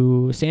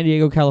to San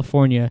Diego,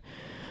 California,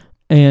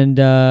 and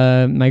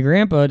my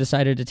grandpa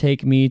decided to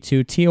take me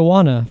to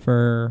Tijuana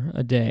for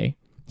a day.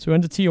 So we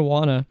went to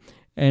Tijuana,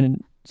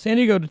 and San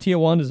Diego to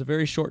Tijuana is a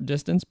very short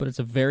distance, but it's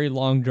a very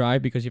long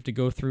drive because you have to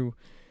go through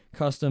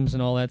customs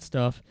and all that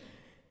stuff.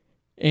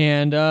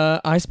 And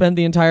I spent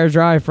the entire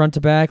drive front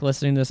to back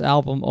listening to this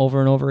album over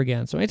and over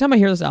again. So anytime I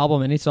hear this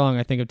album, any song,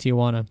 I think of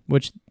Tijuana,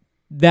 which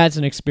that's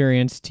an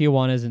experience.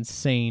 Tijuana is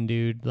insane,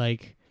 dude.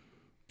 Like,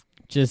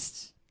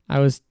 I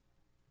was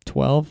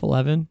 12,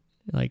 11.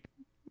 Like,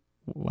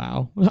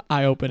 wow.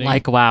 Eye-opening.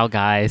 Like, wow,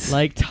 guys.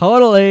 Like,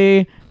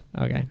 totally.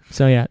 Okay.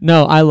 So, yeah.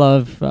 No, I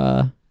love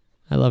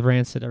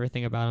Rancid.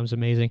 Everything about him is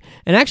amazing.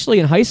 And actually,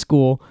 in high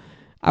school,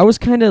 I was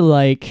kind of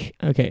like,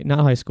 okay, not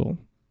high school.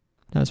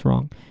 That's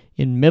wrong.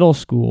 In middle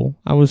school,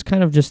 I was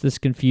kind of just this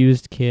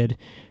confused kid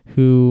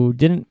who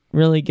didn't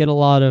really get a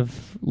lot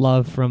of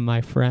love from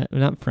my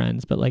not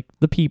friends, but like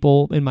the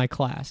people in my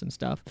class and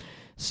stuff.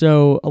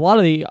 So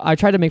I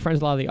tried to make friends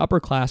with a lot of the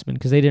upperclassmen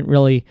because they didn't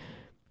really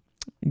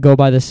go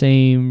by the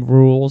same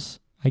rules,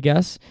 I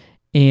guess.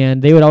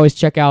 And they would always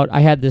check out.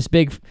 I had this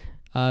big,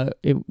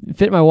 it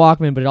fit my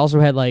Walkman, but it also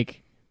had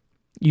like,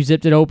 you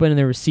zipped it open and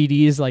there were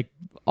CDs, like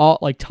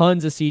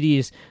tons of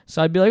CDs.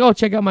 So I'd be like, oh,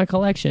 check out my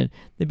collection.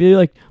 They'd be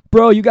like,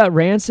 bro, you got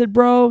Rancid,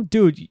 bro?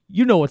 Dude,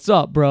 you know what's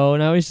up, bro.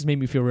 And it always just made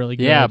me feel really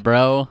good. Yeah,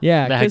 bro.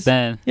 Yeah, Back 'cause-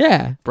 then.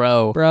 Yeah.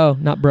 Bro. Bro,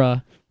 not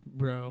bruh.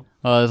 Bro.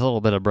 Oh, there's a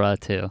little bit of bruh,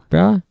 too.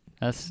 Bruh?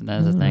 That's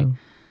the thing.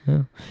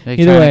 Yeah. They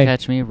Either trying way. to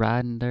catch me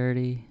riding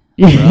dirty.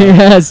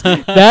 Yes,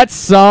 that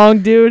song,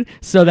 dude.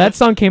 So that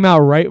song came out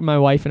right when my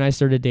wife and I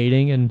started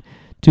dating in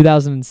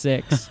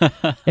 2006,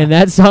 and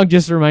that song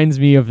just reminds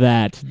me of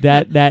that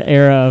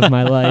era of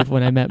my life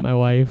when I met my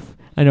wife.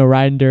 I know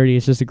 "Riding Dirty"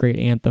 is just a great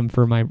anthem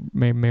for my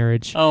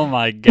marriage. Oh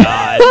my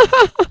god.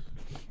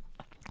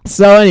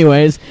 So,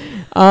 anyways,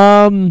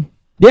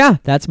 yeah,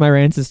 that's my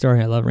Rancid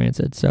story. I love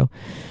Rancid. So,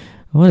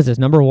 what is this?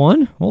 Number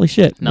 1? Holy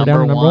shit! We're down to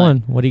Number number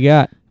 1. What do you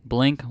got?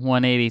 Blink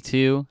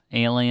 182,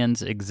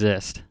 Aliens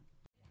Exist.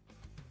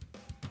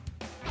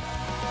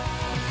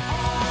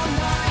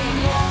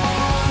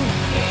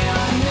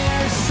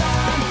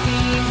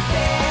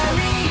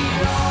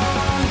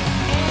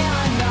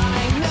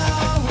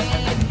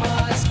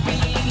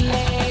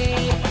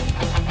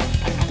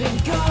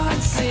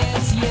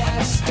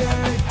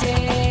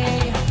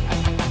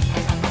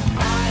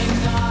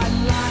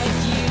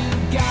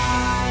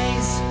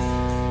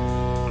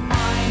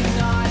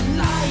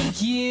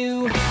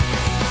 You.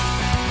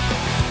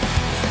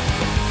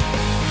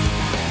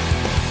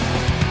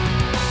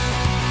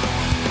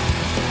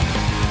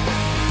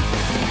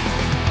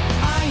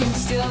 I am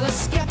still a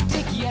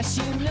skeptic, yes,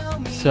 you know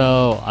me.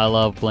 So I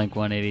love Blink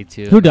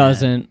 182. Who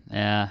doesn't?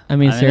 Yeah. I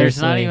mean, there's not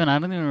seriously. even. I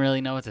don't even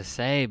really know what to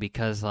say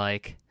because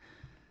like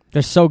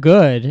They're so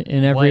good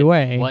in every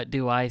way. What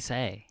do I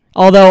say?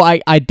 Although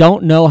I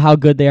don't know how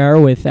good they are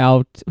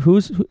without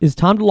is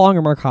Tom DeLonge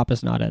or Mark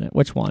Hoppus not in it?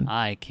 Which one?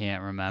 I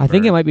can't remember. I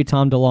think it might be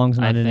Tom DeLonge's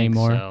I not in think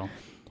anymore. So.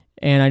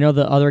 And I know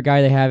the other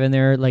guy they have in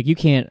there, like you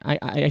can't.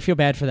 I feel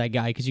bad for that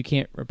guy because you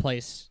can't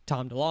replace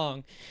Tom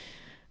DeLonge.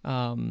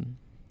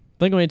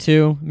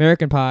 Blink-182,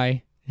 American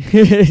Pie.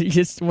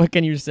 Just what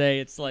can you say?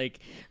 It's like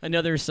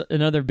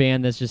another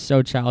band that's just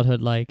so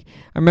childhood like.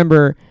 I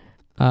remember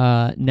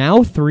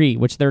Now 3,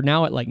 which they're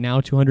now at like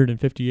now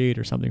 258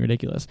 or something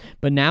ridiculous.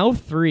 But Now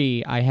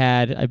 3,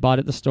 I bought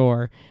at the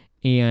store,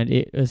 and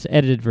it was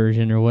edited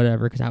version or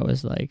whatever because I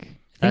was like.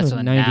 That's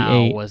when when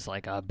Now was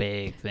like a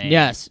big thing.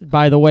 Yes.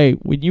 By the way,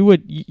 when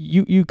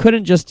you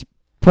couldn't just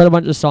put a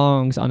bunch of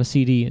songs on a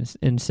CD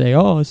and say,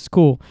 "Oh, this is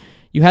cool."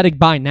 You had to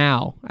buy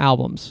Now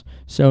albums.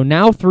 So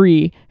Now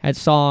 3 had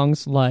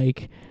songs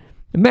like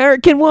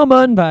 "American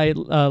Woman" by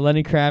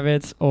Lenny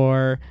Kravitz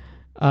or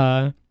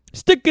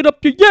 "Stick It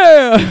Up to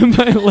Yeah"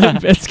 by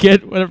Limp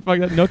Bizkit. Whatever fuck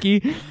that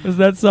Nookie was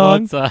that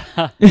song.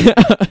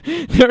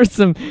 There was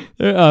some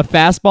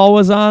Fastball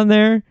was on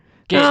there.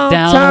 Get Don't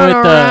down turn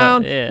with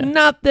around. the yeah.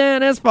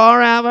 Nothing is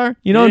forever.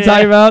 You know what I'm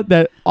talking about?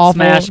 That awful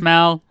Smash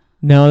Mouth,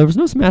 No, there was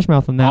no Smash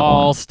Mouth on that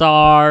All one.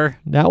 Star.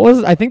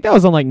 I think that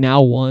was on like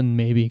Now 1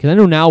 maybe, because I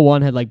know Now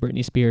 1 had like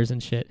Britney Spears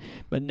and shit.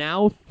 But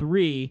Now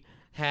 3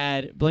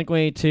 had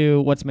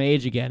Blink-182, What's My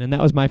Age Again, and that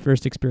was my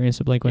first experience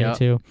with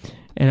Blink-182.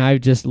 And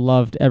I've just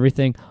loved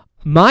everything.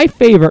 My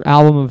favorite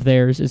album of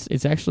theirs is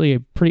it's actually a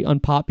pretty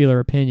unpopular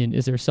opinion,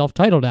 is their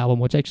self-titled album,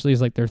 which actually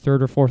is like their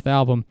third or fourth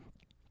album.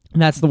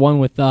 And that's the one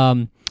with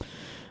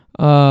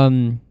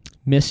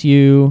Miss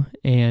You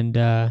and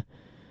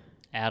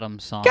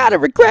Adam's song. Gotta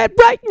Regret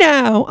Right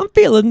Now. I'm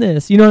feeling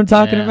this. You know what I'm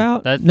talking Yeah,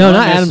 about? that- No, no,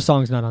 not this- Adam's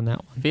song's not on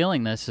that one.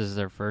 Feeling This is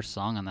their first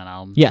song on that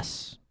album.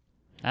 Yes.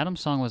 Adam's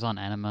song was on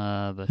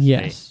Enema the State.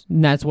 Yes.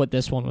 And that's what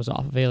this one was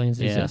off of, Aliens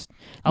Yeah. Exist.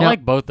 I Now-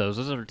 like both those.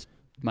 Those are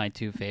my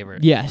two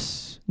favorites.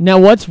 Yes. Now,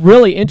 what's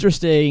really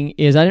interesting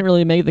is I didn't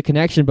really make the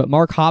connection, but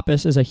Mark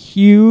Hoppus is a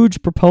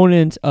huge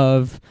proponent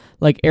of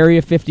like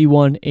Area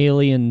 51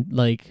 alien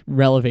like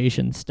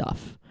relevation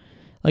stuff.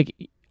 Like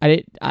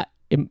I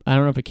don't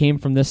know if it came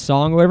from this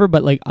song or whatever,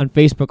 but like on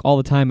Facebook all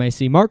the time I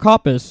see Mark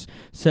Hoppus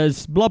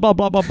says blah blah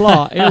blah blah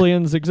blah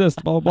aliens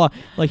exist blah blah blah.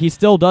 Like he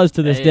still does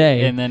to this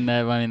day. And then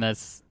I mean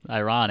that's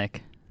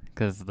ironic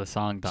because the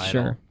song title.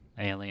 Sure.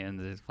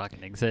 Aliens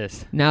fucking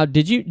exist. Now,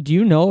 do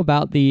you know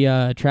about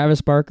the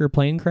Travis Barker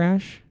plane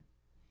crash?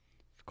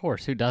 Of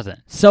course, who doesn't?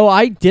 So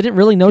I didn't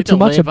really know You too to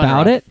much live under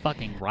about a it.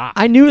 Fucking rock.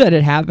 I knew that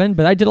it happened,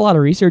 but I did a lot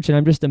of research, and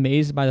I'm just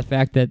amazed by the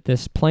fact that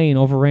this plane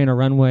overran a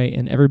runway,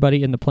 and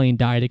everybody in the plane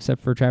died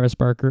except for Travis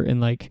Barker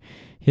and like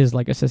his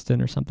like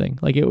assistant or something.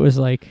 Like it was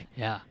like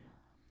yeah.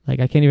 I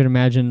can't even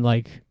imagine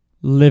like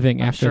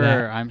living after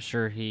that. I'm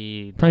sure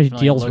he Probably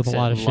definitely deals with looks a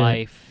lot at of shit.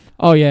 life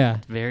Oh yeah.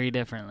 very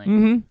differently.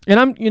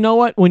 And you know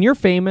what? When you're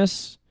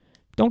famous,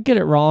 don't get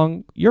it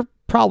wrong. You're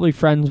probably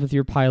friends with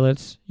your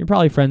pilots. You're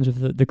probably friends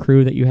with the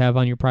crew that you have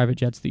on your private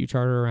jets that you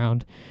charter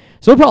around.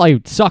 So it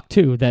probably sucked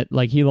too that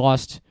like he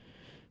lost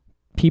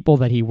people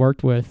that he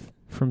worked with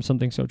from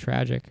something so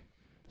tragic.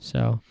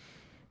 So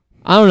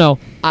I don't know.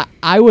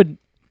 I would,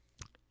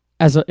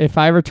 if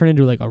I ever turn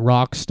into like a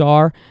rock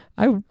star,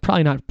 I would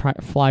probably not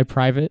fly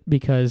private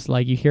because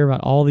like you hear about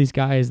all these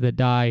guys that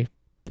die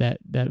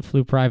that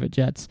flew private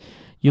jets.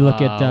 You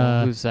look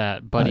at who's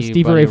that? Buddy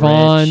Stevie Buddy Ray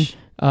Vaughan. Rich.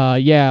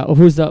 Yeah.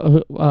 Who's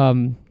the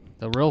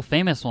The real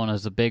famous one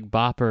is the Big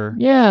Bopper.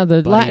 Yeah, the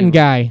Buddy- Latin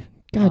guy.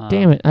 God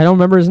damn it, I don't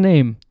remember his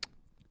name.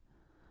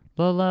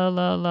 La la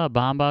la la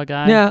Bamba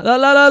guy. Yeah, la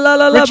la la la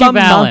la la. Richie bum,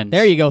 bum. Valens.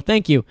 There you go.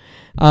 Thank you.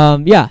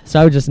 Yeah.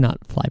 So I would just not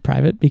fly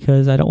private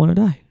because I don't want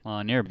to die. Well,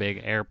 and you're a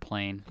big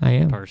airplane I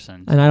am.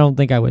 person. And I don't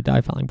think I would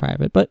die flying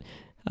private. But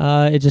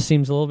It just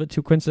seems a little bit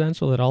too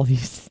coincidental that all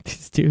these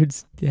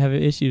dudes have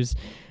issues.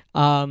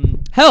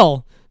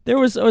 Hell, it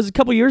was a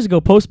couple years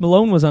ago, Post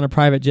Malone was on a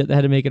private jet that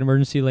had to make an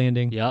emergency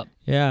landing. Yep.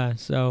 Yeah,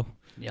 so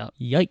Yep.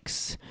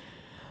 yikes.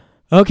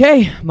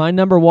 Okay, my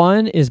number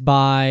one is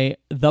by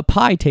The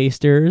Pie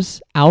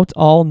Tasters, Out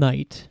All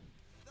Night.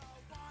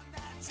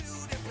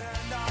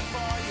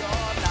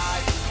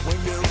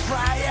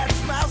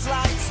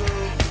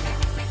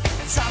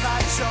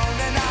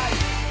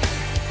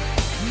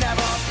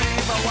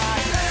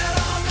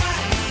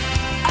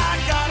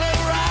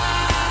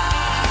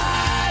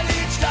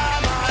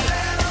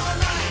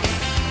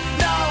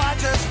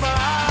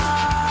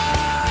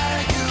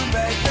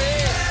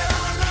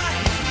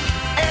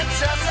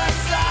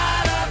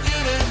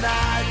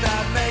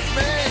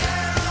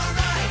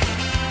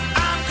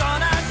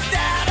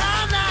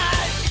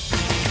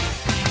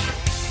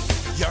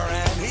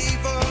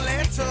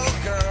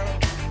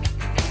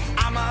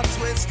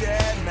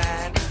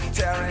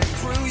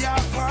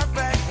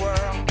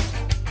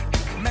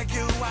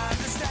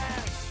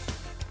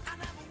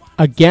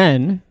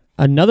 Again,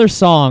 another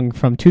song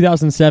from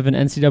 2007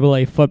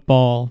 NCAA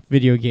football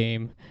video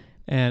game.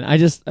 And I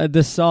just,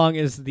 this song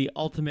is the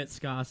ultimate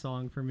ska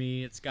song for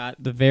me. It's got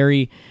the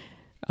very,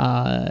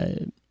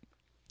 it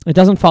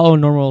doesn't follow a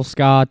normal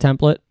ska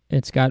template.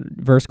 It's got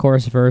verse,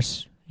 chorus,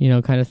 verse,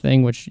 kind of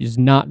thing, which is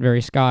not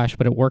very Scottish,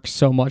 but it works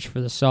so much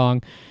for the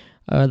song.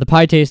 The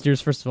Pie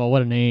Tasters, first of all,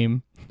 what a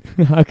name.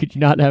 How could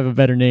you not have a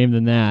better name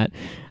than that?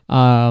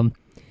 And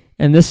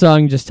this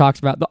song just talks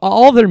about,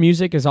 all of their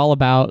music is all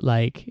about,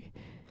 like,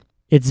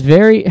 it's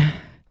very,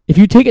 if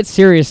you take it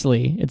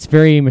seriously, it's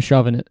very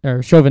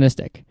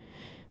chauvinistic.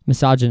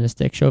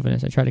 Misogynistic,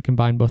 chauvinist. I try to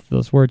combine both of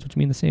those words, which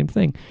mean the same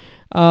thing.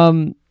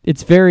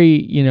 It's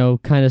very,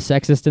 kind of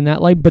sexist in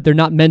that light, but they're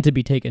not meant to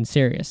be taken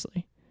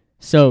seriously.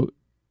 So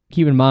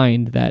keep in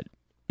mind that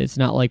it's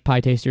not like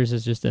Pie Tasters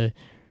is just a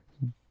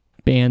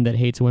band that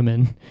hates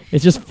women.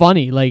 It's just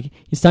funny. Like,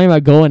 he's talking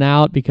about going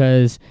out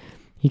because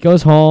he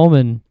goes home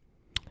and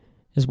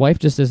his wife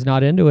just is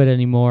not into it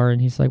anymore.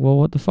 And he's like, well,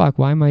 what the fuck?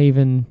 Why am I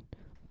even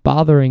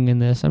bothering in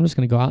this? I'm just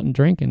going to go out and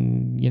drink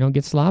and,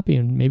 get sloppy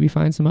and maybe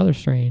find some other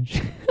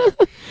strange.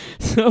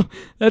 So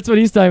that's what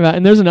he's talking about.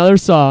 And there's another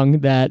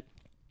song that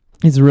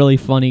is really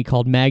funny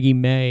called Maggie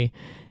May.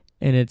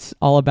 And it's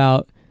all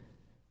about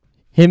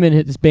him and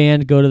his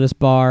band go to this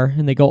bar,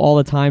 and they go all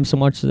the time, so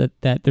much that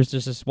there's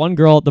just this one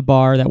girl at the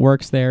bar that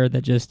works there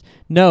that just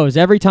knows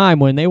every time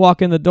when they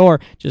walk in the door,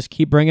 just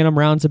keep bringing them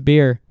rounds of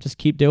beer. Just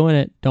keep doing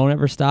it. Don't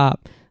ever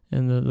stop.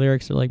 And the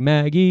lyrics are like,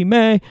 Maggie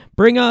May,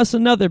 bring us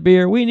another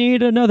beer. We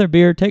need another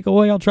beer. Take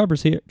away all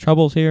troubles here. It's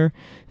Troubles? Like,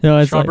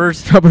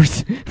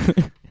 troubles.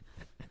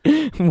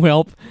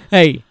 Welp.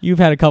 Hey, you've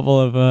had a couple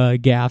of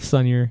gaffes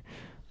on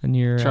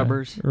your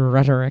Troubles.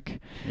 Rhetoric.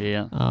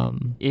 Yeah.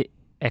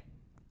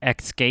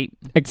 Escape.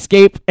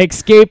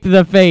 Escape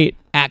the fate.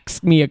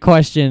 Ask me a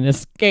question.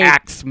 Escape.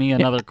 Ask me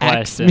another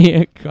question. Ask me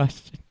a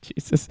question.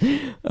 Jesus.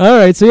 All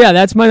right, so yeah,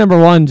 that's my number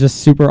one.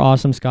 Just super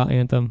awesome ska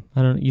anthem.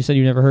 I don't know. You said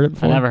you never heard it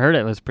before? I never heard it.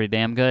 It was pretty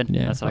damn good.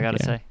 Yeah, That's what I got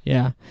to say.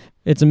 Yeah.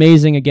 It's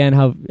amazing, again,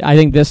 how I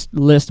think this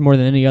list, more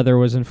than any other,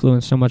 was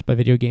influenced so much by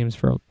video games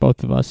for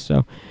both of us.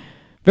 So,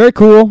 very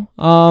cool.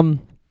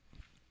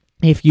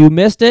 If you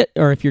missed it,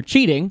 or if you're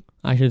cheating,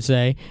 I should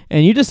say,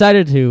 and you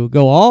decided to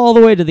go all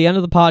the way to the end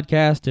of the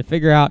podcast to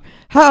figure out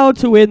how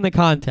to win the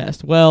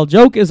contest, well,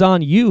 joke is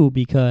on you,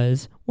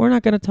 because we're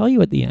not going to tell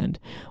you at the end.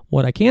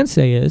 What I can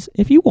say is,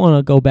 if you want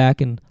to go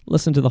back and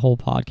listen to the whole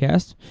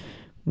podcast,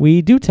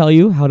 we do tell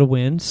you how to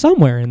win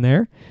somewhere in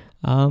there.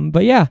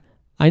 But yeah,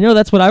 I know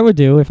that's what I would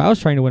do if I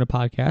was trying to win a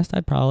podcast.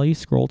 I'd probably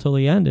scroll till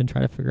the end and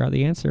try to figure out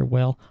the answer.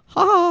 Well,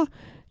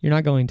 you're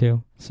not going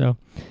to. So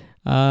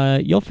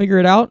you'll figure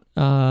it out.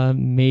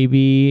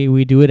 Maybe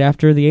we do it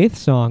after the 8th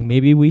song.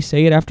 Maybe we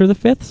say it after the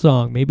 5th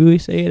song. Maybe we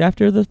say it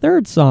after the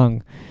 3rd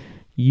song.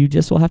 You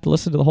just will have to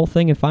listen to the whole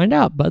thing and find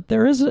out. But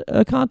there is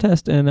a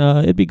contest, and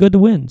it'd be good to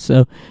win.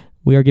 So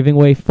we are giving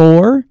away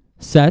 4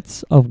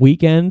 sets of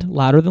Weekend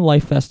Louder Than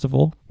Life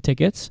Festival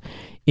tickets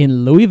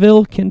in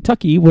Louisville,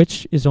 Kentucky,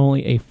 which is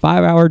only a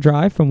 5-hour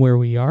drive from where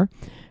we are.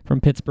 From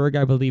Pittsburgh,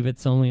 I believe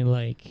it's only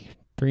like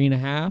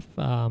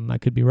 3.5. I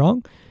could be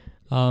wrong.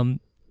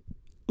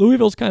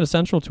 Louisville's kind of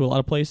central to a lot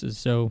of places,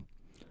 so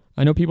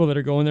I know people that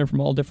are going there from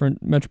all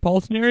different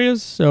metropolitan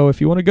areas. So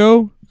if you want to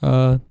go,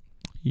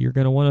 you're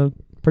going to want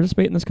to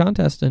participate in this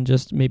contest and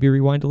just maybe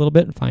rewind a little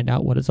bit and find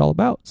out what it's all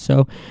about.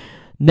 So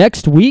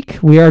next week,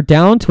 we are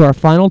down to our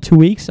final 2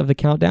 weeks of the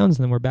countdowns, and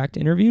then we're back to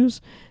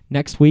interviews.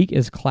 Next week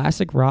is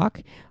classic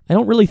rock. I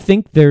don't really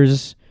think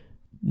there's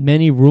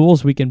many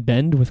rules we can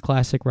bend with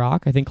classic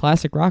rock. I think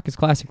classic rock is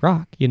classic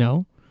rock,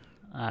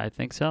 I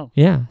think so.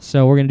 Yeah,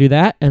 so we're going to do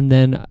that, and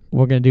then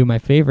we're going to do my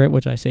favorite,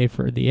 which I say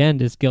for the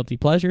end, is Guilty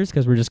Pleasures,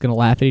 because we're just going to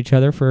laugh at each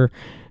other for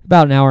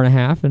about an hour and a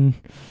half, and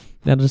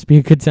that'll just be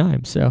a good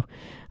time. So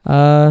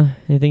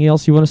anything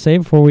else you want to say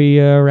before we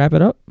wrap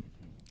it up?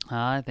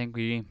 I think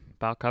we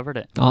about covered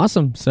it.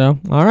 Awesome. So,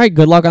 all right,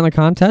 good luck on the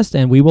contest,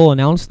 and we will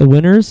announce the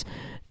winners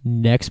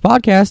next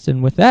podcast.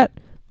 And with that,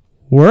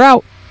 we're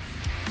out.